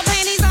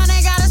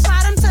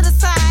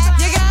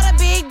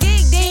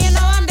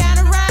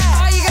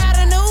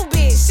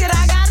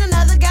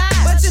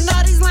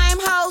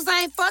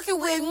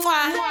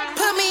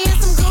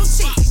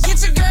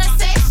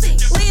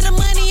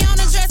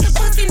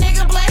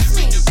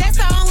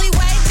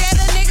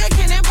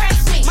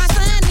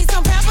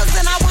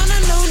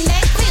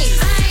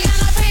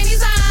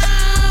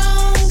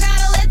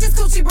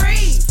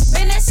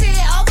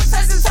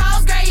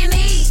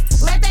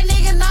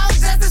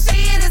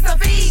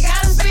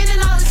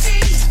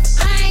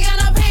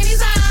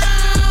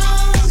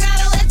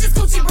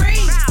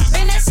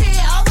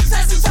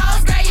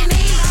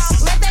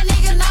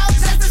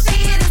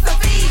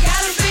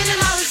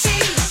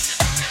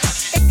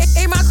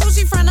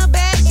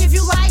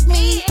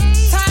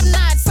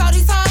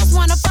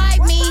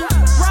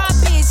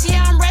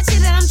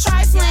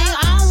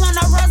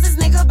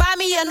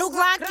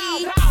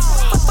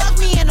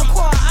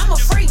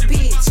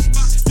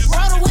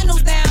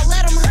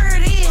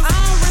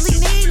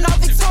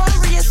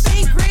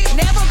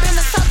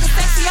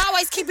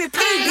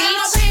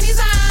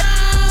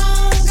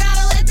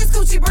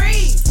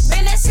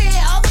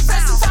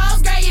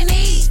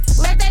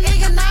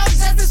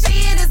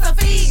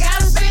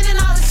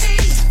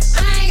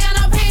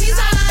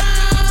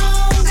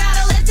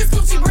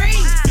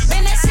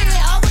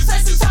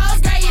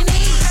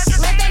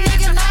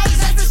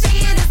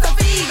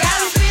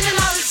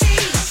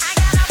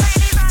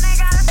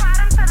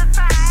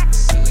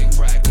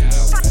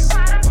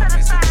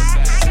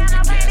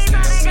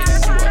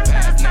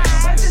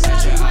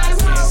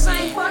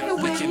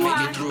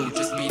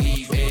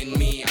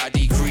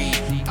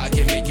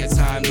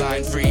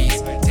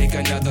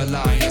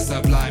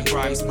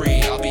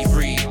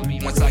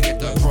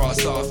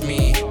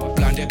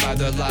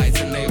 the lights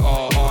and they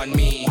all on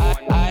me.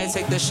 I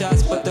take the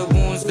shots but the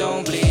wounds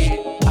don't bleed.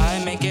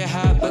 I make it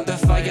hot but the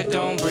fire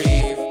don't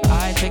breathe.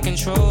 I take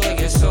control of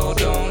your soul,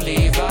 don't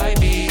leave. I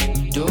be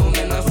doom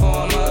in the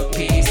form of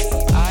peace.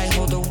 I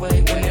hold the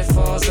weight when it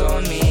falls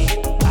on me.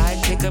 I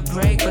take a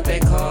break but they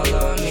call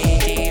on me.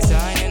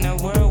 Designing a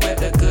world where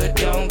the good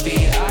don't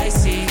be. I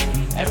see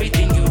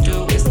everything you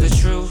do is the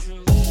truth.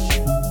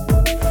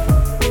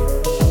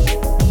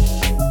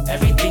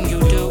 Everything you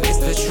do is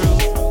the truth.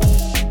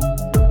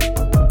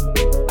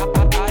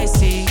 I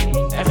see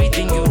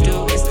everything you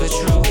do is the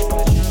truth.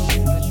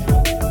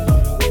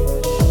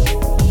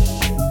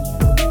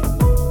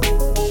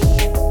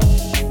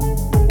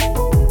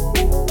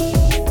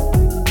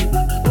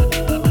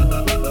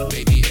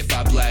 Baby, if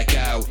I black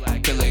out,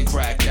 feeling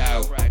cracked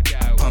out,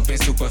 pumping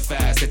super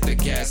fast, hit the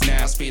gas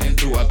now, speeding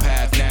through a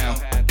path now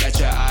that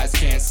your eyes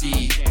can't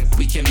see.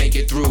 We can make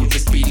it through,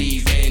 just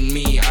believe in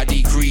me. I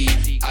decree,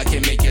 I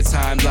can make your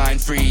timeline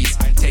freeze.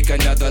 Take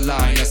another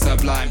line, a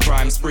sublime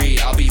crime spree.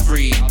 I'll be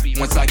free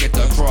once I get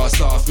the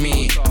cross off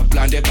me.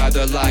 Blinded by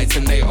the lights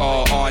and they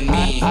all on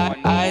me.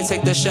 I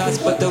take the shots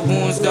but the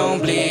wounds don't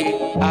bleed.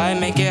 I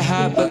make it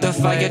hot but the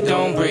fire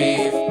don't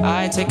breathe.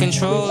 I take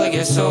control of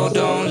your soul,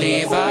 don't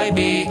leave. I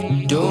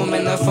be doom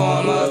in the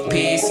form of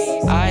peace.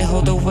 I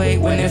hold the weight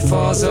when it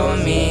falls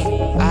on me.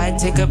 I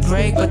take a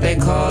break but they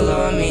call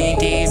on me.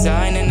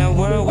 Designing a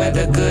world where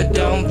the good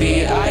don't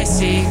be. I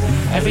see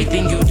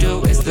everything you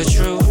do is the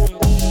truth.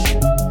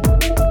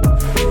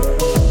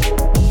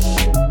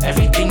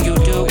 Everything you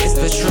do is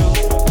the truth.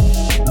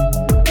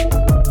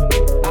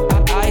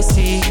 I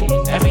see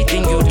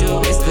everything you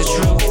do is the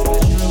truth.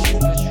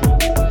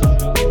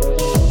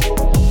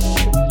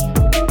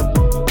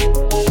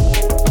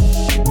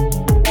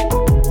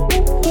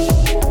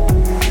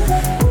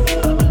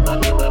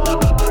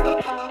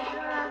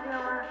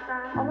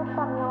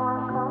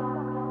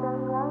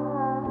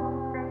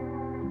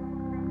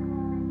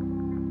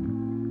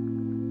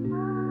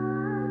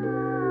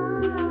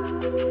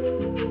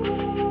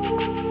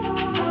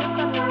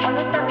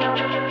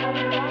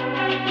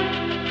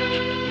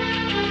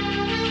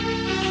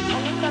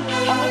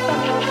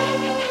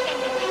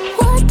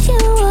 Watch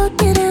you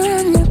walking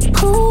around the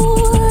pool.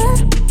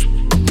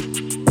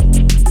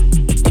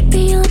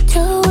 Be your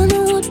toe in the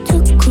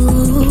water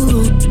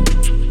cool.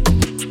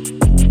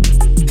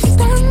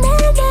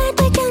 Standing there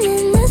taking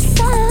in the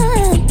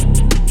sun.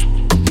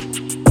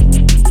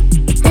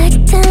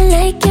 Acting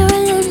like you're a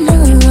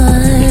little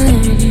one.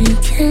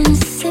 Can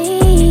see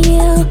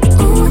you.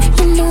 Ooh,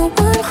 you know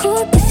I'm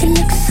hooked 'cause you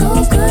look so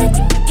good.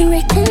 You're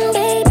acting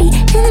baby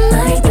in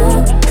my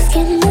room.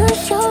 Skin your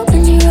show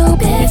when you're all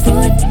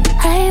barefoot.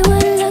 I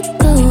would look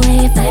away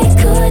if I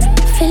could.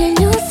 Feeling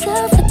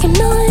yourself like you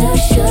know you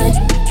should.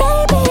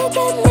 Baby, you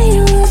get me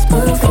loose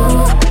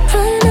before.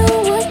 I know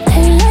what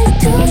I like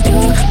to do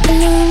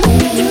along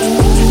with you.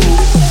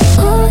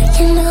 Oh,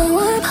 you know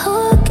I'm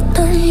hooked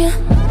on you.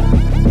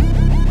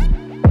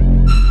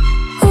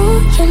 Oh,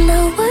 you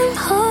know I'm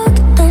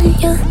hooked on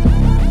you.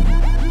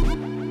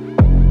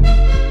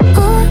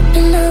 Oh,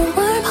 you know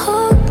I'm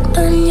hooked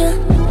on you.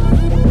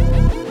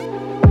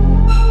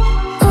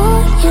 Oh,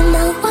 you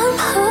know I'm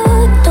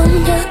hooked on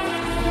you.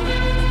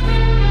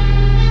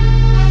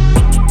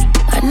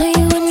 I know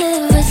you would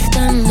never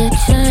stand a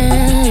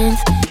chance.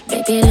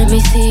 Baby, let me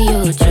see you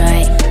try.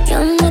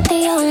 You're not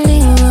the only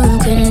one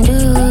can do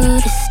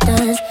this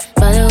dance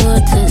by the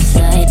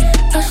waterside.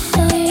 I'll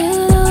show you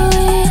the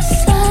way you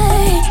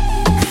slide.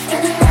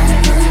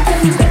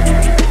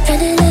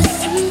 And it is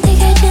something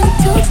I can't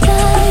do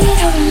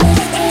right on my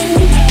skin.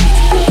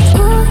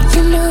 Oh,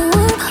 you know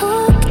I'm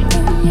hooked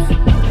on you.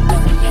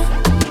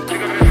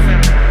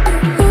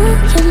 Oh,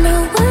 you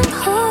know I'm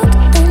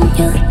hooked on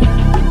you.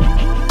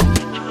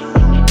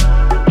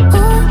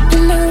 Oh, you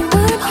know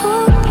I'm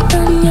hooked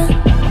on you.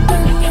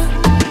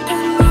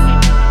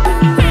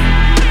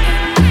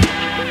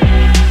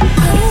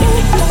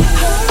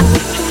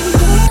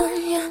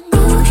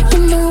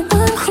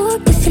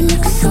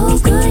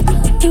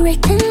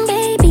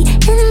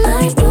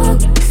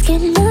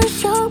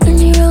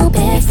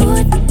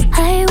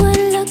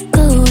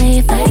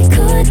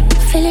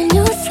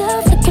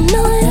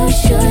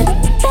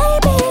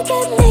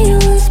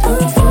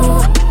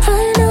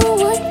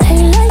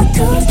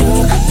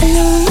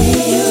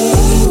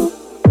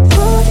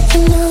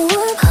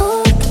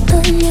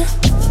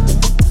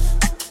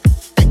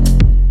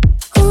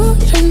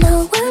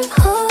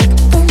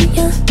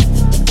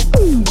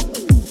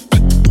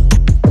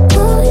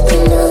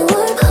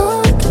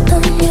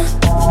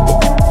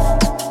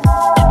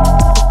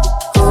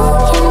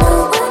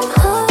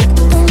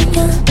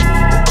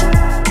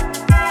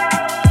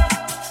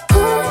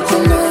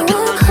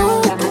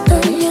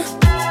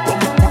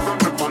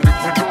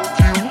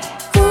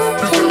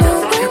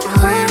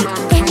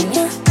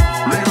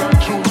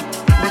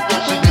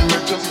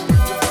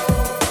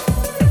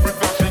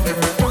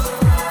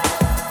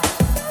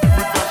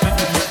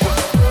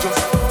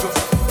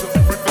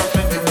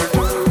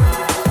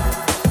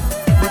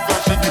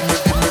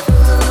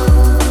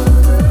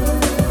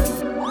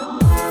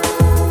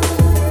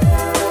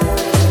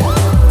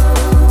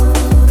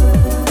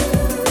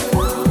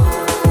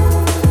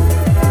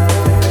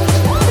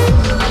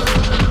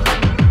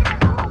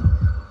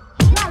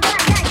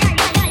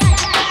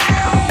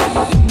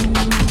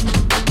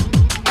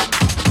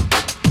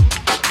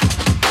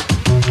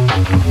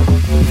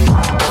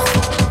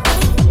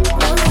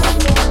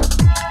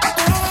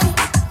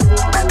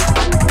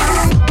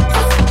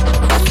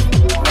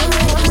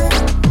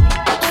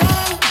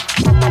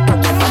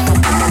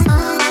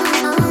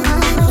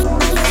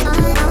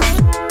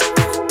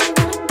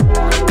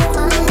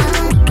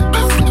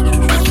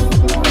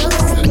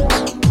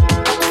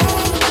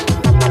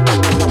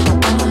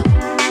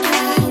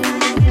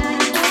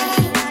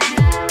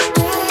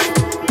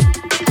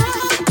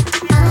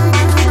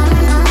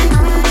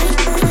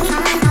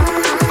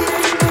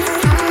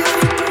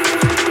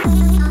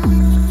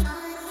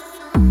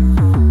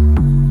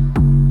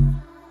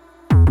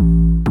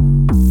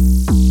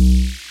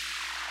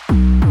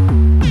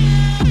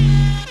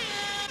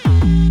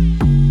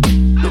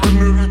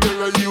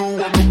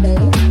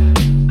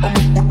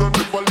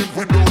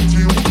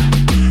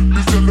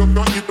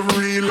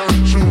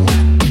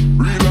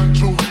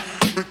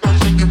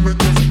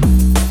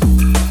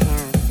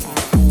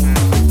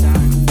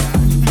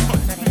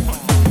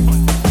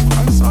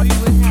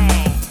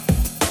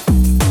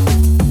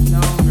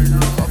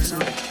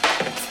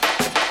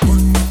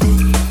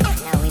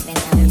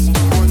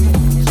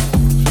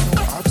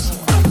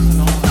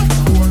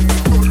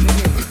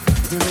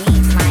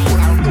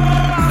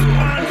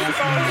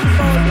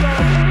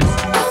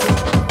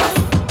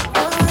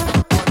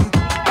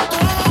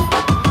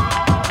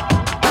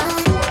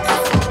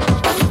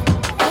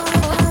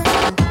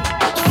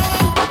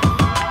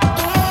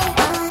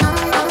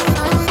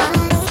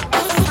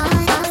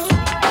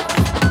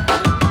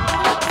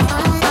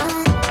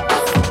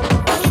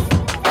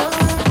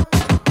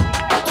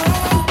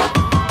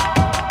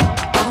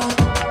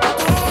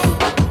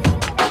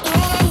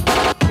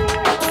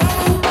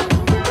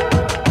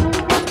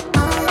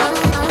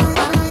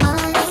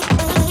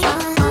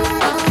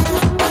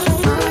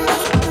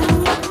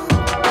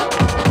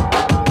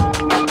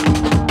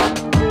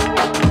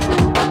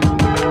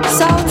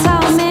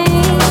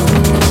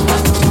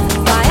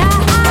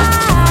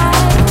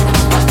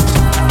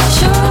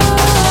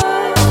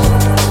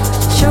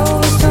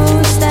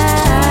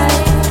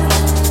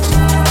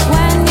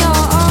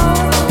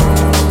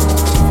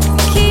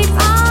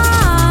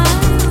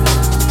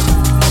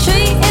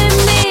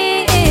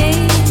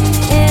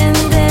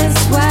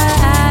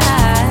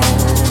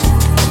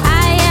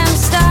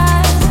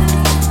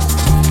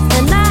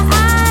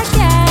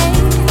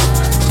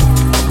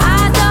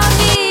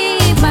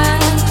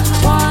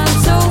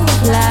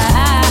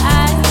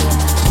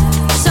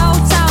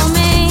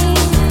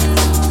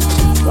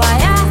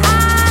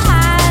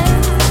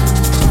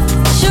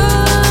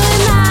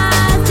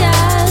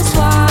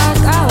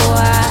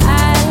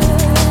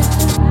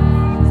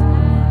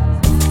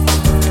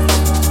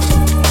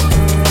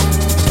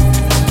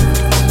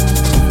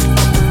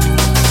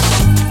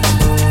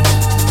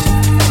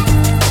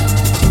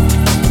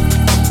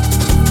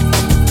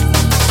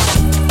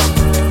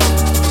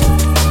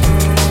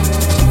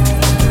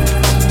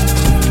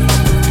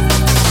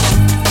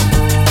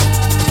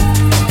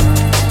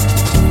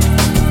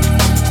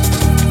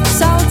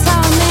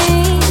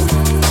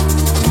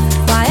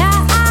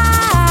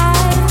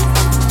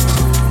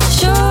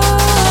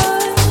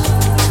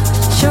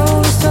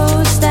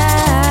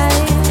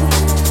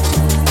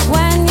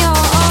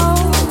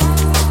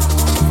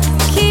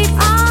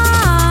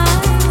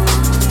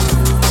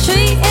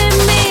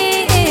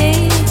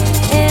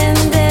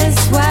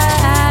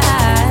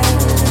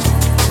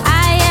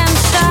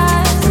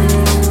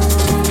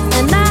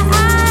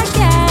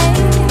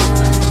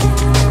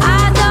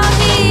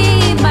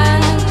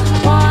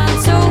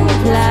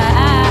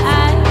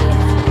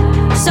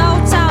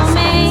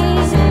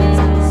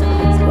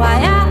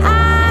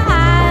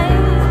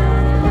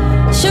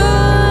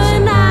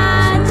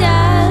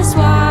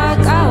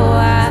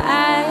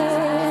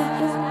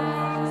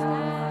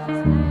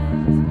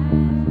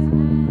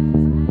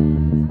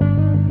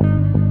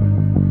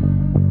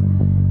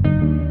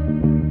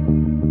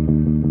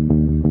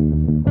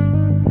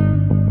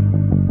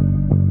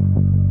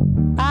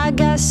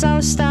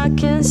 so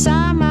stuck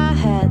inside my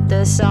head.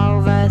 This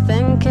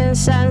overthinking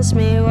sends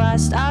me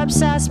west,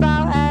 obsessed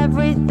about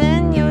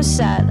everything you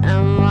said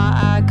and what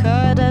I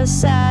could have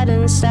said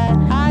instead.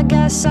 I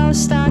get so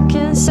stuck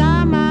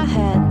inside my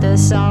head.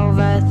 This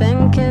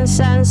overthinking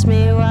sends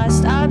me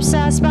west,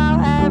 obsessed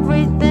about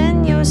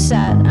everything you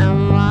said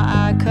and what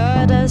I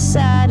could have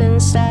said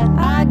instead.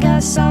 I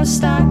get so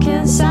stuck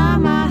inside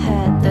my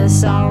head.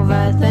 This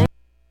overthinking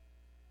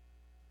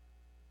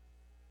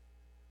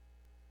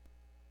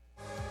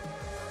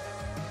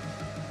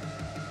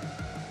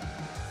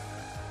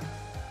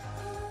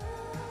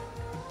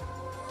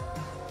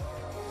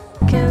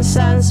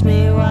sends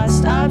me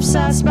west,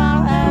 obsessed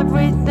about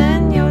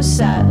everything you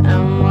said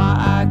and what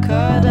I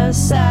could have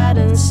said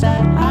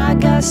instead. I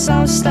get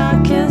so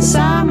stuck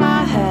inside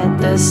my head.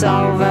 This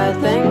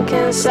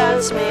overthinking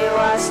sends me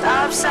west,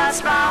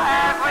 obsessed about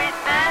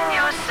everything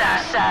you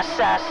said.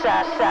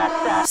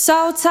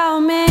 So tell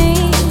me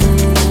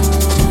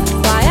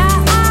why I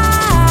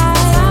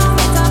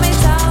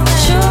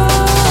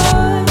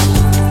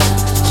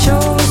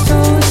choose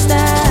to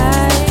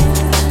stay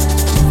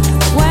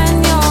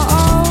when you're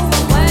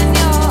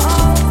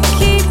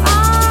keep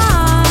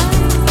on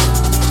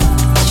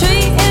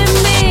treating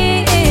me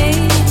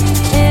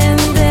in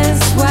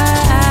this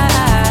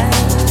way.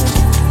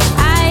 I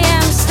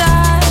am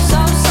stuck,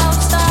 so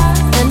stuck,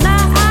 and I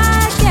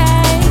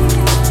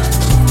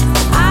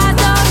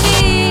don't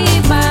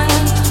even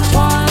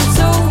want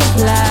to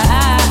play.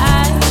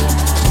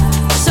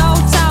 So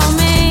tell me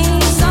why I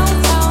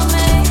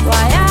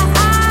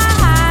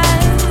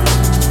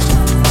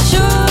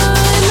should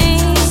me.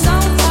 So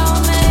tell me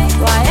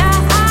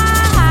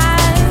why I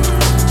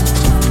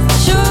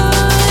should me.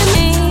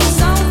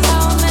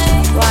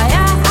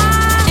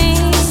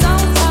 So tell me why I so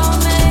tell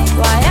me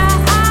why I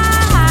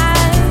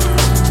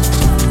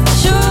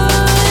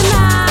should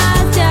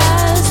not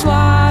just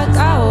walk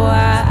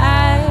away.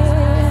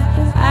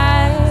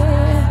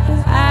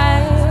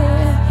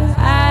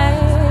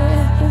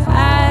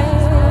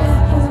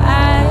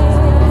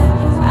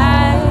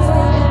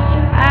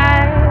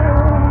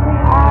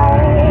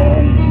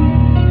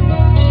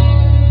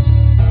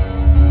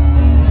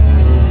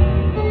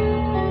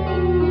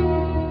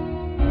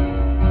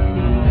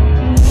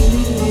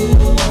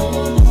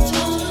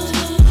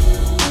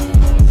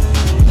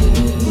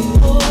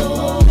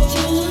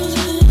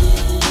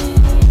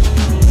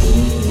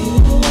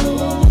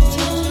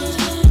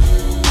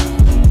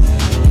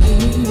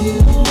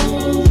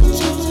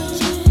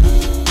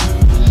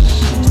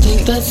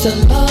 Think that's a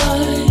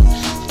lie,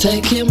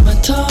 taking my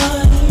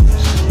time,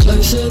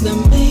 closer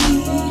than me,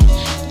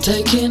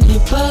 taking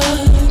it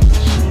back,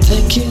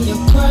 taking your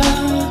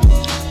crap,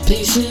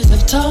 pieces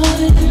of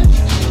time,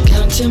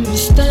 counting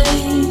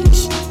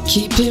mistakes,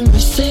 keeping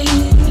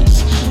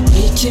receipts,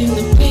 eating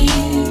the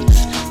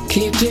beats,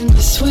 keeping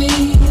it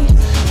sweet,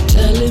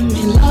 telling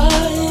me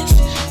lies,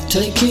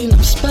 taking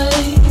up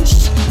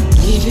space,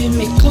 leaving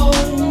me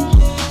cold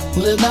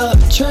without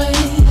a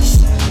trace,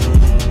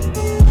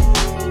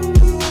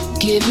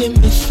 giving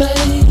me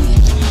faith.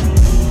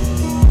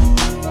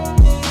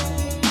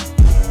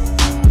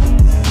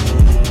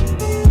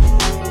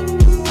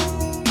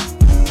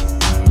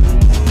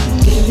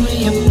 Give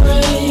me a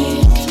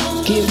break,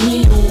 give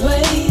me a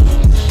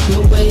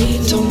way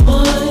to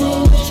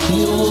mine,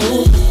 you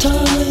all the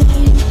time.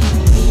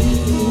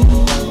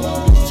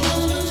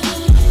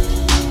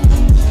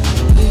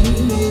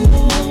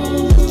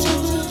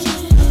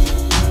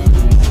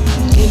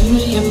 Give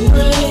me a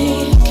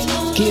break,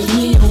 give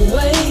me a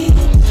way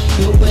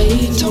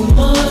to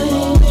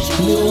mine,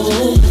 you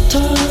all the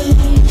time.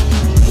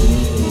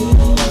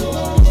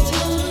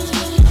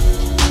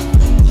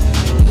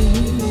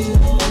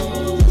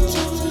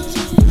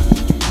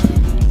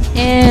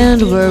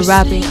 And we're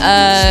wrapping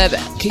up.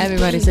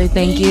 Everybody say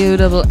thank you,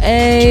 Double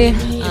A,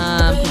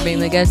 for being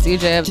the guest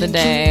DJ of the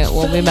day.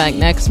 We'll be back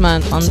next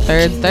month on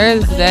third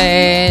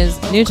Thursdays.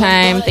 New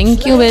time.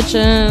 Thank you,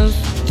 bitches.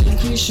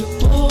 Think we should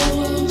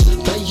pause,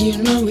 but you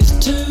know it's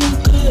too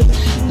good.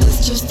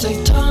 Let's just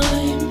take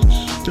time,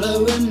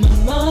 blowing my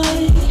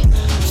mind,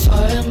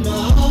 fire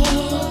my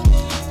heart,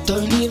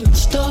 don't even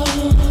stop.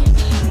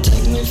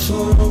 Take me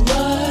for a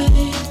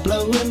ride,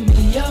 blowing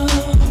me up,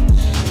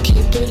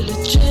 keep it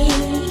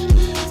legit,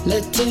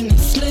 letting it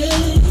slip.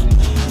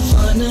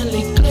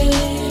 Finally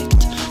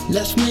clicked,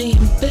 left me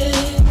in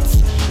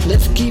bits.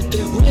 Let's keep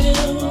it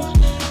real.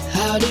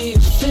 How do you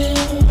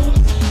feel?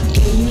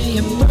 Give me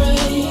a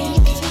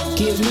break,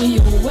 give me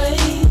your way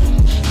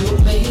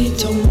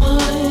to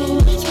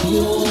mine,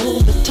 you all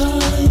the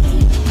time.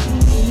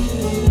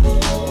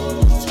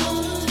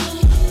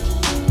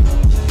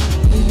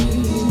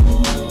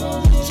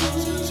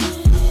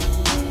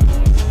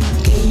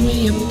 Give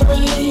me a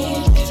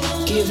break,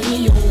 give me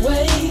your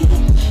way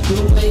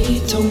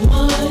to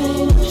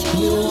mine,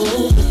 you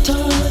all the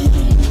time.